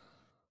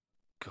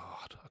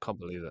 God, I can't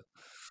believe it.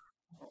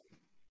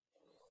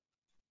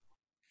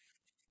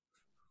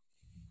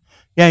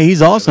 Yeah,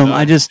 he's awesome. know.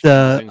 I just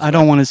Things I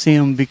don't want to see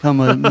him become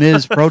a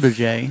Miz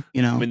protege.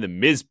 I mean, the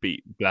Miz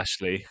beat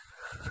Lashley.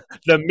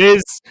 the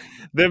Miz,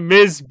 the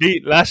Miz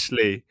beat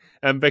Lashley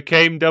and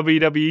became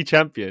WWE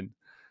champion.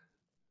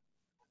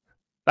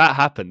 That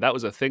happened. That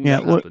was a thing Yeah.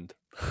 that happened.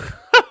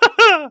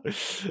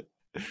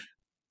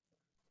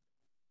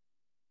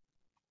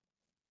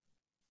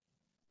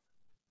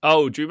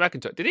 Oh, Drew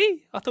McIntyre. Did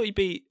he? I thought he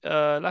beat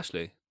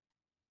Lashley.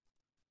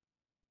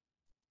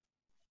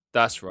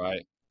 That's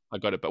right. I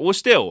got it. But well,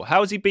 still,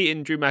 how is he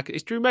beating Drew McIntyre?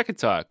 It's Drew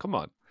McIntyre. Come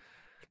on.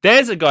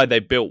 There's a guy they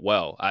built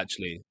well,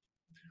 actually.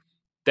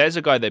 There's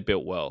a guy they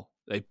built well.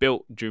 They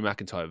built Drew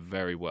McIntyre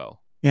very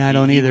well. Yeah, I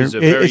don't He either. was a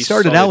It very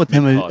started out solid with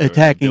him mid-carder and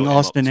attacking built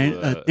him up Austin to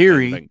a main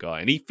Theory, event guy.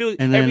 And he feels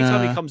and every then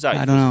time he comes out,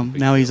 he I feels like a don't know. big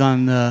Now he's deal.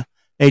 on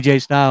AJ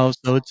Styles,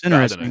 so it's But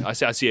I don't interesting. know.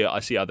 I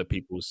see other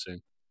people's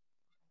thing.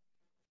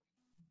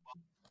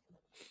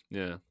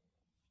 Yeah.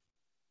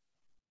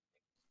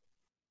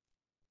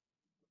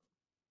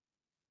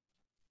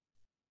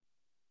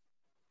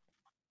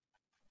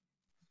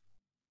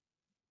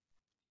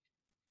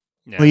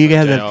 Yeah, Well, it's you like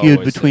have JR that feud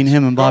always between says,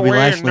 him and Bobby go in,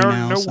 Lashley no,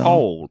 now. no So,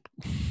 hold.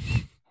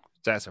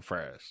 That's a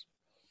phrase.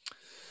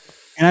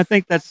 and I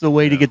think that's the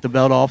way to Yeah. get the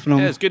belt off of him.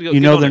 Yeah, it's good. You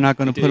Good know on they're him. not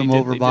going to put him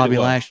over He did it Bobby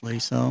well. Lashley.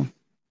 So,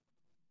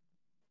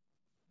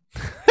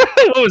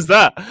 What was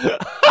that?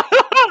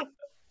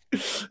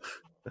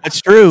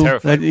 that's true.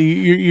 Terrified.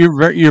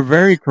 You're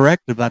very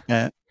correct about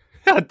that.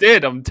 I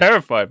did. I'm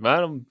terrified,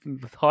 man. I'm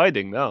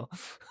hiding now.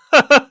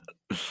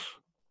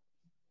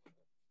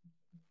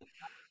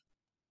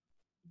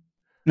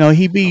 No,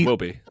 he I beat. will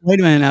be. Wait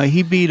a minute now.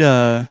 He beat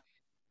the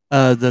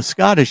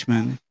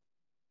Scottishman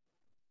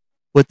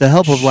with the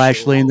help of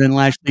Lashley, and Sure. then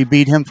Lashley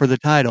beat him for the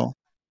title.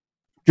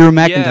 Drew Yeah,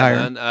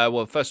 McIntyre. man.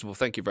 Well, first of all,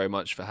 thank you very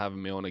much for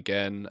having me on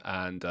again,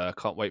 and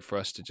can't wait for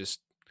us to just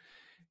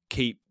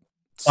keep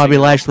Bobby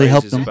singing our Lashley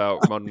helped praises him.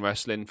 about modern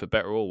wrestling for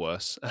better or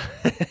worse.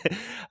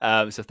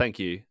 So thank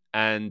you,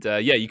 and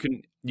yeah, you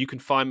can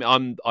find me.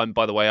 I'm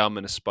by the way, I'm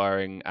an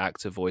aspiring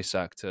actor, voice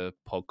actor,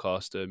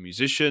 podcaster,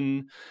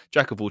 musician,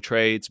 jack of all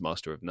trades,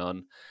 master of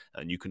none,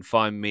 and you can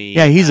find me.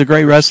 Yeah, he's a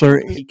great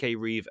wrestler. PK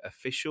Reeve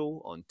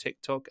official on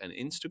TikTok and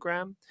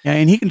Instagram. Yeah,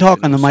 and he can You talk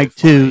can on the also mic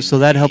too, find so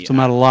that me helps him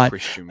out a at lot.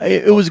 Christian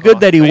Reeve It was good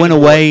that he Podcast, went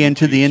available away on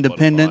into the YouTube,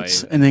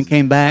 independence Spotify, and then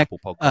came back. Apple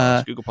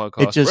Podcasts, Google It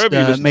Podcasts, just wherever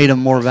you listen made to him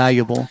more podcasts.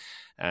 valuable.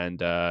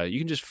 And you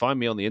can just find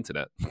me on the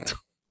internet.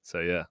 So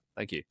yeah,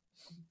 thank you.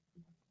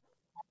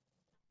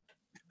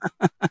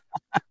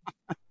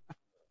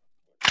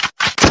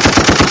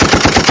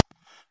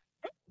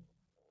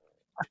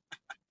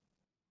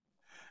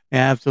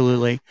 Yeah,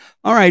 absolutely.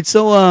 All right,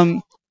 so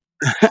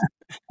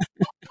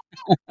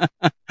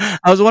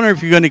I was wondering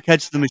if you're going to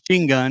catch the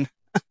machine gun.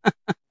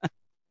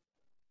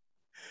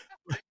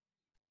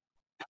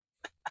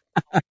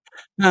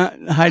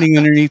 Hiding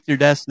underneath your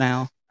desk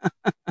now.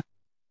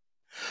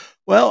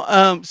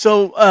 Well,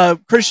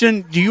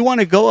 Christian, do you want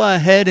to go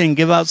ahead and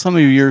give out some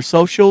of your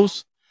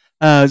socials?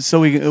 So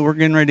we're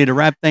getting ready to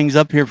wrap things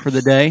up here for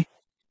the day.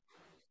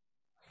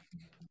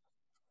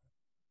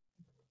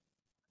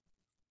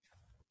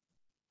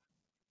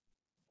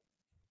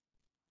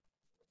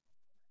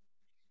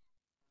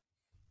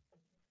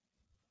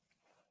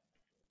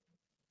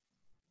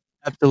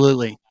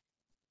 Absolutely.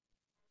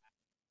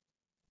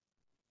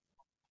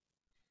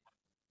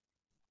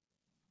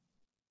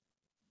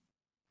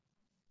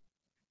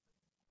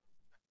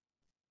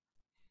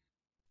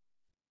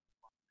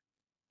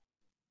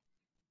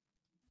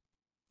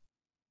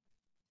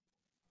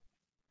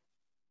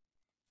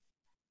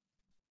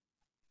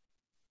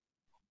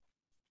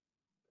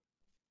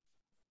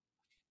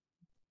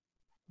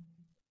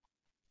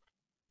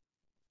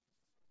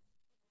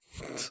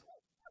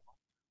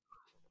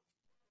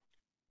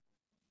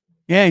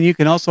 Yeah, and you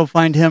can also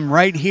find him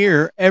right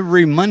here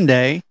every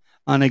Monday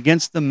on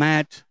Against the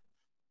Mat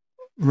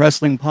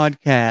Wrestling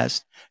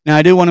Podcast. Now,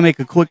 I do want to make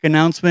a quick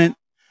announcement.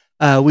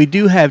 We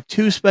do have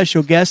two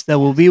special guests that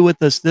will be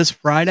with us this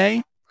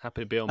Friday,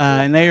 Happy to be on board.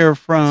 and they are Let's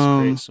from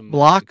create some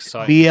Block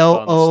exciting,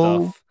 fun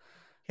BLO stuff,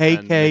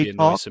 and maybe KK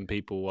annoy Talk some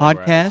people while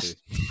we're at podcast. it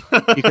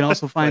too. You can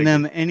also find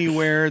Thank them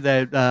anywhere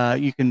that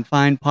you can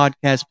find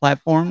podcast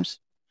platforms.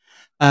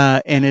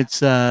 And it's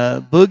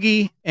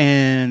Boogie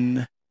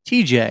and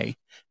TJ.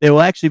 They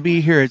will actually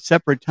be here at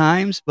separate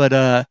times, but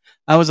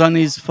I was on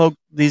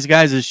these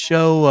guys'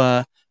 show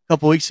a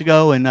couple weeks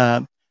ago,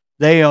 and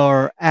they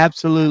are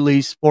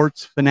absolutely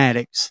sports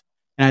fanatics,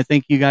 and I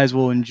think you guys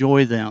will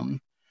enjoy them.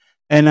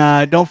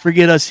 And don't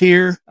forget us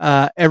here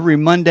every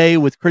Monday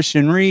with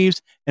Christian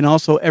Reeves, and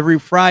also every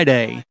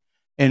Friday.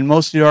 And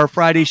most of our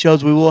Friday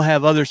shows, we will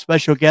have other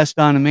special guests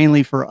on, and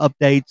mainly for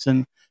updates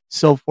and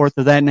so forth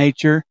of that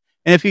nature.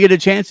 And if you get a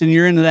chance and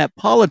you're into that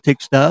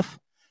politics stuff,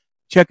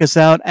 check us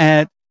out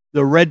at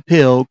the Red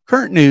Pill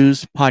Current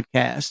News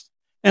Podcast.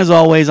 As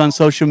always, on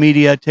social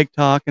media,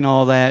 TikTok, and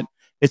all that,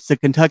 it's the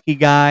Kentucky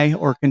Guy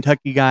or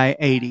Kentucky Guy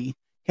 80,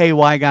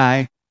 KY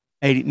Guy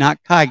 80, not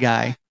Kai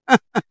Guy,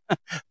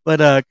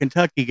 but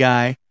Kentucky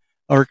Guy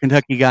or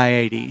Kentucky Guy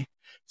 80.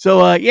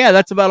 So, yeah,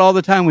 that's about all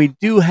the time we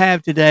do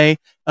have today.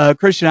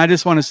 Christian, I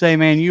just want to say,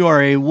 man, you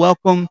are a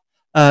welcome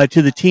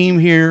to the team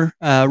here.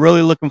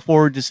 Really looking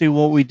forward to see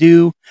what we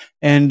do.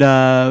 And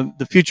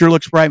the future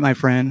looks bright, my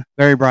friend.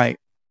 Very bright.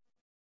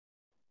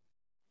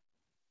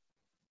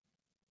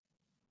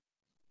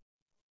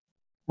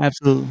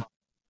 Absolutely.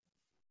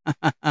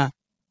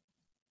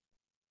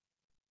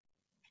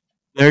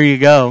 There you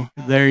go.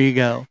 There you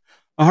go.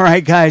 All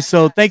right, guys.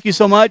 So thank you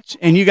so much.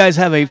 And you guys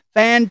have a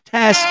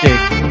fantastic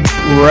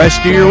rest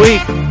of your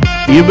week.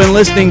 You've been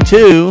listening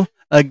to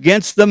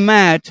Against the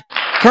Mat,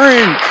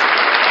 current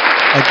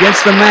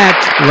Against the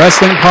Mat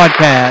Wrestling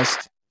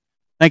Podcast.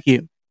 Thank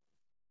you.